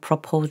down the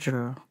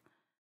proposal.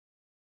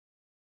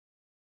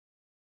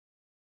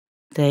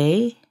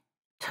 They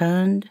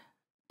turned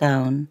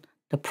down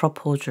the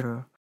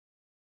proposal.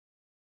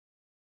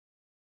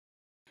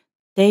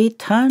 They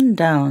turned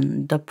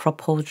down the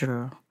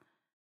proposal.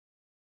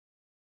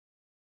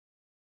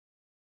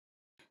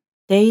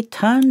 They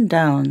turned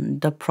down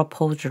the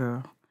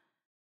proposal.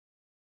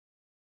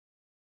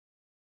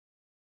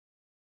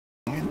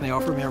 They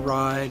offer me a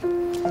ride,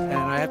 and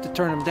I have to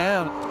turn them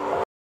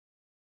down.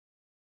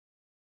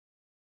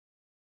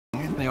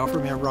 They offer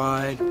me a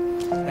ride,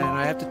 and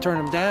I have to turn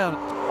them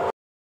down.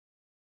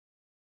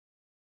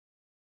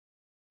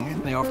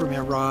 They offer me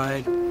a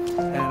ride,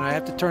 and I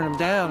have to turn them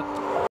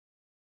down.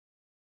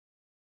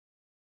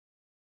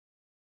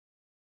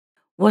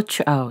 Watch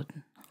out.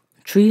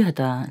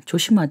 주의하다,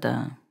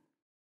 조심하다.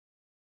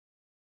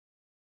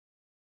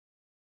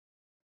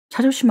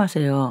 차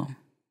조심하세요.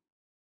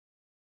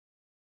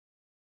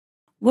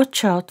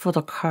 Watch out for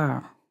the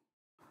car.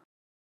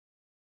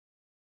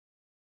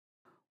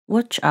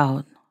 Watch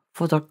out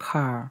for the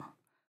car.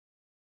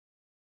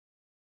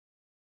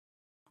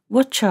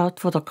 Watch out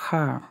for the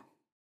car.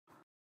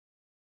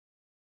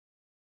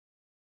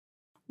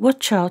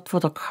 Watch out for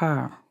the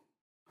car.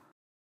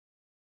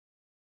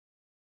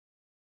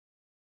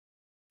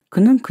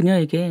 그는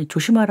그녀에게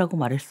조심하라고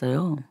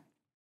말했어요.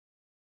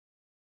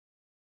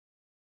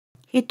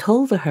 He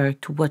told her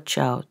to watch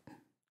out.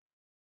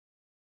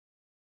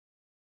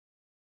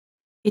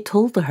 He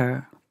told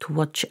her to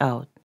watch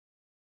out.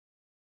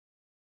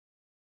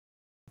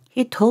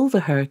 He told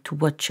her to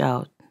watch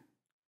out.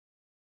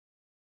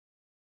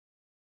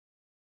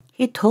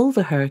 He told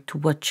her to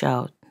watch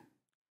out.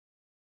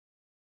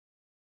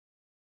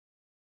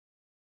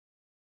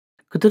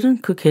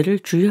 그들은 그 개를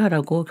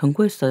주의하라고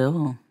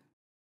경고했어요.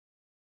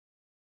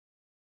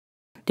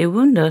 They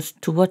warned us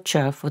to watch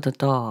out for the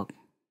dog.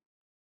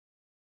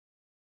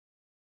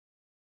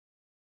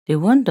 They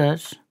warned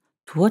us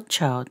to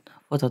watch out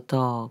for the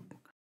dog.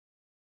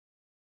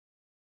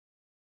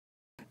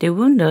 They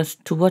warned us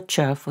to watch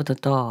out for the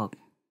dog.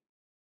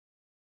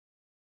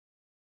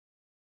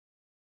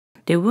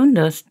 They warned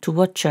us to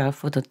watch out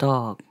for the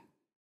dog.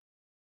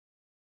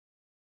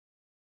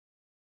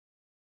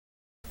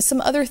 Some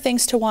other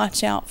things to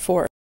watch out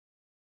for.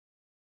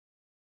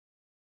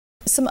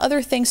 Some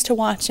other things to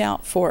watch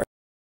out for.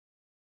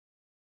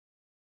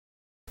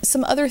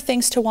 Some other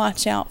things to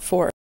watch out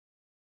for.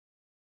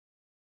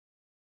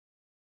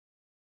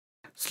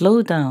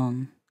 Slow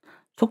down.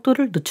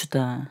 속도를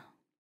늦추다.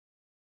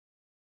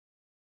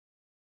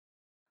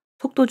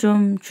 속도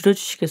좀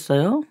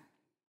줄여주시겠어요?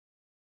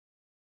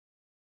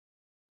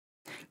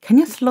 Can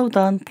you slow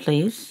down,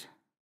 please?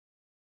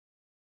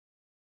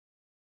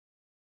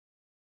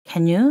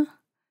 Can you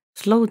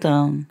slow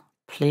down,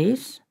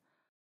 please?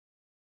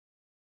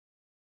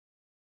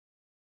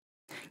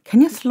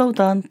 Can you slow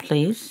down,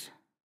 please?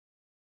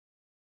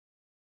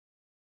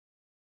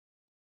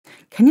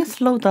 Can you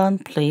slow down,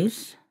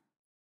 please?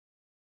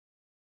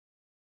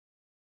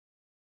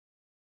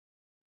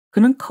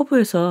 그는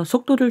커브에서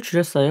속도를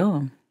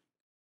줄였어요.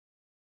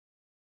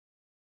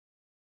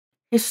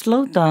 He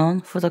slowed down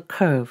for the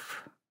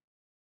curve.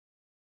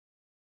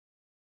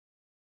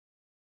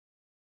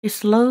 He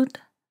slowed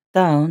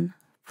down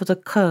for the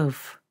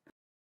curve.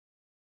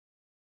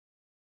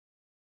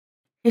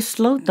 He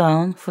slowed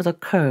down for the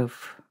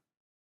curve.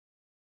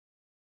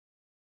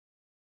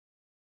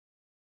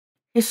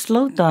 He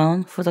slowed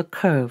down for the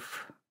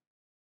curve.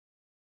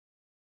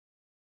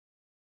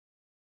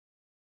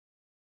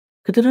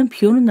 그들은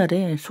비 오는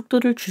날에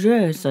속도를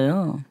줄여야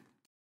했어요.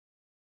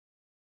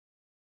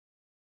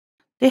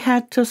 They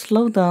had to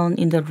slow down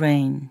in the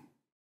rain.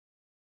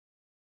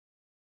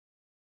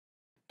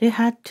 They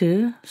had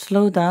to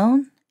slow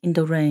down in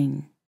the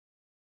rain.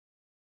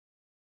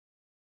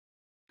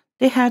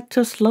 They had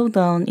to slow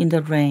down in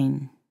the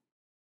rain.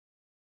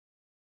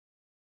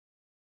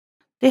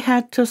 They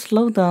had to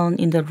slow down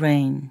in the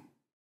rain.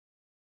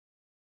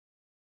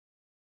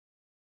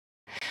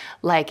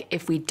 Like,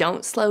 if we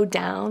don't slow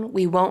down,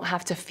 we won't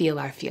have to feel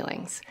our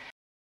feelings.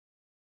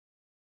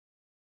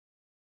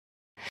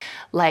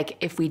 Like,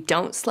 if we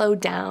don't slow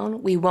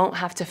down, we won't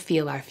have to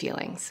feel our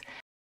feelings.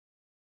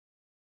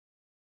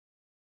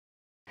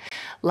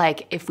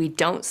 Like, if we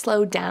don't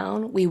slow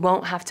down, we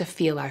won't have to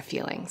feel our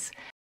feelings.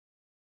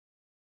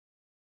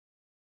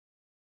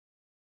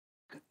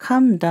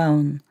 Calm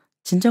down.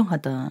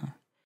 진정하다.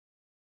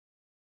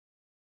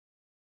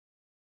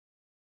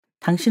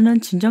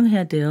 당신은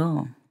진정해야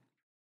돼요.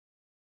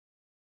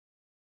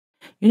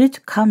 You need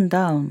to calm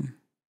down.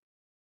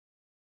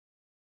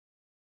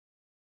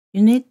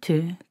 You need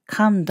to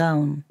calm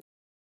down.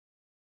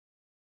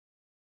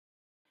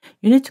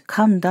 You need to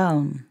calm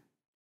down.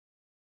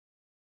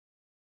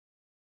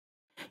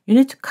 You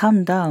need to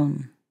calm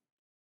down.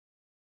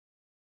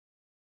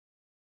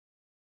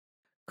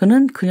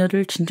 그는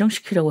그녀를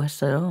진정시키려고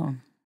했어요.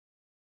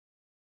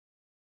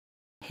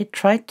 He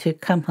tried to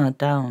calm her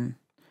down.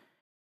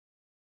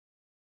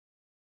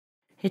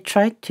 He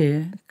tried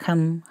to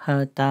calm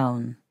her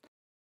down.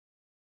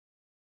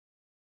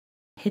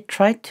 He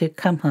tried to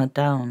calm her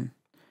down.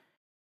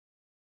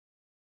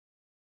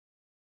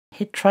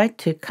 He tried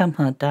to calm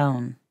her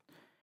down.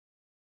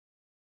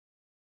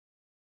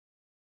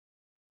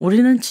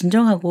 우리는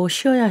진정하고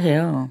쉬어야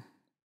해요.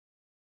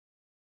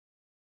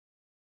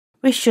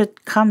 We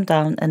should calm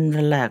down and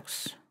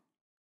relax.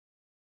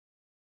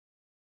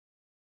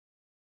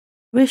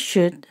 We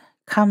should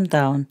calm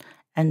down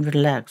and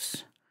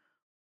relax.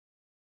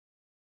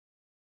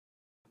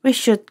 We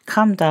should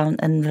calm down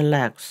and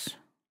relax.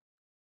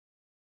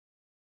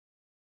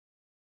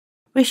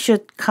 We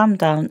should calm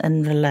down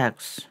and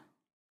relax.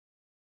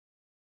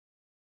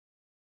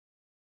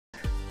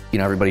 You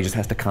know, everybody just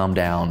has to calm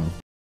down.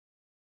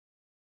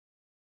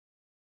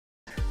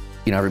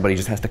 You know, everybody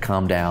just has to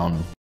calm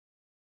down.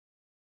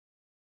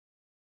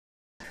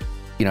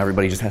 You know,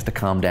 everybody just has to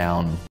calm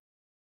down.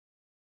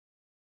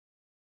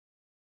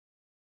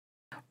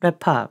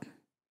 Wrap up.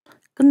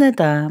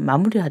 끝내다,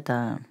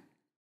 마무리하다.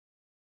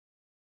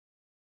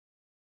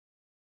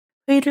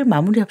 회의를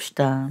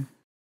마무리합시다.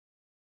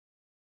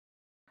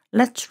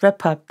 Let's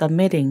wrap up the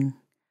meeting.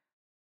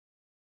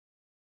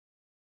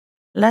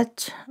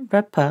 Let's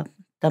wrap up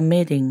the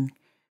meeting.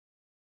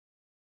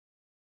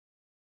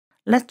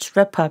 Let's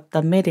wrap up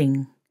the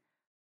meeting.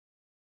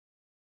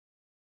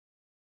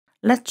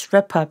 Let's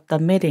wrap up the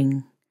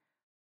meeting.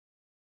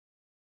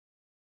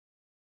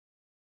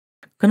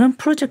 그는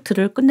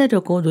프로젝트를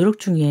끝내려고 노력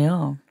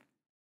중이에요.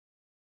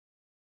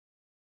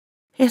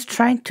 He's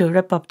trying to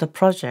wrap up the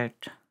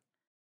project.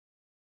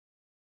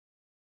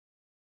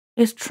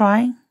 He's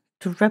trying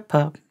to wrap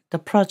up the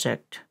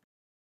project.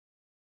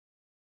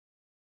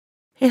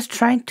 He's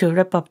trying to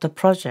wrap up the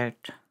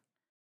project.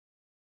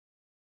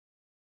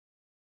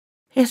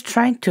 He's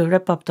trying to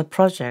wrap up the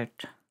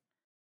project.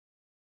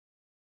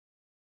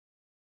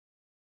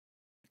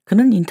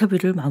 그는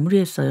인터뷰를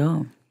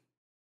마무리했어요.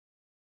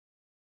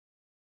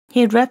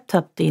 He wrapped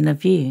up the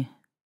interview.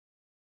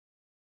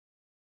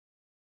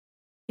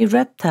 He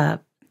wrapped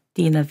up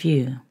the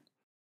interview.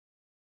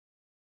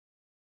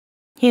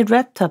 He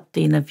wrapped up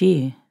the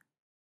interview.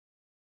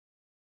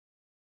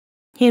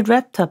 He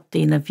wrapped up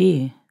the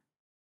interview.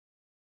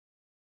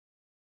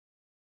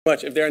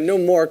 If there are no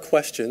more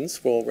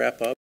questions, we'll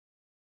wrap up.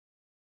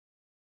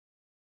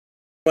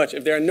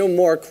 If there are no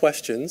more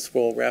questions,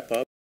 we'll wrap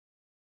up.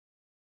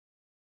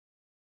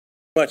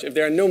 If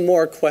there are no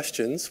more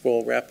questions,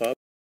 we'll wrap up.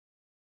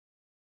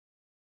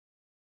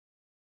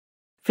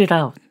 Fill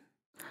out.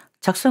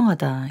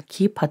 작성하다,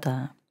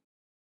 기입하다.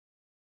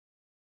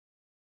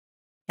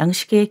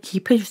 양식에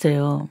기입해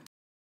주세요.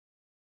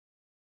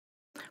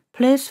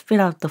 Please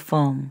fill out the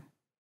form.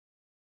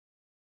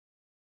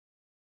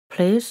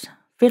 Please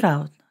fill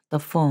out the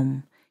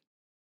form.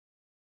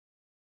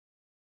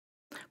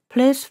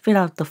 Please fill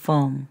out the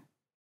form.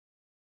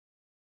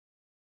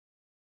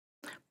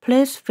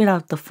 Please fill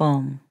out the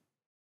form.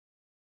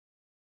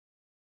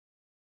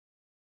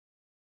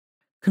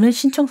 그는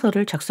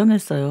신청서를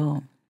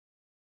작성했어요.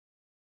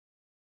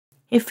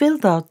 He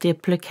filled out the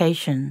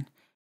application.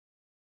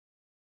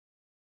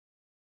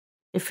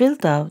 He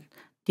filled out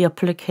the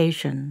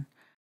application.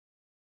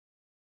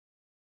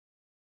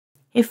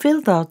 He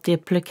filled out the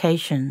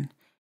application.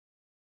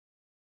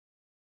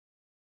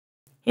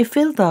 He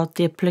filled out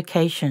the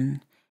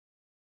application.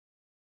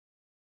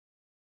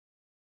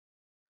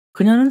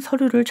 그녀는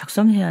서류를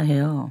작성해야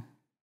해요.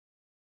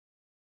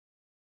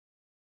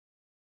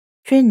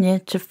 She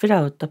needs to fill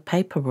out the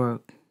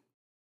paperwork.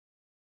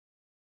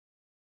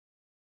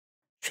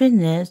 She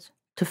needs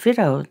to fill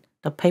out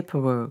the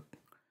paperwork.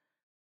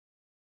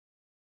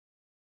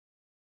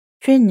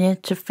 She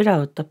needs to fill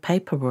out the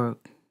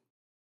paperwork.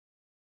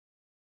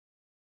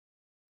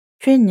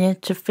 She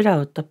needs to fill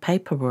out the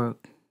paperwork.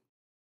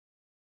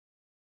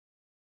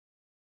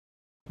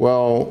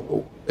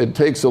 Well, it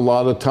takes a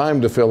lot of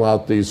time to fill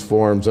out these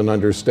forms and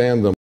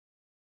understand them.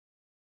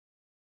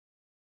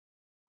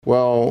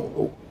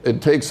 Well,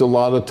 it takes a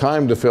lot of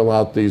time to fill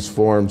out these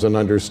forms and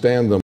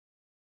understand them.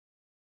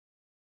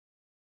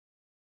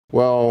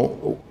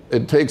 Well,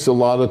 it takes a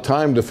lot of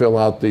time to fill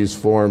out these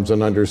forms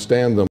and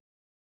understand them.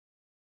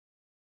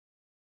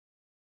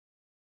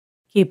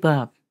 Give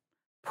up.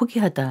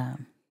 포기하다.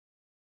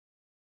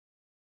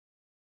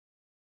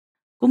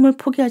 꿈을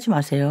포기하지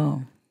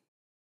마세요.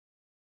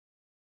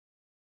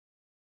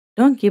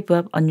 Don't give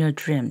up on your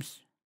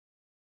dreams.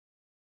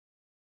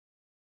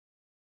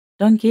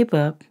 Don't give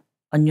up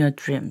on your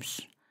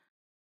dreams.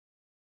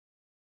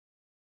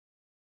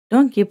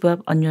 Don't give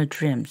up on your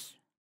dreams.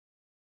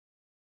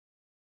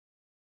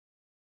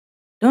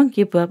 Don't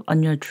give up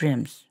on your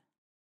dreams.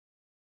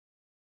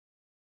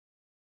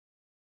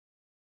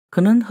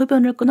 그는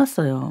흡연을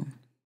끊었어요.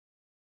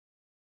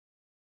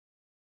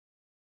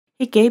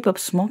 He gave up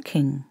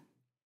smoking.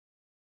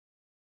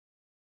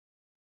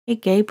 He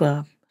gave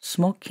up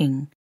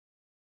smoking.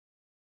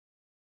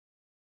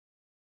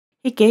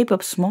 He gave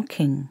up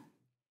smoking.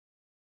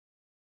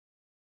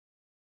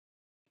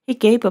 He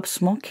gave up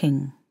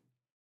smoking.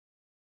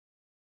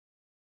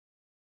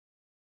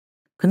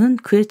 그는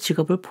그의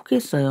직업을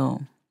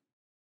포기했어요.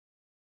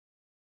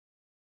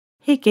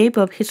 He gave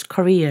up his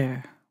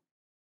career.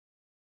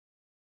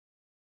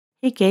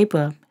 He gave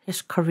up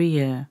his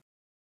career.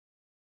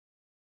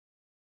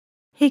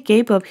 He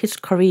gave up his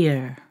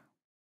career.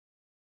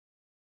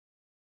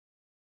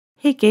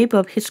 He gave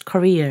up his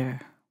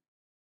career.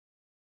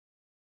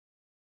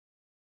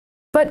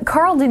 But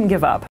Carl didn't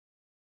give up.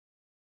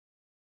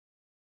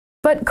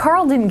 But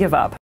Carl didn't give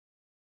up.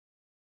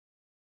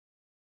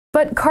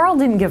 But Carl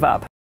didn't give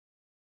up.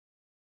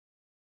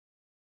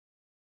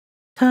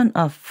 Turn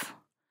off.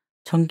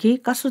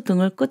 전기, 가스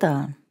등을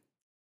끄다.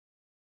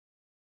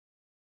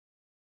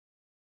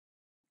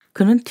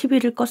 그는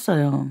TV를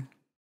껐어요.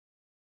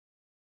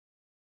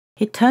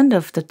 He turned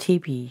off the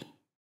TV.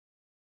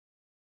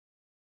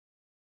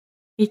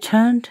 He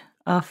turned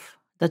off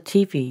the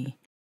TV.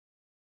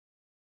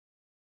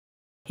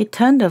 He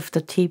turned off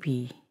the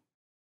TV.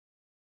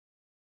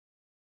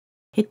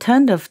 He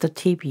turned off the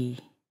TV.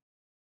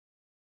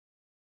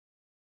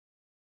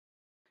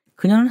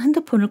 그녀는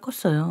핸드폰을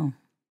껐어요.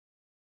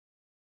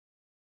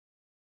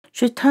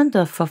 She turned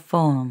off her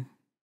phone.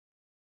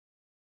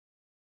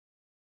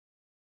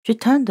 She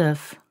turned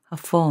off her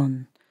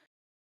phone.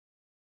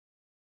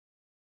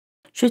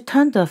 She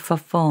turned off her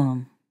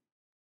phone.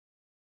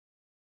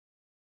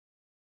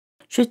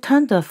 She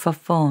turned off her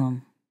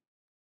phone.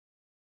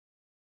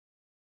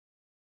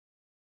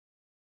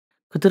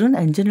 그들은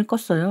엔진을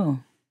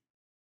껐어요.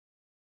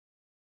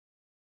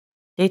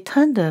 They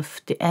turned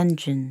off the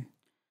engine.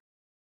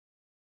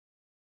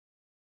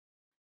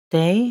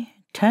 They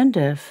turned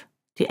off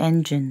the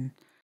engine.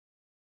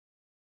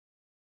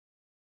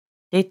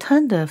 They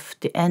turned off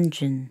the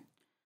engine.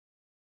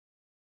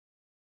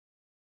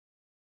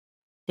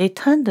 They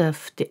turned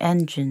off the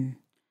engine.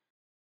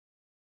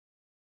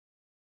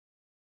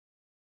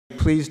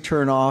 Please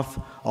turn off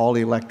all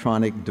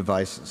electronic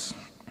devices.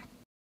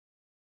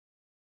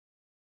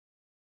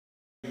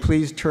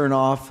 Please turn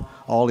off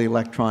all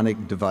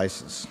electronic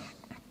devices.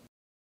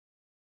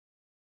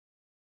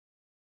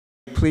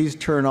 Please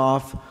turn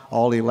off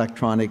all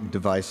electronic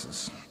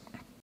devices.